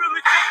I don't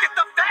really think that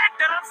the fact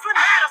that I'm slim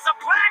matters. A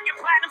black and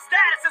platinum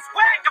status is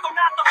whack if I'm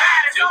not the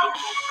baddest. Till the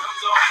roof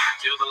comes on,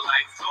 till the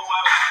lights go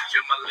out,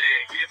 till my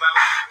leg give out,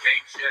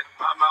 can't shut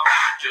my mouth,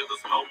 till the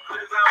smoke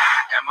clears out,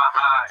 and my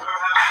high,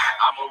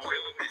 I'ma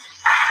rip this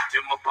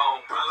till my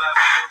bone pull out,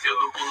 till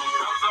the roof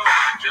comes on,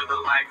 till the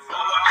lights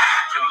go out,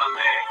 till my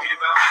leg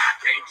give out,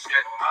 can't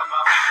shut my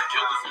mouth,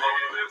 till the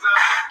smoke clears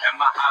out, and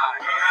my high,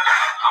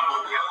 I'ma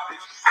rip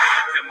this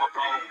till my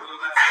bone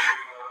pull out,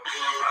 until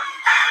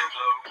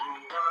the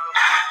roof comes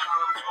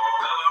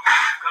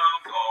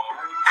on,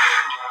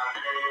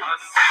 I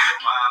see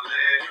my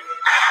leg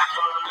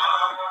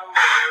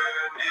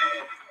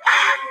underneath.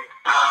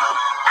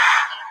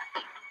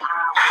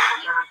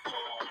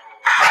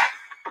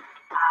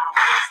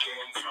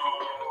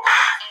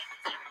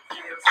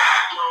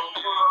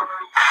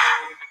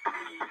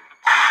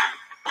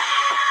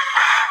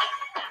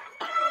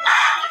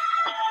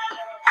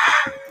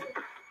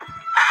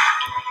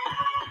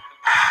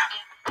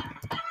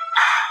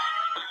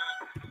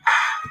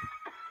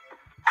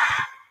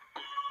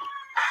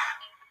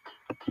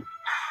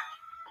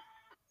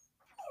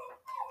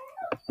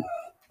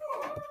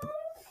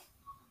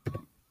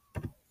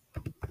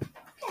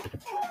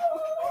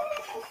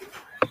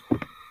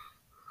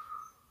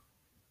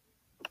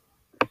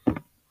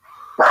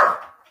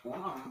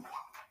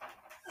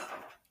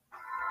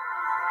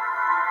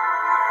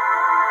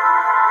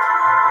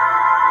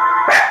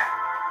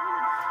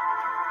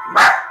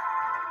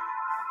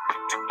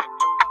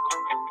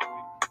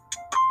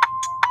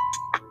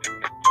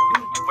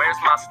 Where's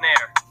my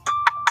snare?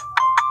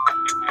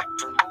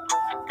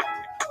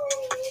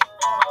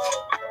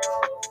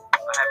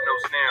 I have no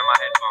snare in my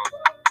headphones.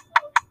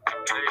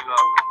 There you go.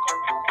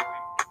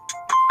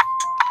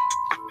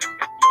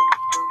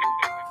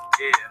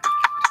 Yeah.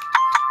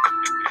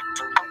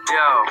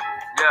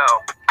 Yo.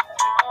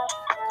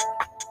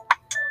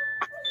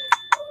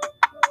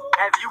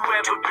 Have you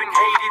ever been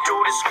hated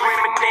or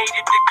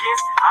discriminated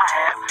against? I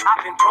have.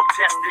 I've been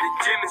protested and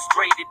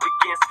demonstrated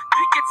against.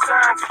 Picket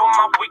signs for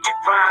my wicked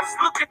rhymes.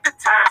 Look at the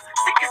times.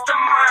 Sick is the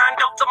mind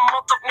of the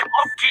motherfucking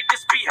off kid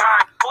that's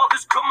behind. All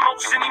this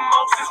commotion,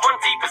 emotions run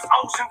deep as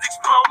oceans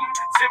exploding.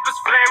 Tempers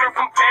flaring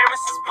from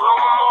parents is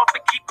blowing them off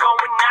and keep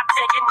going. Not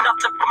taking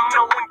nothing from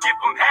no one. Give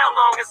them hell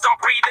long as I'm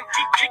breathing.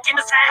 Keep kicking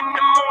his hand in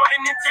the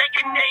morning and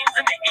taking names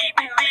in the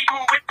evening.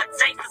 Leaving with the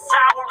taste of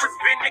sour as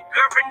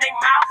vinegar in their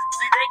mouth.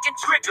 See, they can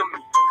trigger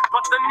me,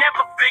 but they'll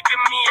never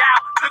figure me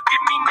out. Look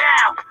at me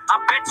now. I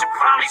bet you're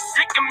probably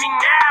sick of me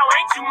now,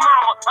 ain't you,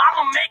 mama?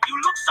 I'ma make you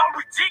look so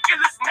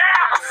ridiculous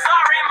now. I'm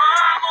sorry,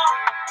 mama.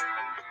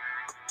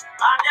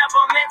 I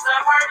never meant to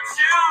hurt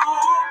you.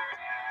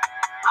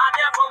 I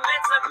never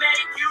meant to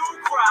make you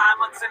cry,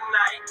 but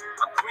tonight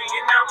I'm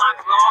cleaning out my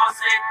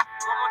closet.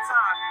 One more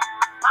time.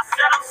 I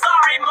said I'm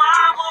sorry,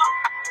 mama.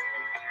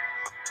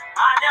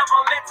 I never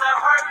meant to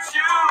hurt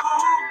you.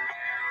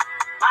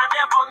 I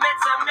never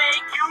meant to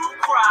make you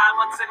cry,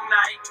 but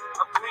tonight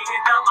I'm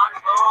cleaning out my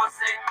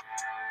closet.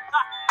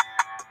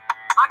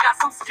 I got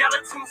some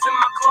skeletons in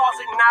my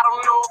closet, and I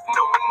don't know if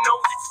no one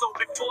knows it. So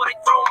before they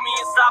throw me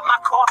inside my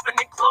coffin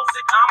and close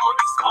it, I'ma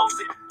expose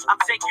it.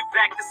 I'll take you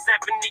back to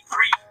 73.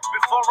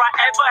 Before I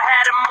ever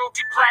had a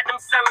multi-platinum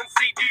selling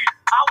CD,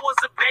 I was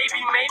a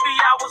baby, maybe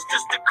I was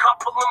just a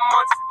couple of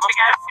months. My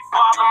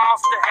father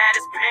must have had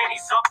his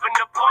panties up in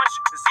a bunch,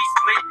 cause he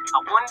split. I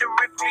wonder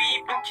if he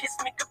even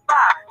kissed me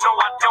goodbye. No,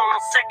 I don't.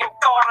 On second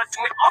thought, I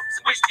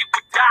wished he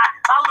would die.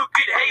 I look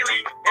at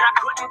Haley, and I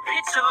couldn't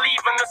picture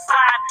leaving her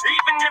side.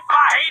 Even if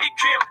I hated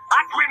Kim, I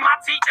grit my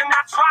teeth and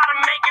I try to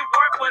make it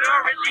work with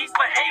her. At least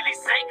for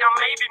Haley's sake, I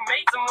maybe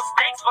made some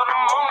mistakes, but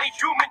I'm only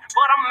human.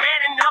 But I'm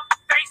man enough to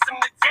face them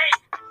today.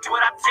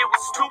 What I did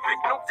was stupid,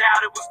 no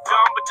doubt it was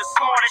dumb, but the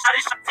smartest I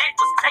did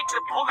was take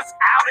the bullets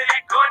out of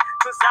that gun,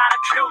 cause I'd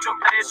have killed him.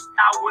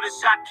 I would've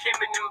shot Kim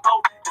and them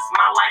both. It's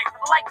my life.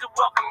 I'd like to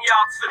welcome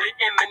y'all to the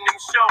Eminem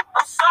show.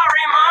 I'm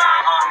sorry,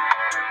 mama,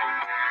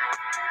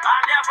 I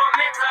never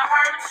meant to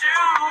hurt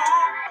you.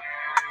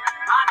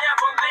 I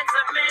never meant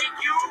to make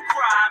you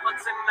cry, but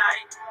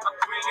tonight I'm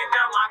cleaning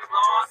out my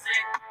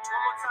closet.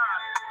 One more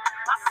time.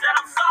 I said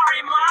I'm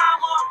sorry,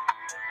 mama,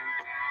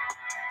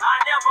 I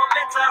never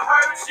meant to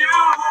hurt you.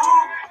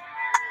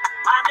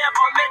 I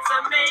never meant to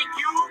make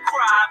you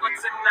cry, but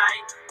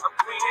tonight I'm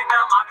cleaning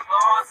out my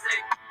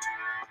closet.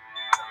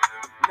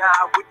 Nah,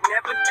 I would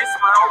never diss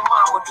my own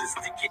mama just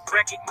to get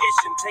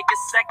recognition. Take a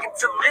second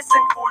to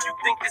listen, fool. You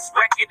think this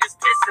record is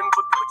dissing,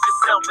 but put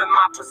yourself in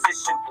my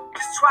position.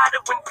 Just try to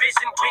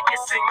envision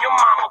witnessing your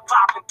mama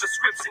popping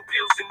prescription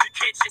pills in the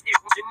kitchen.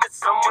 Imagine that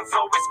someone's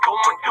always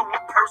going through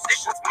a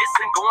person's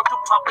missing, going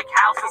through public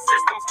housing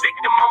systems,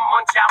 victim of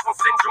Munchausen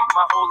syndrome.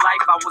 My whole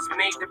life I was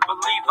made to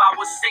believe I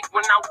was sick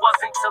when I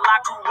wasn't till I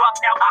grew up.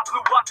 Now I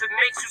blew up. It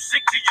makes you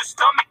sick to your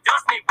stomach,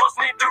 doesn't it?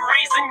 Wasn't it the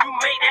reason you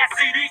made that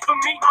CD for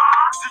me?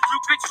 So you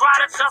could try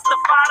to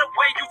justify the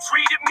way you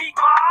treated me.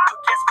 But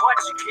guess what?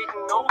 You're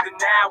getting older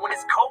now, when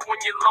it's cold, when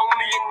you're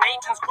lonely, and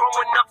Nathan's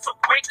growing up so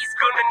quick, he's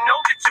gonna know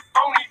that you're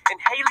phony. And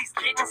Haley's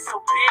getting so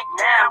big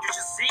now, you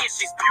just see her,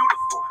 she's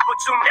beautiful, but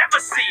you'll never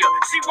see her.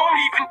 She won't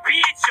even be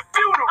at your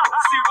funeral.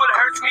 See, what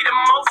hurts me the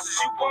most is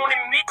you won't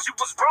admit you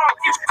was wrong.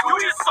 You do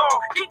your song,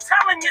 keep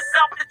telling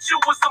yourself that you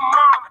was a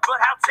mom, but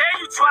how dare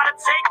you try to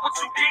take what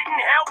you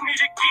didn't help me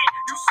to get?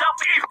 You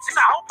selfish.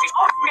 I hope you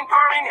often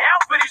burning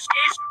hell for this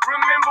ish.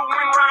 Remember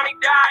when Ronnie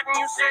died and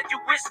you said you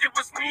wished it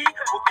was me?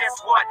 Well, guess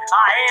what?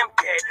 I am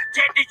dead.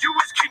 Dead to you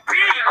as can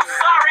be. I'm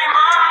sorry,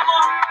 mama,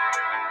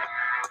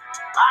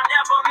 I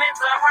never meant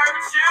to hurt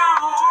you.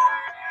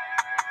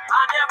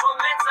 I never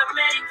meant to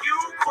make you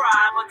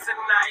cry, but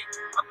tonight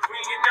I'm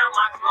cleaning out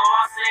my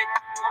closet.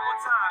 One more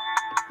time.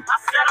 I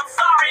said I'm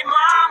sorry,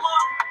 mama,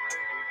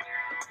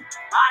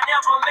 I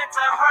never meant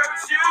to hurt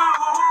you.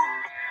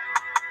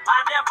 I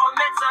never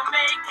meant to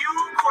make you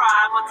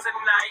cry, but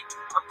tonight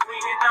I'm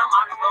cleaning out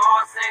my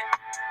closet.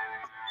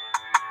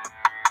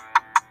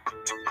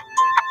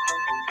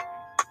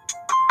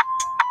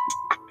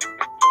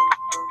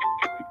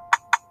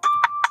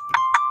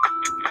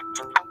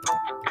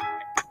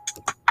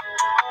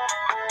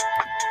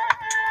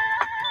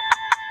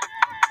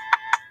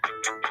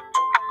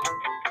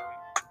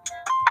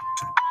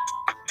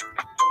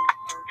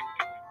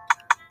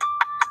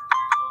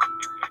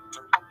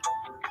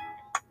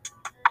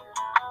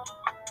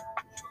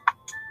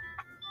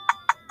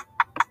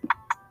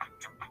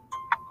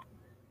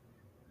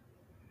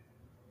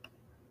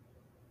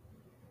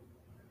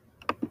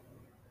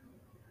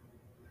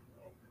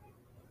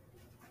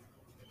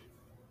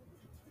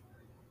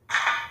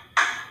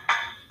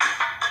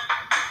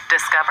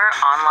 Discover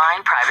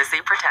online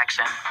privacy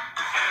protection.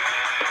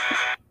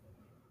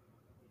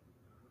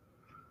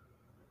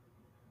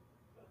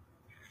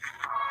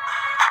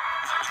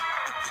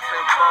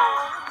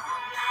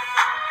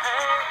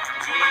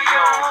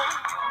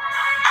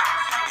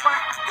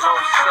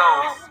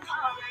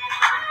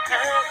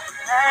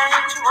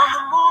 I'm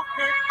a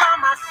movement by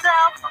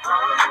myself,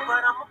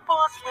 but I'm a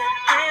force when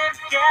we're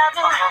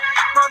together.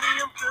 Mommy,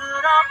 I'm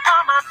good all by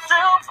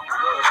myself,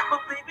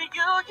 but baby,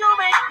 you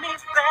make me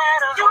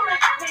better. You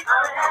make me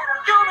better.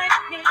 You make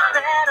me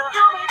better.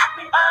 You make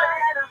me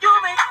better. You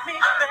make me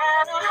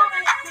better. You make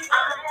me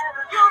better.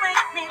 You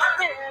make me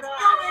better.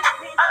 You make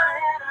me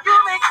better. You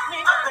make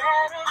me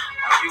better.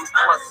 You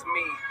plus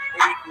me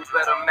equal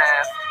better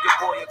math. Your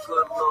boy a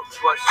good look,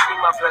 but she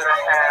my better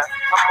half.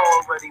 I'm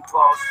already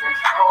bossing,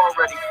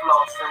 already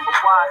flossing, but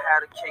why I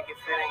had a cake if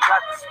it ain't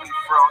got the sweet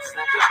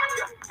frosting?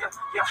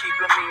 You're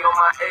keeping me on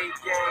my A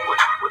game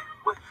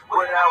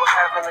without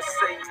having to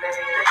say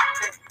name.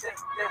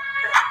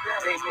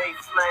 They may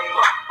flame,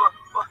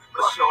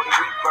 but shorty,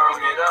 we burn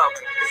it up.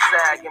 The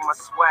sag in my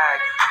swag,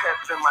 pep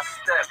in my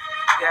step.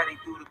 Daddy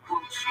do the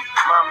Gucci,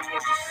 mommy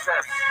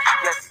intercepts.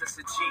 Yes, it's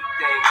a G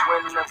thing.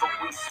 Whenever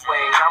we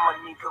swing, I'ma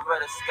need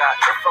Coretta Scott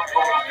if I'm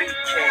gonna be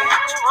king.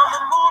 I'm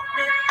a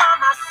movement by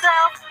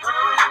myself,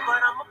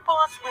 but I'm a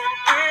force when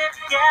we're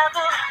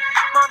together.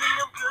 Mommy,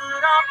 I'm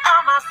good all by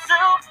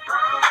myself,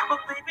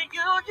 but baby,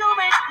 you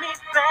make me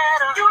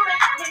better.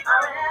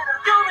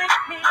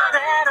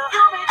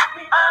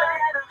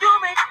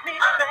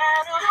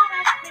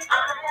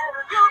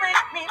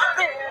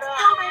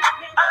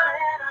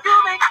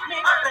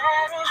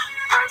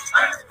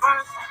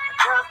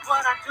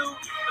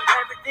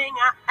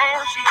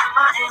 and she's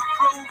my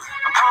improve.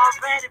 I'm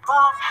already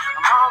boss,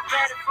 I'm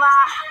already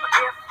fly, but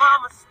if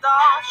I'm a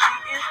star, she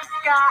is the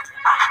sky.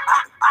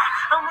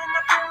 And when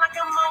I feel like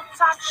I'm on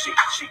top, she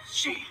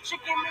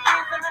give me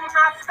reason to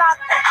not stop.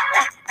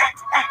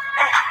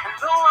 And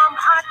though I'm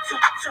hot,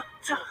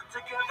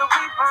 together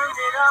we burn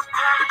it up.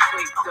 The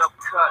taped up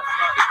cut,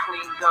 the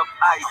cleaned up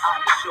ice.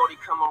 The shorty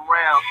come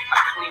around, I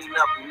clean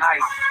up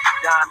nice.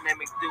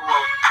 Dynamic duo,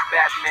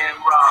 Batman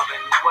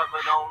Robin.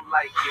 Whoever don't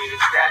like it,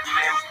 it's that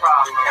man's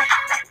problem.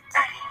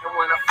 And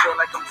when I feel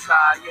like I'm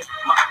tired,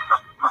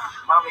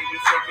 mommy be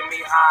taking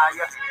me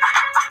higher.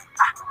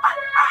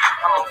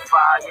 I'm on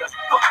fire,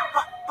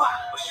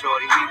 but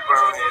shorty, we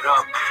burn it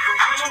up.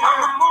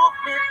 I'm a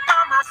movement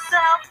by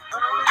myself,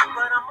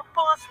 but I'm a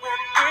force when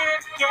we're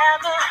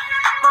together.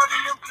 Mommy,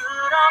 I'm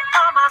good all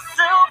by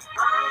myself,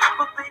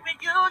 but baby,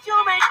 you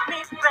make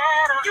me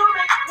better. You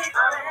make me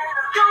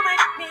better. You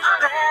make me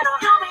better.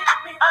 You make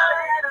me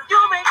better.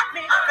 You make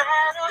me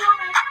better. You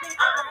make me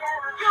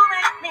better. You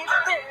make me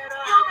better.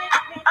 You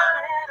make me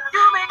better.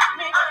 You make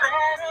me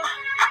better.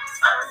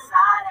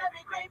 Inside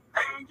every great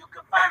man, you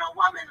can find a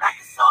woman like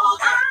a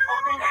soldier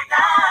holding it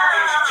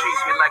down. She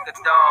treats me like a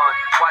dawn,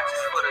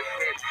 watches for the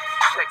hit.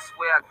 Checks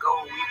where I go,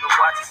 even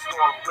watches who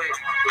I'm with.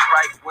 The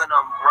right when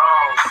I'm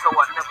wrong, so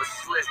I never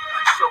slip.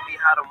 Show me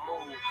how to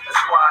move,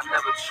 that's why I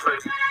never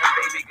trip. And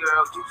baby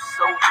girl, you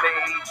so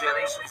major,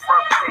 they should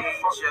front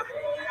page ya.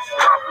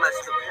 God bless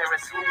the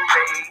parents who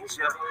made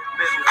ya.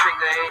 Middle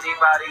finger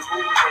anybody who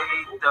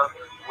hate the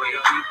way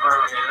we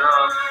burn it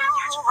up.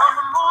 I'm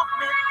a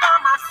movement by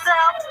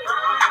myself,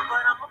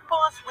 but I'm a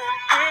force when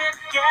we're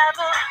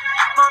together.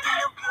 Mommy,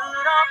 I'm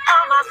good all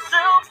by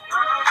myself,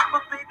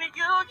 but baby,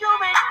 you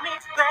make me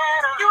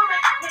better. You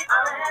make me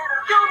better.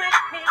 You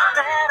make me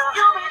better.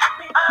 You make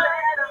me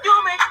better. You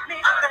make me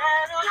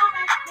better. You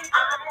make me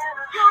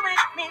better. You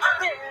make me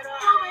better.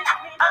 You make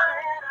me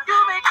better. You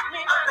make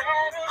me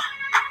better.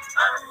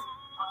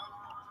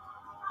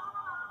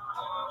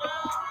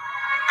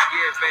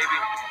 Yeah, baby,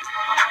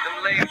 them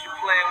ladies you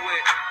playing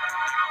with,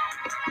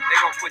 they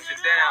gon' put you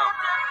down.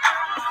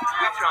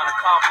 We trying to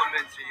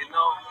compliment you, you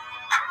know,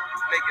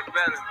 make it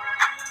better.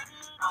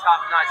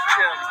 Top notch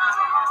Tim,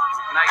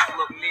 nice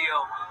look Neo,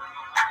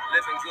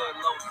 living good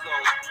low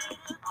soul.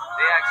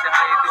 They ask you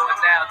how you doing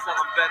now, tell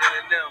them better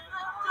than them.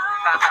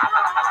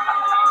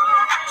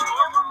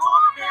 I'm a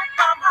movement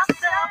by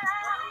myself,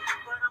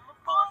 but I'm a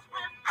force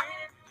when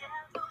we're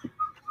together.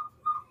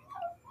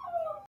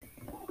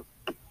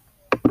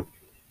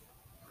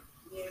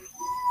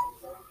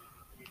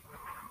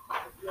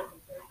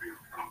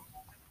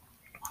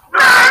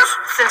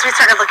 Since we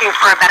started looking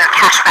for a better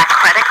cashback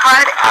credit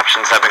card,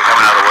 Options have been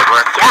coming out of the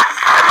woodwork. yes.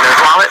 At Nerd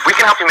Wallet, we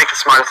can help you make the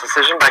smartest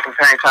decision by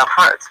comparing top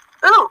cards.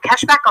 Ooh,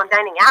 cashback on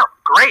dining out.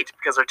 Great,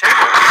 because our table.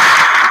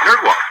 Nerd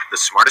Wallet, the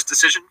smartest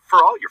decision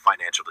for all your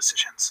financial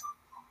decisions.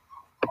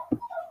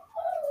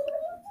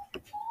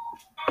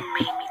 You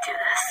made me do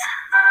this.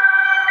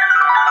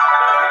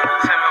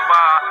 Tim and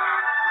Bob,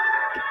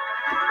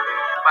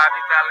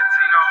 Bobby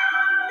Valentino,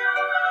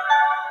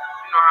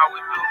 you know how we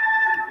do.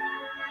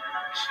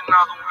 It's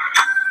another one.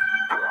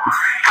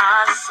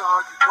 I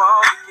saw you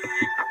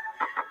walking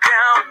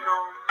down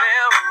on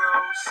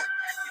Melrose.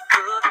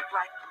 You look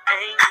like an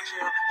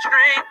angel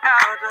straight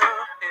out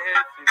of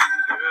heaven,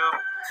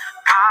 girl.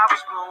 I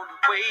was blown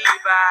away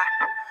by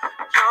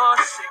your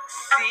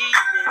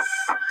sexiness.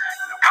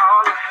 Now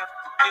all I have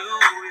to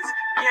do is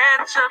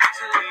catch up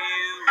to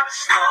you.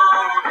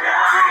 Slow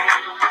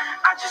down,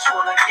 I just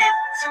wanna get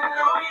to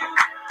know you,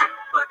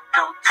 but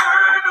don't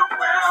turn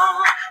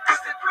around,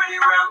 'cause that pretty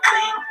round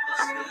thing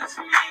looks good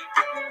to me.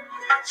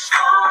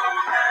 Slow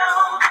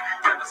down,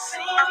 never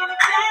seen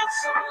anything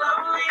so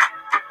lovely.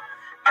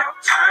 Now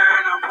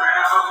turn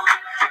around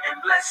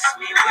and bless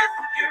me with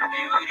your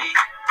beauty.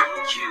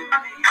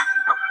 Cutie,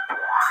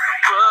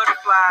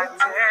 butterfly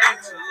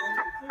tattoo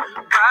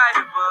right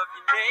above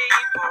your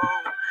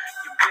navel.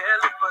 Your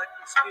belly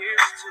button's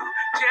pierced too,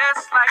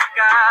 just like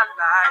I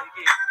like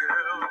it,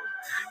 girl.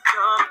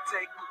 Come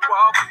take a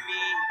walk with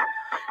me.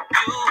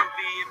 You'll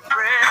be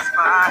impressed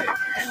by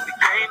the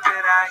game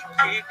that I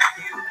kick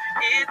you.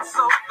 It's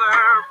so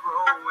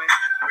thorough and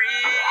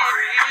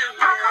real.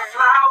 Like a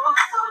flower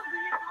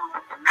fully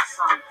bloom in the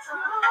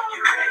summertime.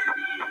 You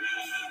ready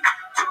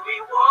to be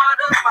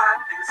watered by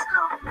this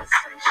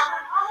conversation?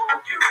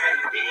 You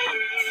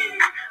ready?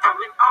 I'm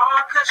in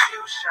awe 'cause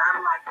you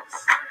shine like the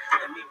sun.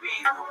 Let me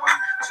be the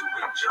one to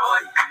enjoy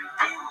you.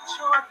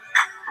 Enjoy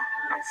you.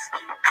 Let's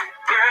keep it,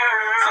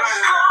 girl. So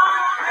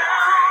slow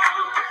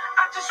down.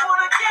 I just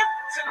wanna get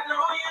to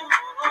know you,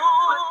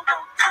 but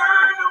don't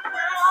turn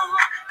around,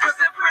 'cause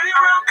that pretty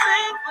round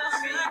thing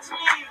looks good to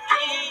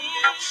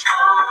me.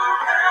 Slow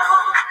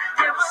down,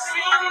 never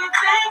seen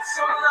anything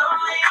so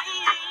lovely.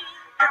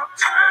 Now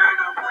turn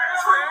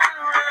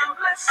around and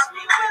bless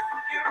me with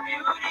your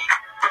beauty.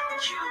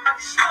 Cutie,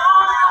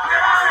 slow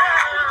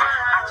down.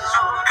 I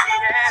just wanna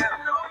get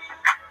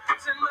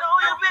to know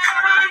you,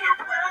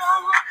 baby.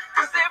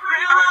 'Cause that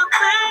pretty round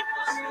thing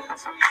looks good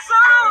to me. So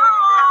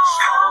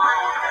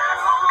slow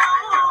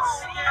down, never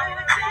seen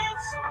anything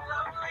so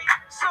lovely.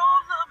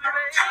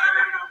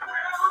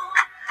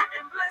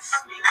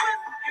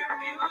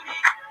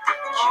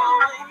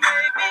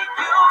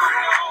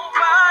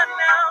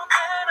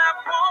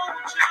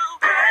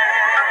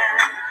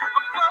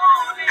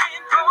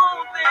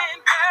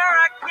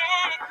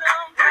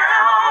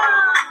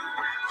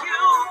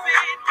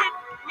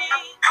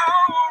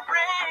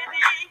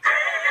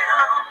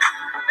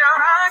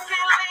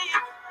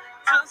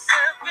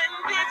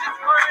 7 digits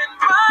were in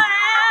my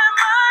hand,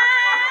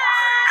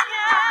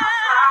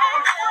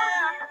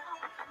 yeah.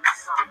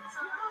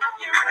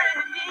 You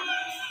ready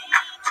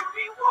to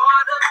be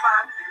watered by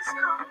this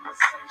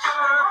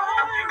conversation?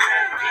 You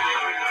ready?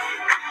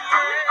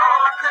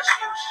 Oh, 'cause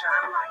you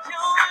shine like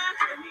you.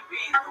 Let me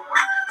be the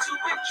one to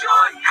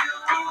enjoy you.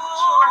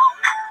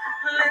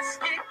 Let's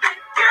get it,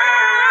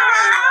 girl.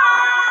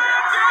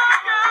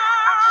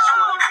 I just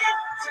wanna get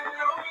to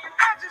know you.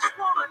 I just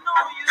wanna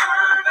know you,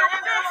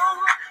 baby.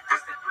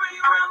 'Cause the pretty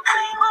round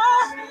thing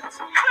is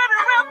to me. Pretty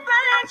round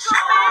thing to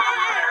me.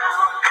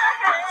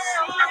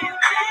 See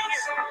things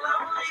so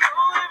lovely.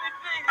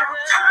 Everything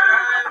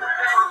turn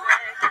around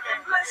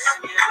and bless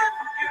me with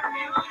your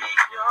beauty,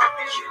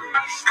 baby.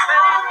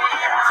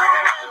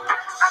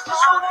 I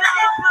just wanna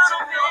get to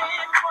know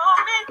you for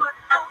me, but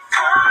don't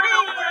turn me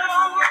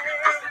around.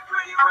 'Cause the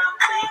pretty round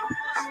thing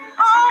is to me.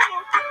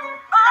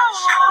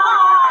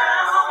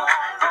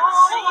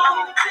 See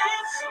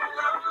things so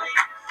lovely.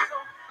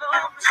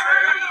 Don't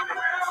turn me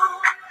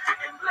around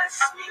and bless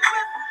me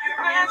with your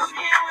beauty,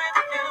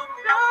 baby.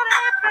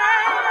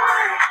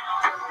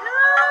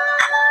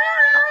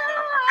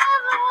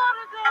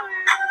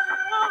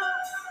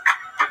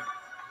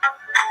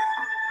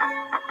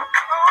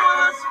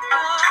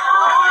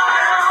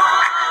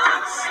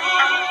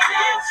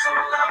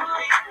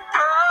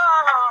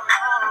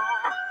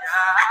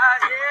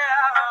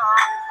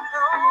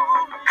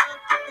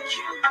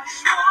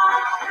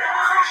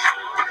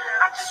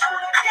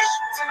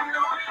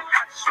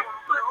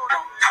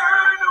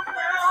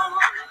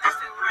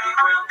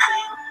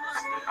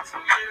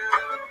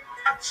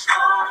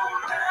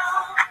 Slow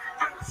down,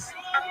 I'm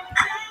seeing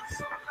things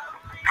so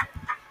lovely.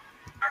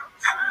 Now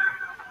turn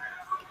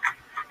around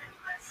and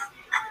let's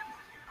see.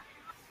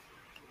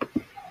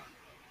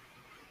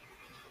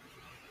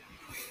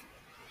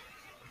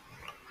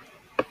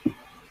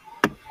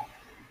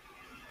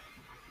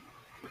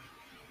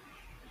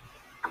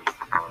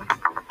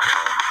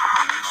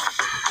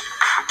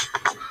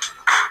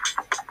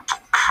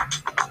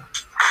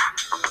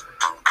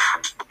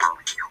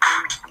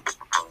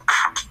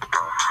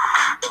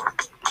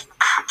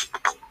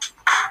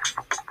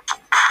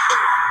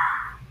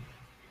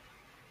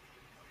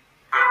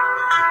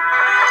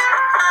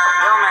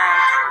 Yo, man.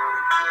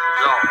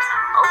 Yo.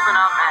 Open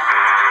up, man.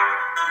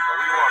 What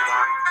do you want,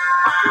 man?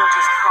 My girl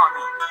just caught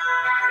me.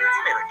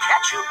 You made her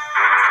catch you?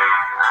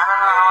 I don't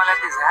know how I let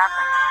this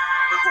happen.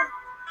 With who?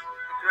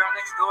 The girl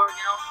next door,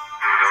 you know?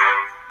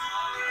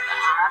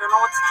 I don't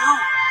know what to do.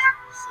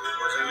 So it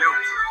wasn't you.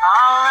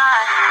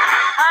 Alright.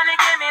 Honey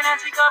came in and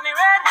she caught me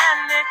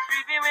red-handed,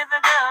 creepy with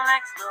the girl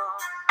next door.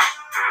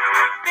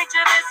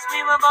 Picture this,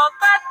 we were both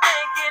butt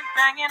naked,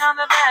 banging on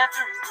the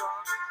bathroom door.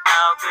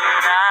 How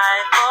could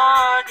I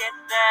forget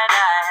that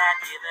I had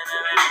given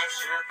her an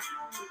extra key?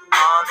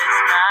 All this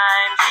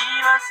time she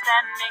was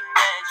standing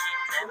there, she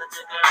never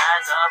took her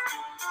eyes off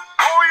me.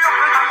 Oh, you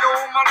pretty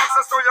woman,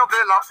 access to your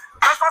villa.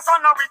 Trespass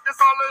on a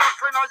weakness, all of your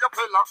clean on your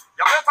pillar.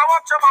 You better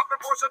watch your back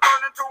before she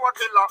turn into a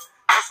killer.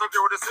 Just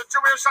review the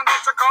situation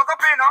that you call the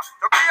winner.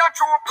 To be a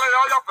true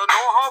player, you have to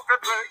know how to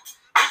play.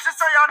 If she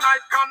say a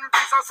night,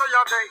 convince her say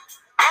a day.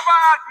 Never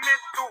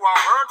admit to a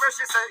word where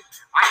she say.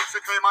 And if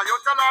she claim her, you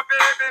tell her,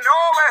 baby, no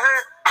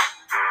way.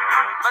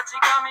 But she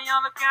caught me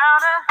on the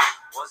counter.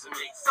 Wasn't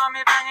me. Saw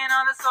me banging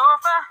on the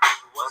sofa.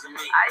 Wasn't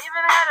me. I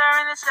even had her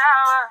in the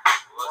shower.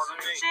 Wasn't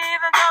me. She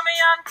even caught me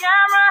on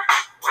camera.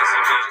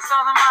 Wasn't me. She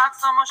saw the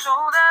marks on my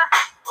shoulder.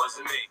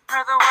 Wasn't me.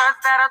 Heard the words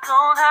that I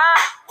told her.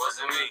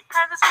 Wasn't me.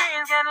 Heard the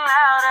screams getting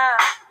louder.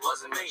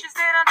 Wasn't me. She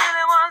stayed until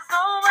it was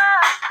over.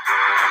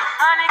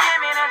 Honey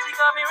came in and she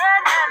caught me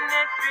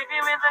red-handed, creepy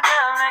with the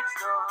girl next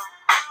door.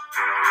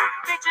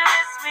 Picture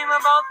this, we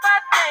were both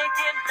butt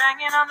naked,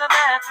 banging on the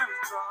bathroom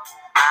floor.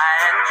 I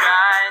had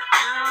tried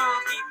to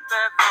keep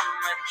her from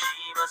what she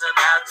was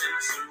about to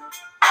see.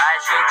 Why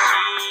should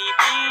she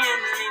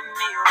believe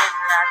me when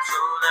I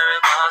told her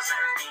it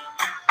wasn't me?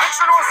 Make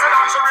sure you say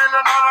that she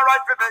really not a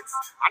right for vex.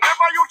 I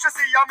never used to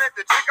see you make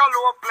the jigger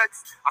low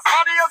flex. As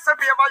somebody else in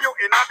favor you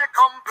in the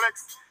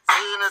complex.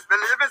 Seeing is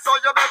believing, so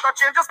you better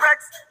change your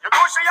specs. You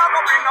know she a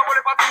go bring a whole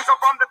heap of things up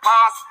from the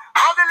past.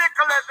 All the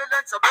little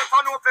evidence you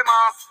better know for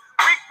mass.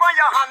 Quick for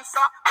your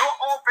answer, no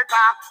off it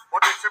up.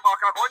 But if she back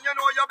a gun, you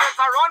know you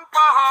better run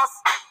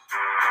fast.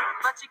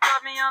 But she caught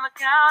me on the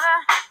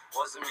counter.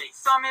 Wasn't me.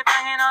 Saw me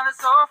banging on the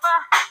sofa.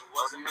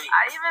 Wasn't me.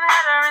 I even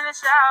had her in the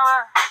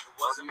shower.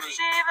 Wasn't me.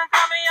 She even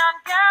caught me on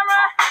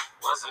camera.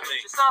 Wasn't me.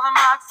 She saw the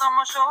marks on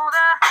my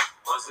shoulder.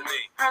 Wasn't me.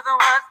 Heard the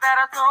words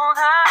that I told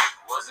her.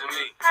 Wasn't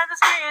me. Heard the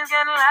screams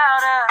getting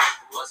louder.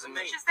 Wasn't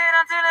me. She stayed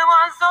until it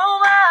was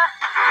over.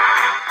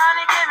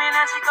 Honey came in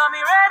and she caught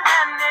me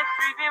red-handed,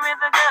 creepy with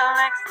the girl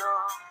next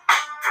door.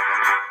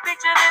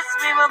 Picture this,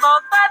 we were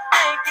both butt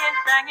naked,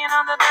 banging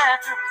on the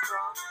bathroom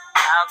floor.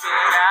 How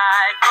could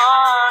I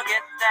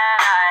forget that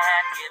I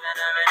had given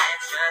her an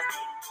extra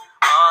key?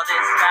 All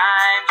this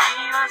time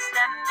she was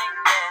standing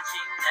there,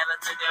 she never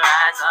took her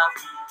eyes off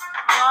me.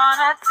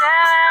 Wanna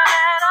tell her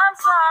that I'm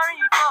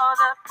sorry for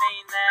the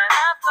pain that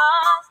I've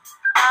caused.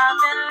 I've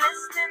been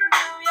listening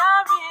to your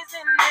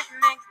reasoning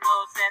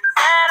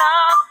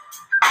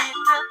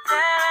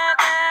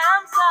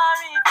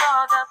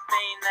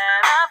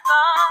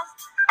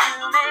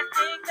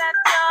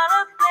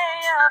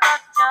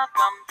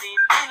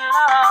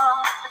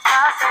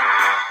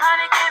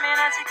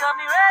and she caught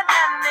me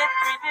red-handed,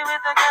 creepy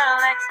with the girl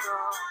next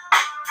door.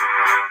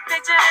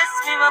 Picture this,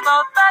 we were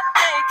both butt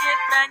naked,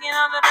 banging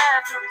on the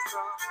bathroom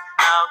floor.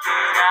 How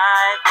could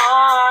I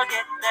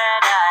forget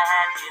that I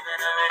had given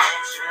her an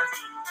extra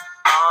key?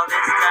 All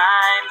this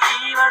time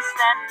she was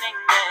standing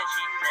there,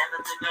 she never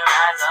took her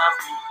eyes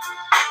off me.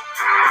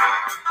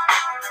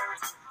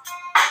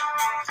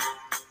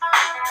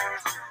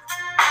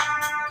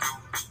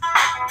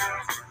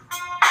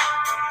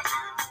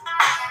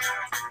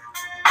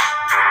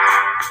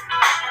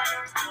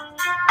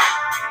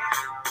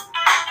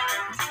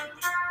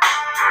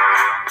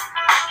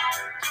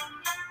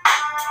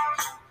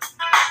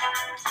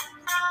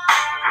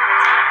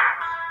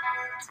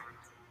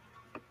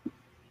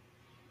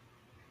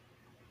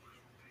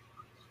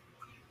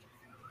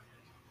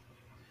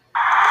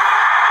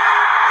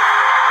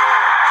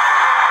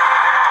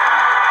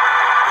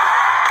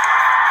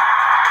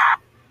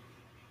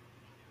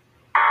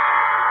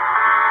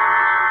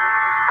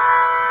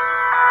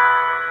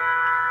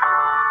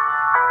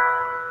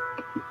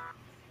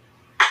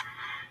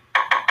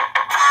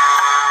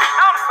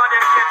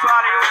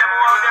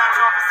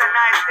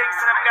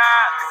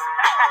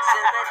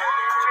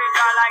 Trees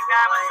are like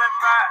diamonds and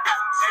pearls.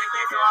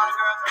 Dedicated to all the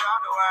girls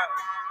around the world.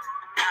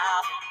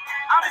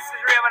 This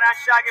is Raven and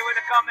Shaggy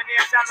with a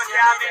combination with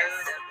Jamis.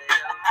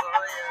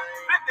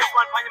 Flip this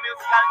one on your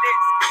musical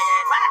disc.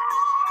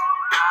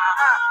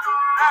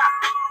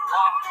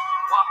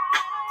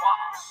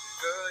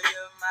 Girl,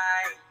 you're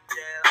my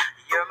angel.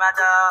 You're my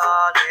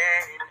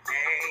darling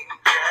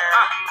angel.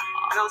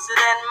 Closer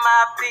than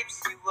my peeps,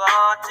 you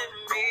are to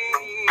me,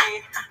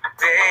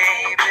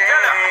 baby.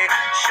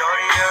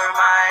 Shorty, you're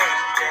my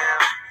angel.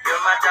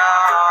 You're my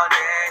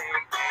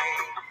darling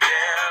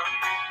angel.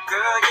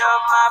 Girl,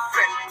 you're my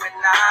friend when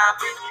I'm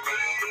in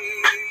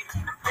need,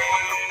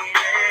 lady.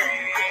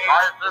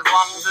 Life is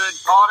one big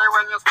party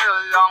when you're still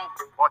young,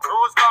 but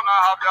who's gonna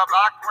have your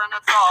back when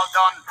it's all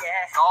done?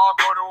 Yeah. It's all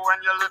good when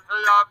you live for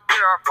your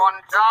pure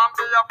fun. Can't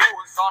be a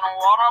fool, son.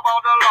 What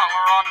about the long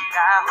run?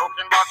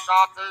 Looking back,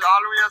 shorty,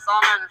 always a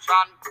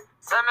mention.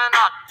 Say me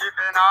not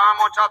giving her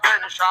much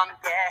attention.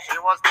 She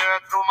was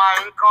there through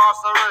my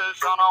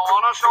incarceration. I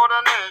wanna show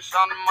the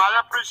nation my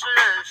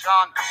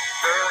appreciation.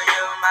 Girl,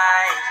 you're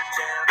my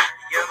angel.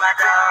 You're my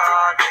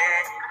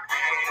darling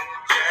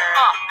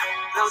angel.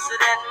 Closer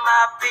than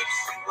my peeps,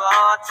 you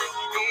are to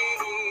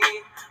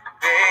me,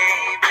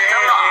 baby.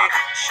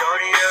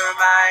 Shorty, you're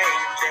my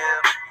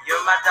angel.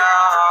 You're my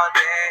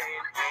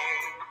darling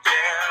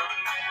angel.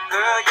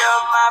 Girl,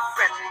 you're my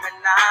friend when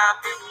I'm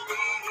in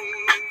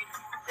need,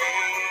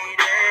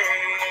 lady.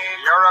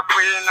 You're a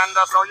queen and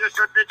that's how you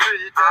should be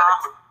treated.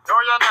 Though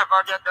you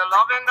never get the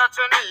loving that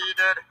you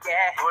needed.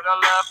 Could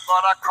have left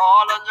but I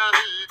call and you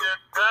heeded.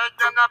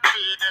 Begged and I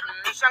pleaded,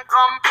 mission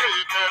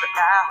completed.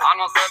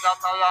 And I said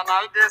that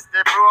I this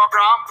the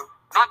program.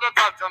 Not the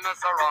type to mess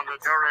around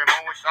with your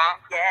emotion.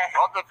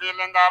 But the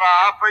feeling that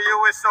I have for you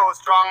is so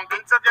strong.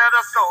 Been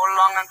together so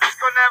long and this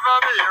could never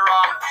be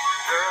wrong.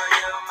 Girl,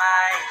 you're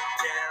my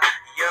angel.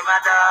 You're my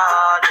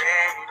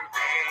darling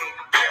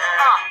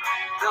angel.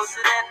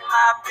 Closer than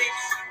my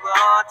peeps, you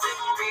are to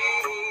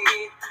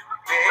me,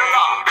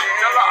 baby.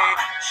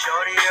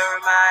 Shorty, you're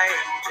my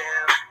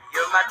angel.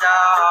 You're my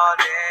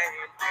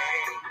darling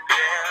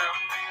angel.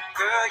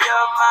 Girl,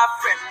 you're my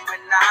friend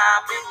when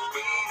I'm in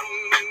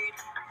need,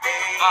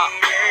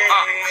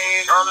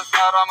 lady. Girl, it's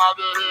not on my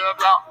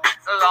behavior.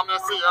 Say I'm your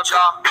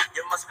savior.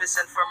 You must be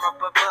sent from up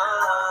above.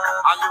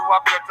 And you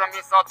appear to me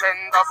so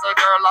tender. Say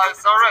girl, I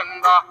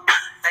surrender.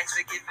 Thanks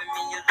for giving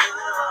me your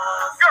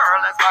love.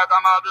 Girl, in spite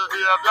of my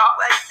behavior,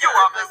 you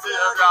are my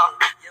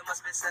savior. You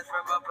must be sent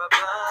from up above.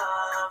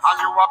 And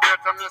you appear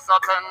to me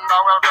so tender.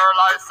 Well, girl,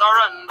 I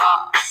surrender.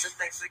 So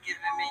thanks for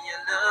giving me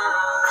your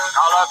love.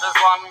 Our life is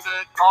one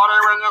big party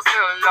when you're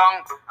still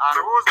young. And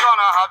who's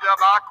gonna have your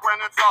back when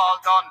it's all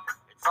done?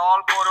 It's all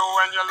good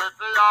when you live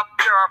for your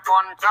pure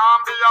fun.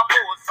 Can't be a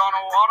fool, son.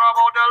 What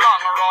about the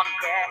long run?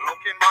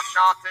 Looking back,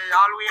 shorty,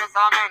 always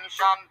a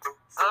mention.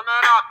 Say me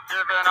not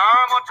giving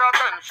her much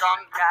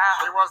attention.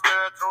 She was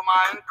there through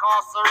my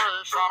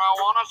incarceration. I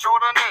wanna show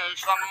the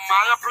nation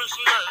my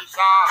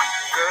appreciation.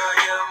 Girl,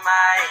 you're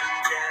my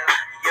angel.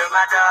 You're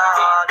my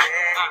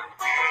darling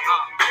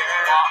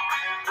angel.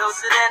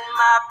 Closer than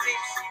my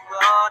peeps, you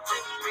are to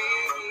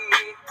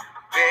me,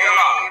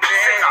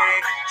 baby.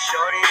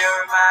 Shorty,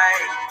 you're my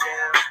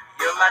angel.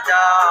 You're my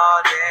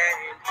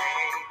darling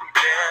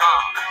angel.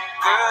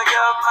 Girl,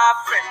 you're my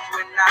friend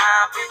when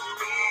I'm in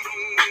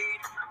need,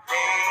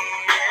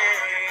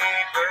 lady.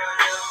 Girl,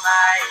 you're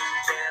my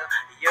angel.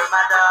 You're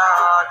my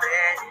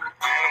darling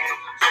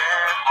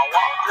angel.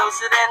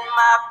 Closer than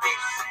my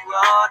peeps, you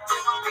are to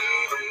me,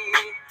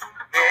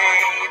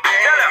 baby.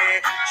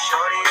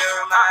 Shorty,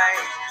 you're my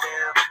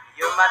angel.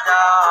 You're my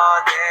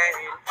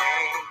darling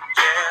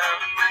angel.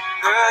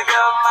 Girl,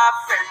 you're my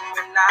friend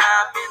when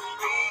I'm in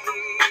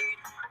need,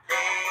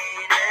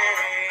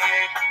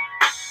 lady.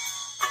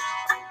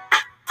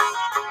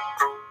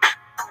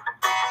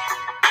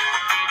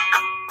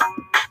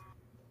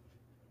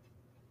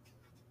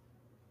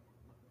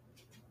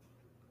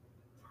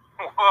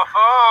 Whoa.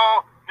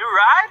 Oh, new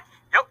ride?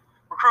 Yep.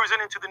 We're cruising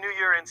into the new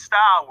year in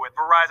style with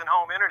Verizon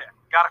Home Internet.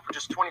 Got it for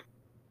just 20.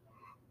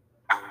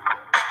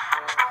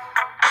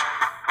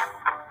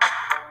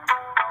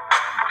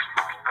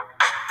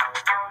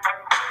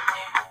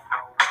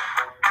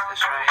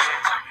 This right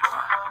here, tell me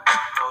why.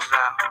 Goes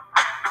out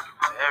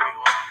to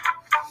everyone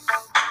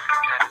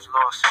that has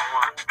lost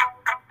someone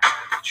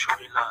that they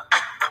truly love.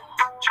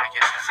 Check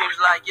it out. Seems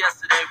like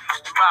yesterday we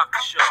used to rock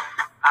the show.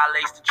 I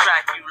laced the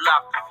track, you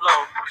locked the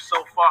flow. So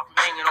far from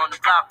hanging on the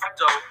block of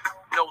dough.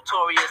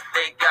 Notorious,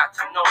 they got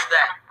to know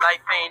that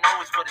life ain't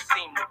always what it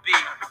seemed to be.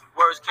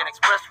 Words can't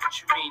express what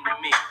you mean to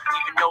me.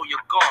 Even though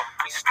you're gone,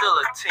 we still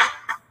a team.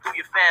 Through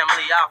your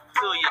family, I'll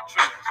fulfill your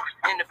dreams.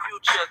 In the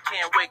future,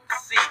 can't wait to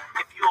see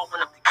if you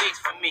open up the gates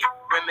for me.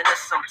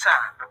 Reminisce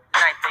sometime. The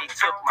night they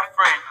took my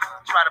friend.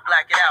 Try to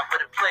black it out, but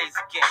it plays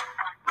again.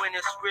 When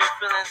it's real,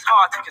 feeling's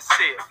hard to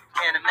conceal.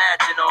 Can't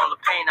imagine all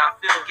the pain I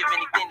feel. Give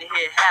anything to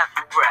hear half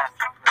your breath.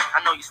 I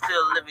know you're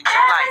still living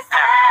your life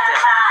after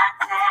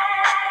death.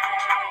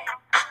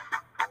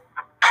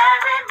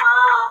 Every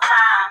move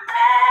I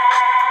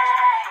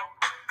make,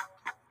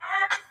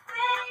 every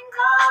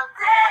single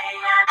day,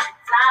 every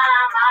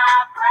time I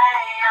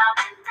pray, I'll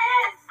be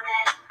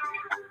missing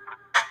you.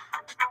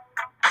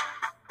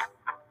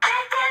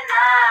 Thinking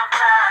of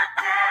the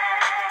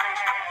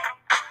day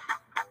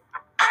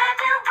when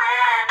you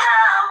went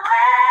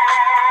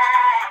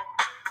away.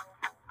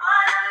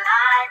 What a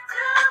life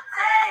to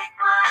take,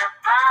 what a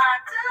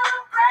bond to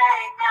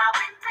break, I'll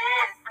be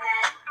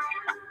missing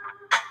you.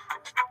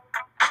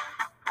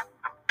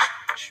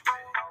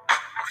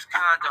 It's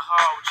kinda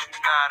hard with you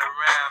not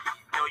around.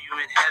 Know you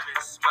in heaven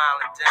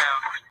smiling down,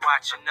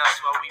 watching us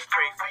while we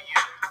pray for you.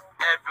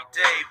 Every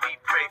day we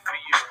pray for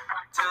you,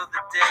 till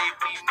the day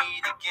we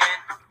meet again.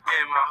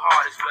 In my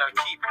heart is where I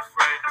keep you,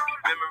 friend.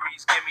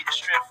 Memories give me the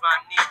strength I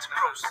need to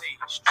proceed,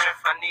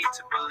 strength I need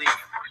to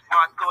believe.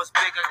 My thoughts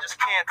big, I just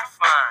can't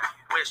define.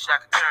 Wish I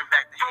could turn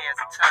back the hands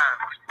of time.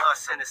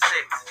 Us in the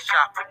six,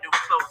 shop for new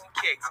clothes and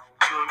kicks.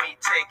 You and me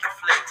taking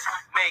flicks,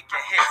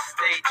 making hits,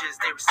 stages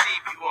they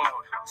receive you on.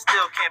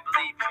 Still can't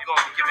believe you're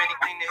gone. Give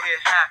anything to hear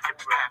half your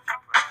breath.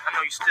 I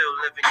know you still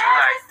living your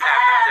life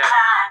after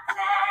death.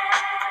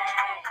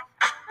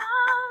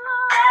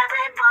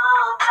 Every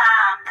move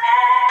I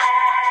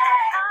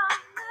make,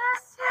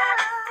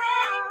 every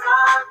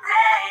single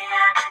day,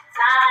 every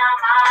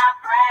time I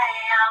pray,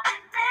 I'll be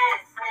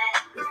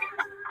missing you.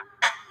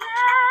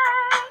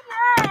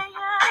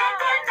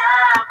 Thinking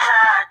of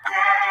the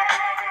day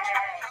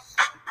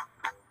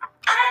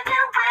when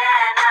you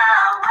went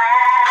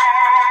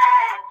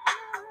away.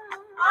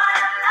 What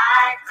a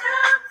life to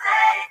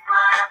take,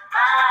 what a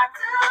bond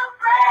to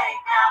break,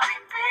 I'll be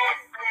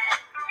missing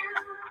you.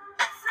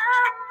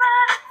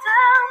 Somebody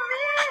tell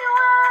me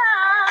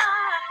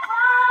why.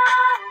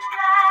 One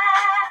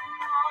last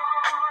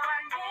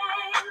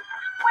morning,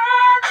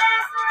 when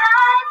this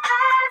life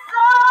is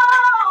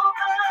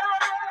over,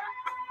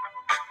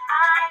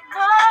 I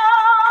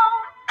know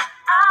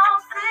I'll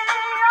see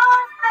your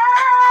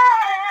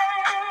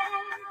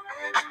face.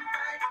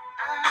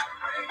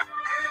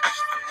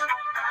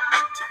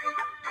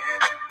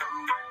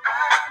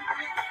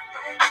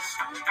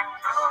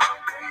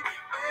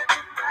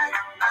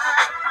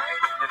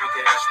 Every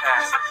day that's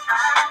passing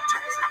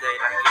is a day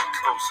that I get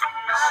closer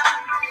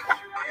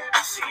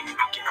to seeing you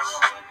again.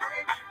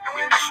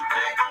 We miss you,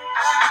 babe.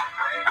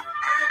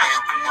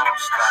 And we won't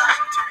stop,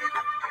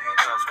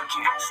 because we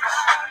can't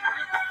stop.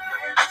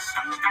 That's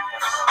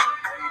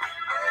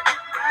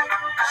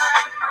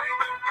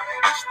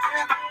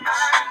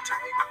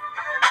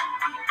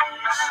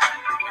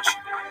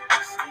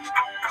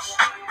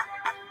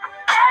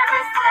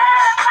Every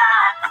step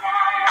I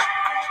take,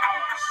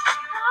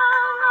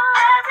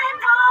 every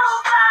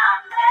move I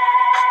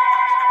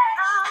make,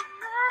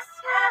 every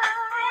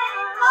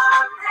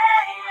single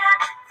day,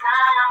 every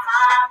time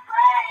I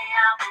pray,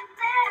 I'll be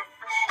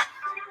missing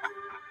you.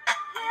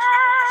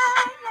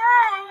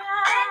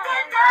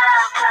 Thinking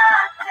of the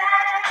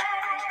day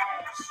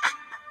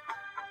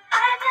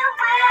when you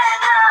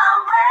went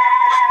away.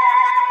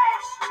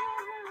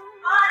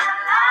 What a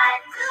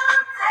life to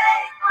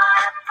take,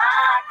 what a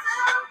bond to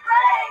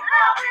break,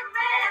 I'll be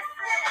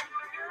missing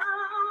you.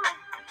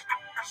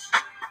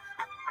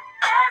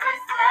 Every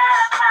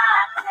step I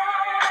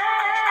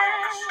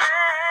take,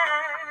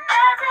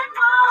 every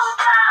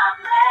move I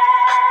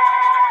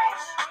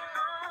make,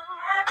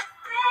 every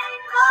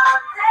single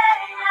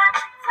day,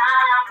 every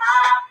time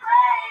I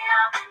pray,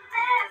 I'll be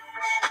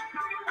missing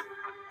you.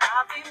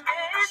 I'll be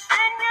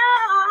missing you.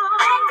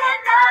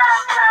 Thinking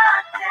of the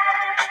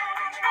day,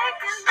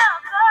 thinking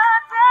of the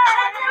day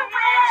when you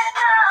went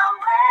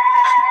away.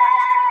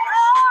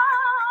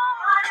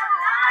 What a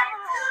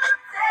life to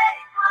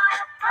take, what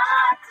a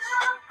bond to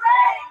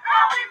break,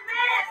 I'll be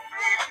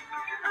missing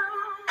you.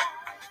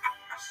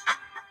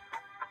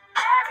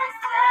 Every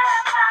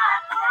step I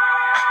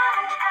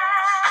take,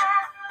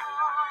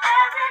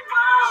 every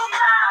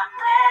move I